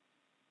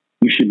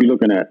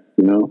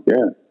 You know, yeah.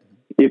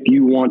 Mm-hmm. If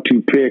you want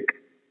to pick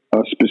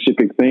a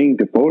specific thing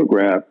to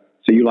photograph,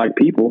 so you like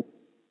people,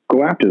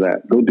 go after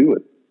that. Go do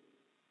it.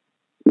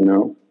 You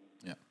know.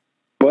 Yeah.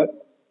 But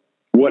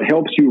what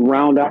helps you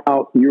round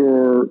out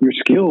your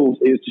skills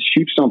is to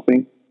shoot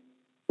something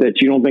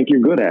that you don't think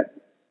you're good at.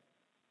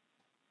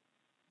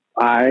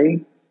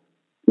 I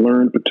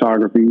learned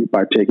photography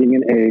by taking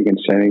an egg and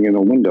setting it in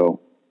a window.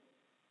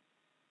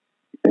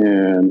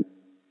 And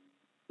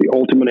the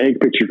ultimate egg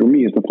picture for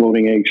me is the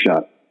floating egg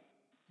shot,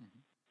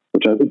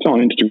 which it's on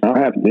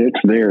Instagram.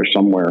 It's there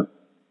somewhere.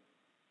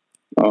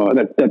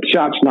 That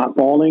shot's not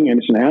falling, and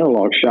it's an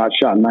analog shot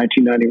in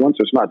 1991, so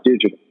it's not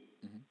digital.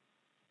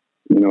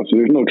 You know, so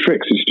there's no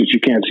tricks. It's just you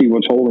can't see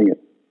what's holding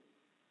it.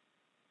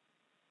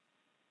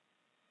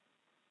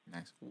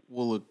 Nice.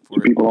 We'll look for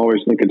it. People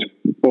always think it's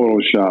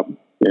Photoshop.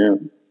 Yeah.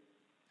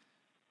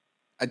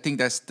 I think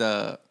that's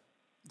the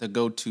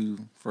go-to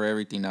for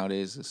everything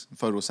nowadays. Is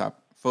Photoshop.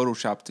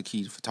 Photoshop's the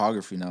key to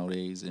photography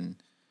nowadays, and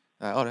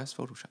that's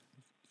Photoshop.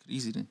 You could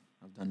easily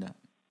have done that.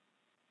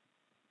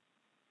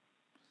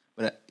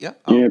 But yeah.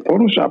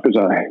 Photoshop is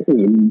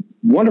a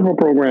wonderful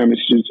program.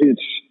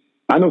 It's.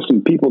 I know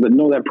some people that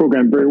know that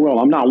program very well.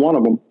 I'm not one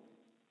of them.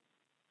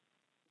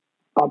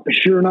 I'm for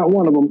sure not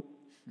one of them.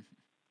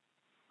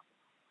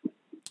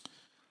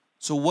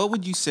 So what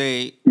would you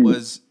say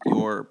was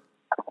your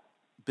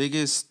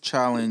biggest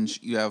challenge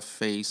you have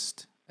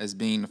faced as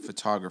being a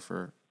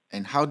photographer,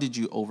 and how did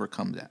you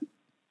overcome that?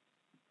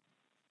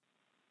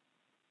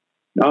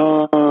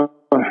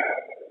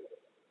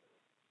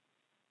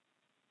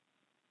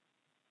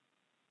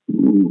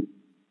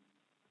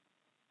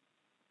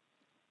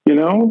 You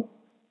know,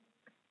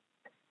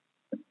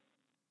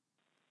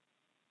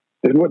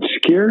 and what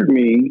scared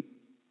me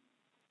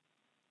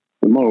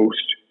the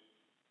most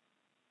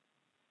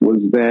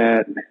was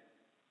that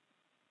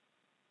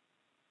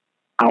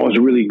I was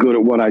really good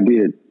at what I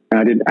did.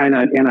 And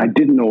I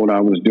didn't know what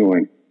I was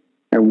doing.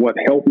 And what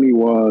helped me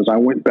was I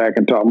went back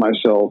and taught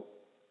myself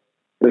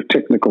the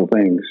technical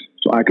things.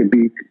 So I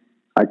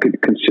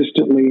could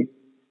consistently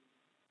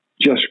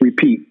just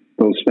repeat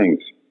those things.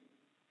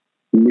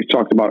 And we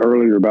talked about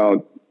earlier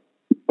about,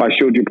 I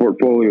showed you a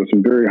portfolio of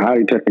some very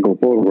highly technical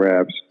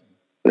photographs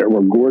that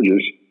were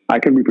gorgeous. I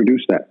could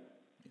reproduce that.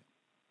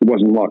 It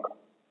wasn't luck.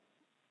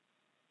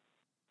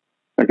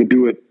 I could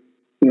do it,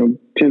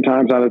 10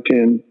 times out of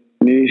 10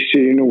 in any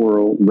city in the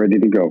world, ready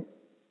to go.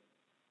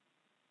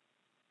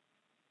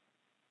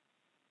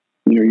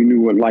 You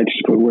knew what lights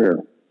to put where.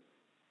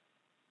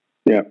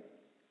 Yeah.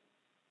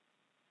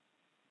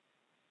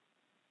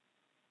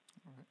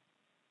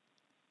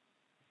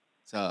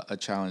 It's a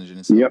challenge in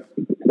itself. Yep.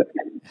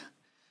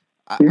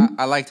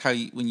 I liked how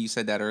when you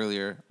said that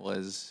earlier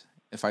was,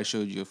 if I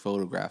showed you a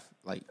photograph,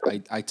 like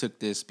I took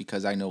this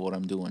because I know what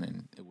I'm doing,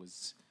 and it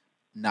was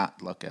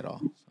not luck at all.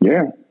 So.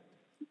 Yeah.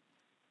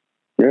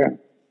 Yeah.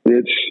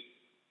 It's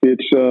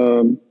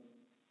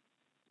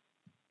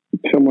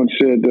someone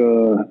said,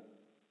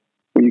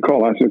 what do you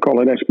call it? I said,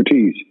 call it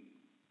expertise.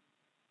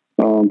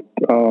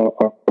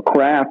 A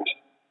craft,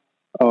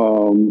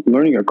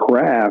 learning a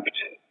craft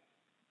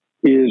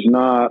is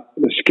not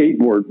the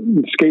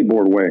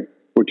skateboard way,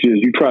 which is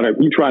you try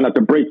not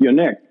to break your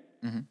neck.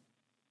 Mm-hmm.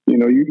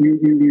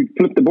 You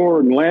flip the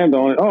board and land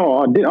on it.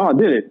 Oh, I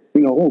did it.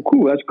 Oh,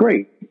 cool. That's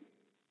great.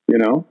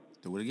 Do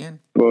it again.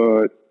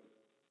 But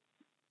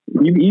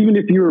even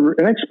if you're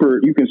an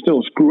expert, you can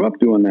still screw up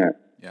doing that.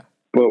 Yeah.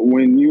 But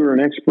when you're an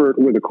expert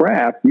with a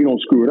craft, you don't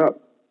screw it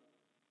up.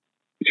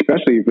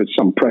 Especially if it's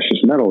some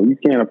precious metal. You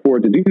can't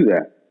afford to do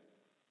that.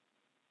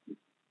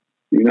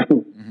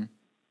 Mm-hmm.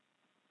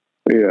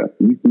 Yeah.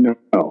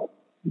 No.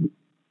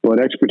 But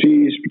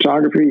expertise,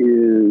 photography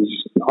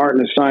is an art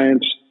and a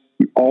science.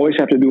 You always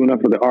have to do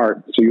enough of the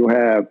art, so you'll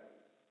have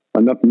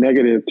enough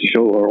negative to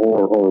show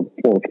or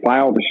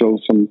file to show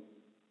some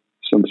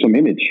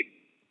image.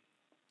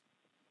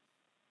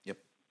 Yep.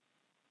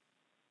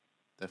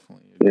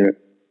 Definitely. Yeah.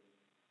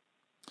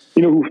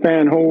 You know who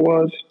Fan Ho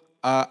was?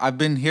 I've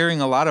been hearing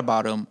a lot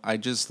about him. I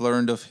just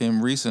learned of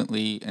him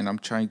recently, and I'm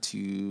trying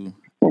to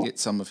get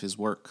some of his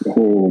work.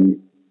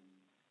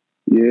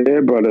 Yeah,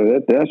 brother,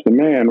 that's the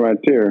man right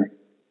there.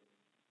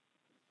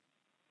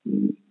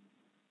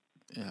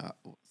 Yeah,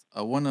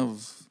 one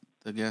of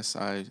the guests,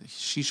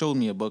 she showed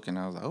me a book, and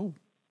I was like, oh,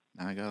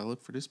 now I gotta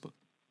look for this book.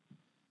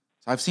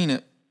 So I've seen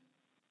it.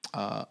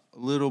 A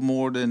little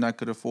more than I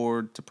could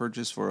afford to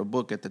purchase for a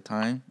book at the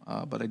time,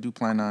 but I do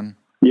plan on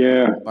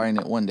buying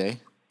it one day.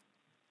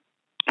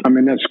 I'm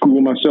in that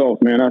school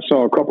myself, man. I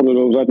saw a couple of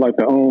those I'd like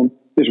to own.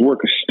 His work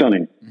is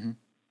stunning. Mm-hmm.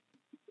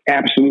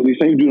 Absolutely.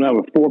 Same dude have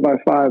a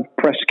 4x5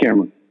 press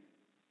camera.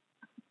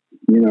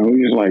 You know,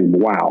 he's like,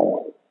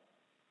 wow.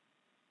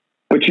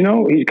 But, you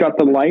know, he's got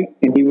the light,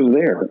 and he was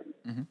there.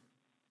 Mm-hmm.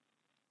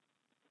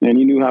 And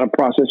he knew how to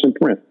process and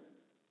print.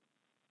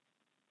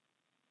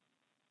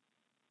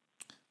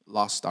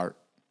 Lost art.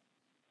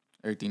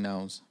 Everything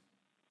now is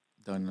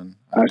done on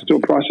I still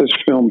process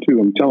film, too.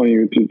 I'm telling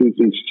you,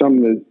 it's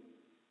something that...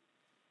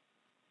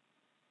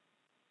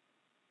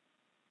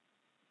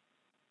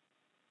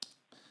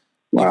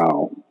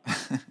 Wow.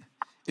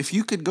 If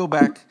you could go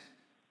back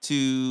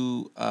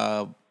to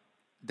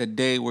the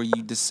day where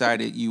you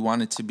decided you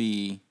wanted to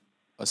be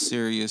a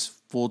serious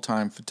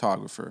full-time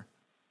photographer,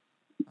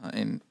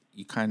 and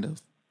you kind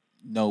of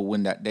know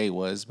when that day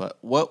was, but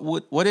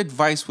what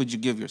advice would you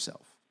give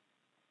yourself?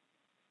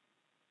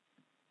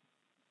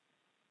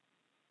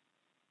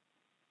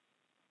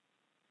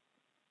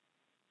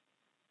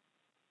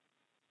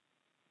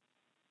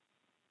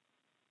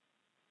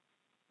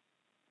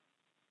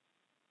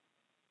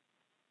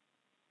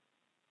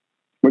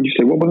 What'd you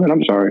say? What was it?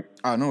 I'm sorry.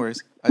 Oh, no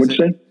worries. What'd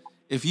you say?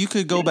 If you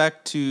could go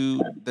back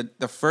to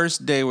the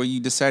first day where you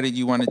decided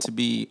you wanted to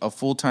be a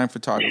full-time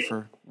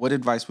photographer, what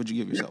advice would you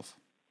give yourself?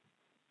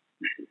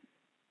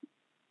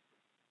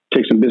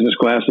 Take some business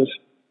classes.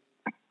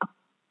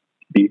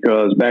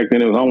 Because back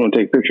then it was, I want to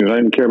take pictures. I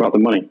didn't care about the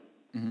money.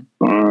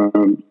 Mm-hmm.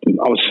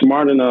 I was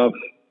smart enough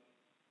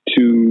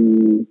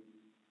to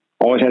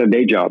always had a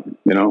day job,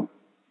 you know.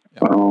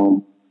 Yeah.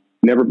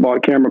 Never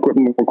bought camera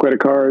equipment or credit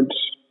cards.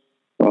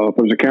 If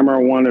there was a camera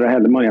I wanted, I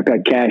had the money. I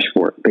paid cash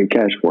for it.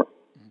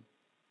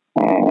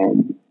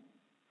 Mm-hmm.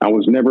 I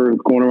was never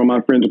going around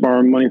my friends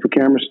borrowing money for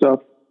camera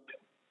stuff.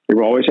 They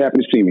were always happy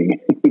to see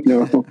me. You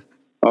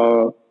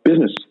know,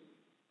 business.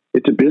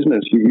 It's a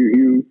business.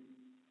 You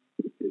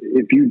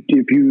if you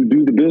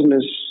do the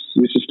business,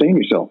 you sustain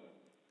yourself.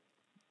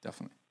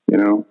 Definitely. You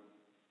know.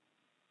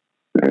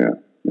 Yeah.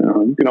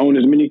 You can own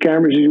as many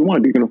cameras as you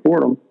want if you can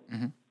afford them.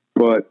 Mm-hmm.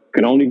 But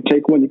can only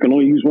take one. You can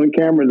only use one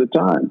camera at a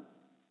time.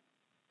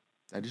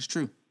 That is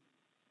true.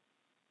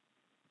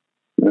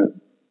 Yeah.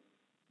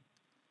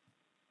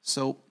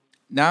 So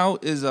now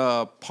is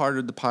a part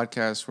of the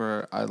podcast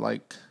where I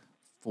like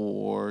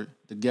for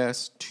the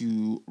guests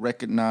to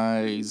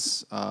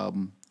recognize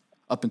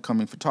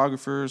up-and-coming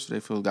photographers they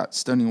feel got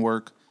stunning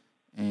work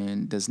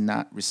and does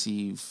not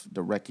receive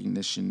the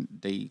recognition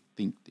they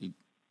think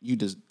you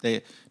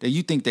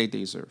think they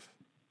deserve.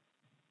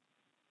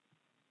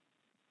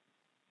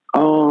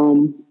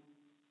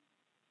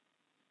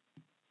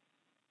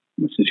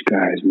 What's this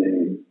guy's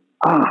name?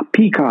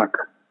 Peacock.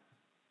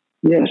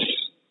 Yes,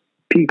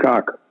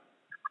 Peacock.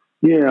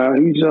 Yeah,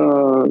 he's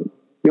a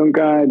young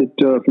guy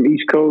that from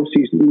East Coast.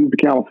 He's moved to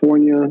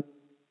California.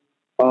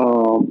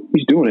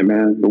 He's doing it,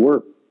 man. The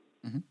work.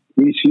 Mm-hmm.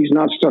 He's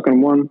not stuck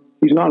in one.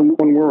 He's not in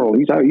one world.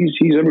 He's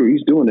everywhere.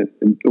 He's doing it.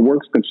 And the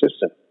work's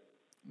consistent.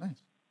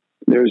 Nice.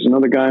 There's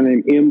another guy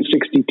named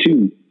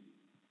M62.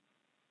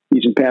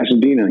 He's in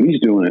Pasadena.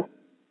 He's doing it.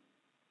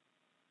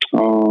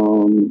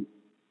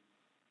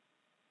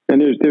 And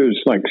there's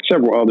like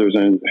several others,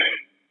 and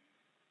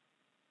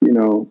you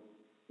know,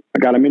 I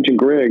got to mention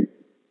Greg.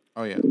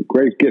 Oh yeah,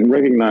 Greg's getting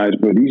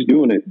recognized, but he's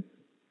doing it.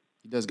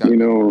 He does got, you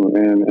know,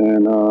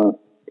 and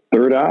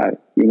Third Eye,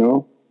 you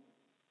know,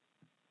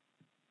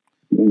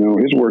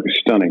 his work is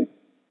stunning.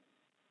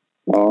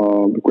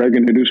 Greg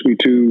introduced me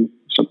to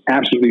some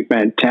absolutely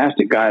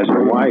fantastic guys in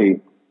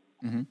Hawaii.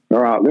 Mm-hmm.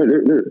 They're out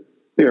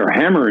they're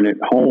hammering it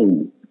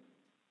home,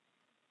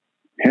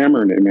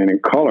 man, in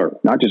color,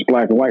 not just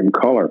black and white, in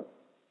color.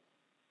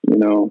 You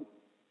know,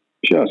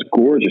 just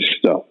gorgeous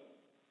stuff.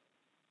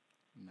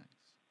 Nice.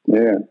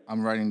 Yeah.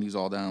 I'm writing these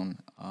all down,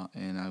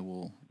 and I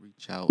will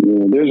reach out.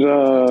 Yeah,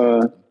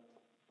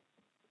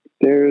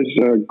 there's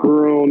a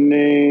girl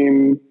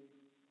named,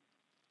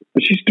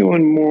 but she's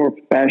doing more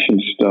fashion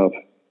stuff.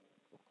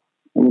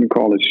 I'm going to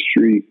call it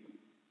street.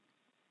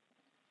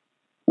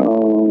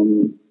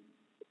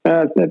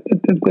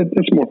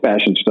 That's more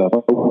fashion stuff.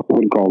 I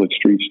wouldn't call it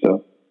street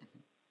stuff.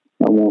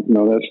 I won't.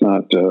 No, that's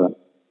not.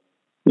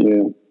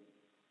 Yeah.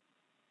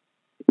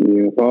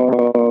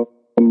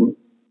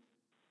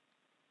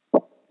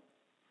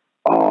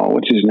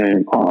 What's his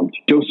name?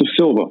 Joseph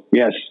Silva.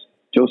 Yes,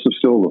 Joseph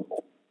Silva.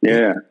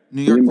 Yeah.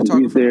 New York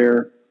photographer. He's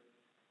there.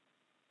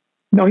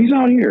 No, he's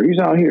out here.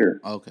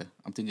 Oh, okay,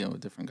 I'm thinking of a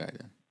different guy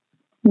then.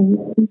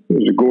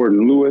 There's a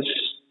Gordon Lewis.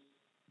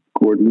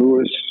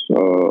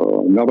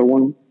 Another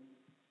one.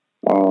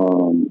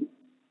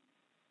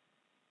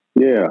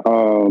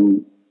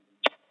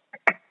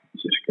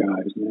 What's this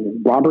guy's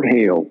name? Robert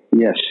Hale.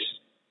 Yes.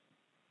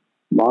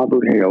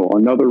 Robert Hale,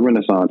 another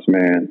Renaissance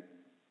man.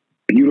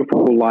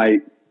 beautiful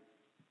light,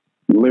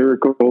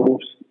 lyrical,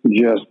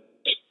 just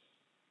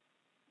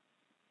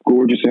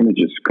gorgeous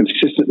images,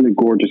 consistently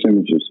gorgeous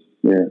images.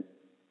 Yeah.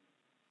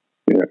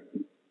 Yeah.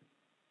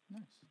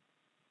 Nice.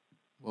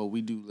 Well,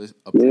 we do Yeah,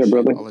 appreciate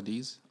brother. all of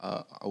these.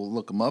 I will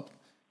look them up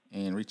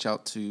and reach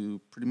out to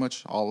pretty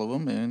much all of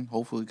them, and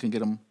hopefully can get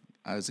them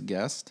as a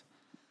guest.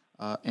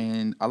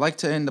 And I like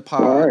to end the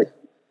All right.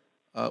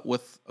 pod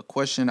with a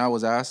question I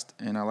was asked,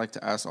 and I like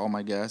to ask all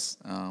my guests.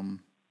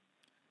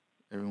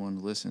 Everyone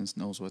who listens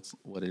knows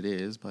what it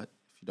is, but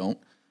if you don't,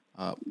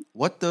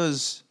 what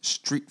does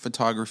street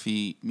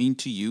photography mean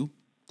to you?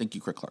 Thank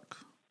you, Craig Clark.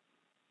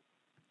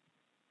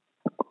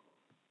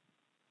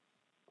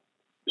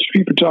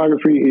 Street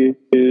photography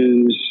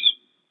is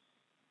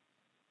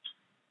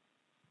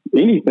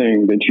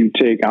anything that you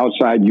take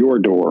outside your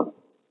door.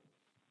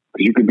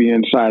 Because you could be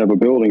inside of a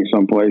building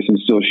someplace and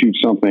still shoot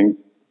something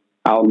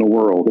out in the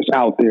world. It's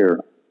out there.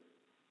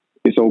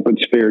 It's open,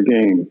 it's fair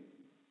game.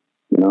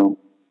 You know,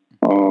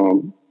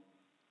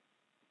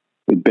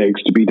 it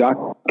begs to be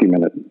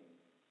documented.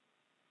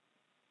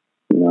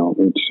 You know,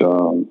 it's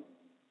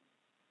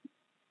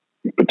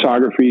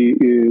photography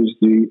is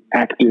the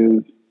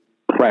active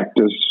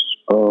practice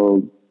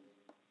of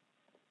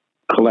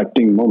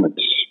collecting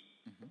moments.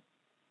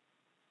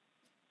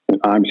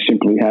 And I'm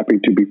simply happy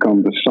to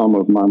become the sum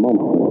of my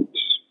moments.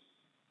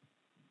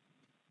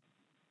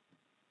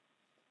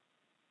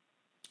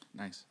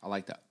 Nice. I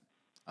like that.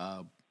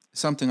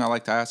 Something I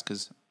like to ask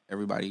because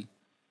everybody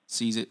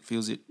sees it,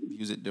 feels it,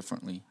 views it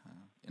differently,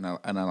 and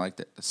I like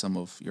that the sum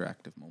of your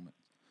active moments.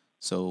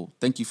 So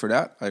thank you for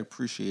that. I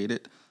appreciate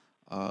it.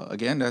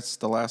 Again, that's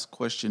the last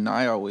question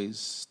I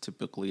always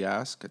typically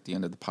ask at the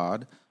end of the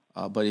pod.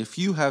 But if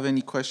you have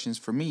any questions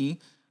for me,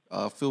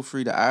 feel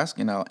free to ask,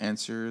 and I'll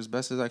answer as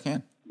best as I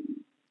can.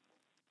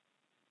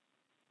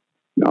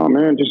 No,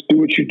 man, just do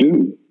what you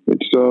do.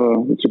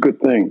 It's a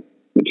good thing.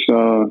 It's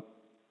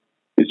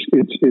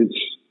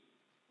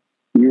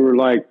you're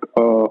like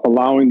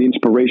allowing the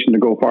inspiration to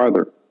go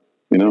farther.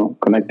 You know,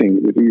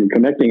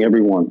 connecting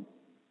everyone,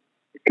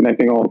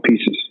 connecting all the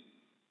pieces.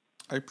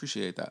 I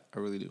appreciate that. I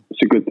really do.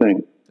 It's a good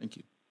thing. Thank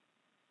you.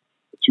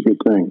 It's a good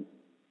thing.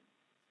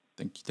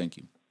 Thank you. Thank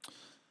you.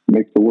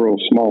 Make the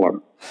world smaller.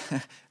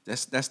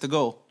 That's the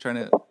goal. Trying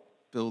to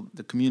build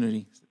the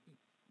community,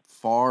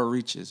 far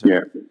reaches.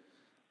 Right?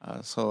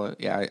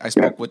 Yeah. I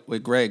spoke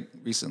with Greg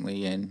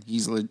recently, and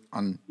he's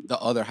on the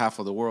other half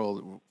of the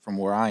world from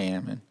where I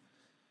am, and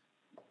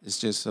it's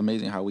just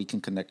amazing how we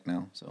can connect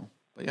now. So,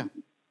 but yeah,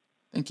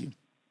 thank you.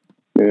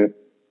 Yeah.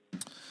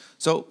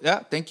 So yeah,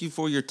 thank you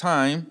for your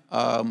time.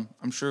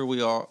 I'm sure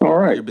we all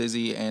right. You're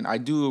busy, and I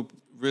do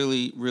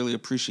really, really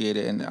appreciate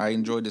it, and I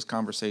enjoyed this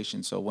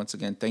conversation. So once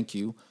again, thank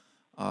you.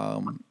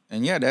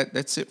 And yeah,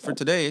 that's it for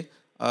today.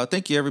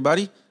 Thank you,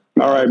 everybody.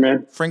 All right,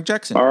 man. Frank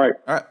Jackson. All right.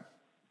 All right.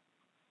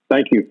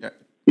 Thank you. Yeah.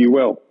 Be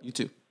well. You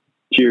too.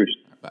 Cheers.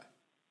 Bye.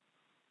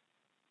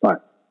 Bye.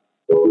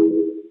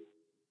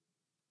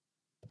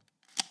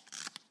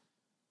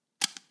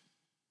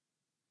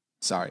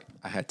 Sorry,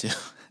 I had to.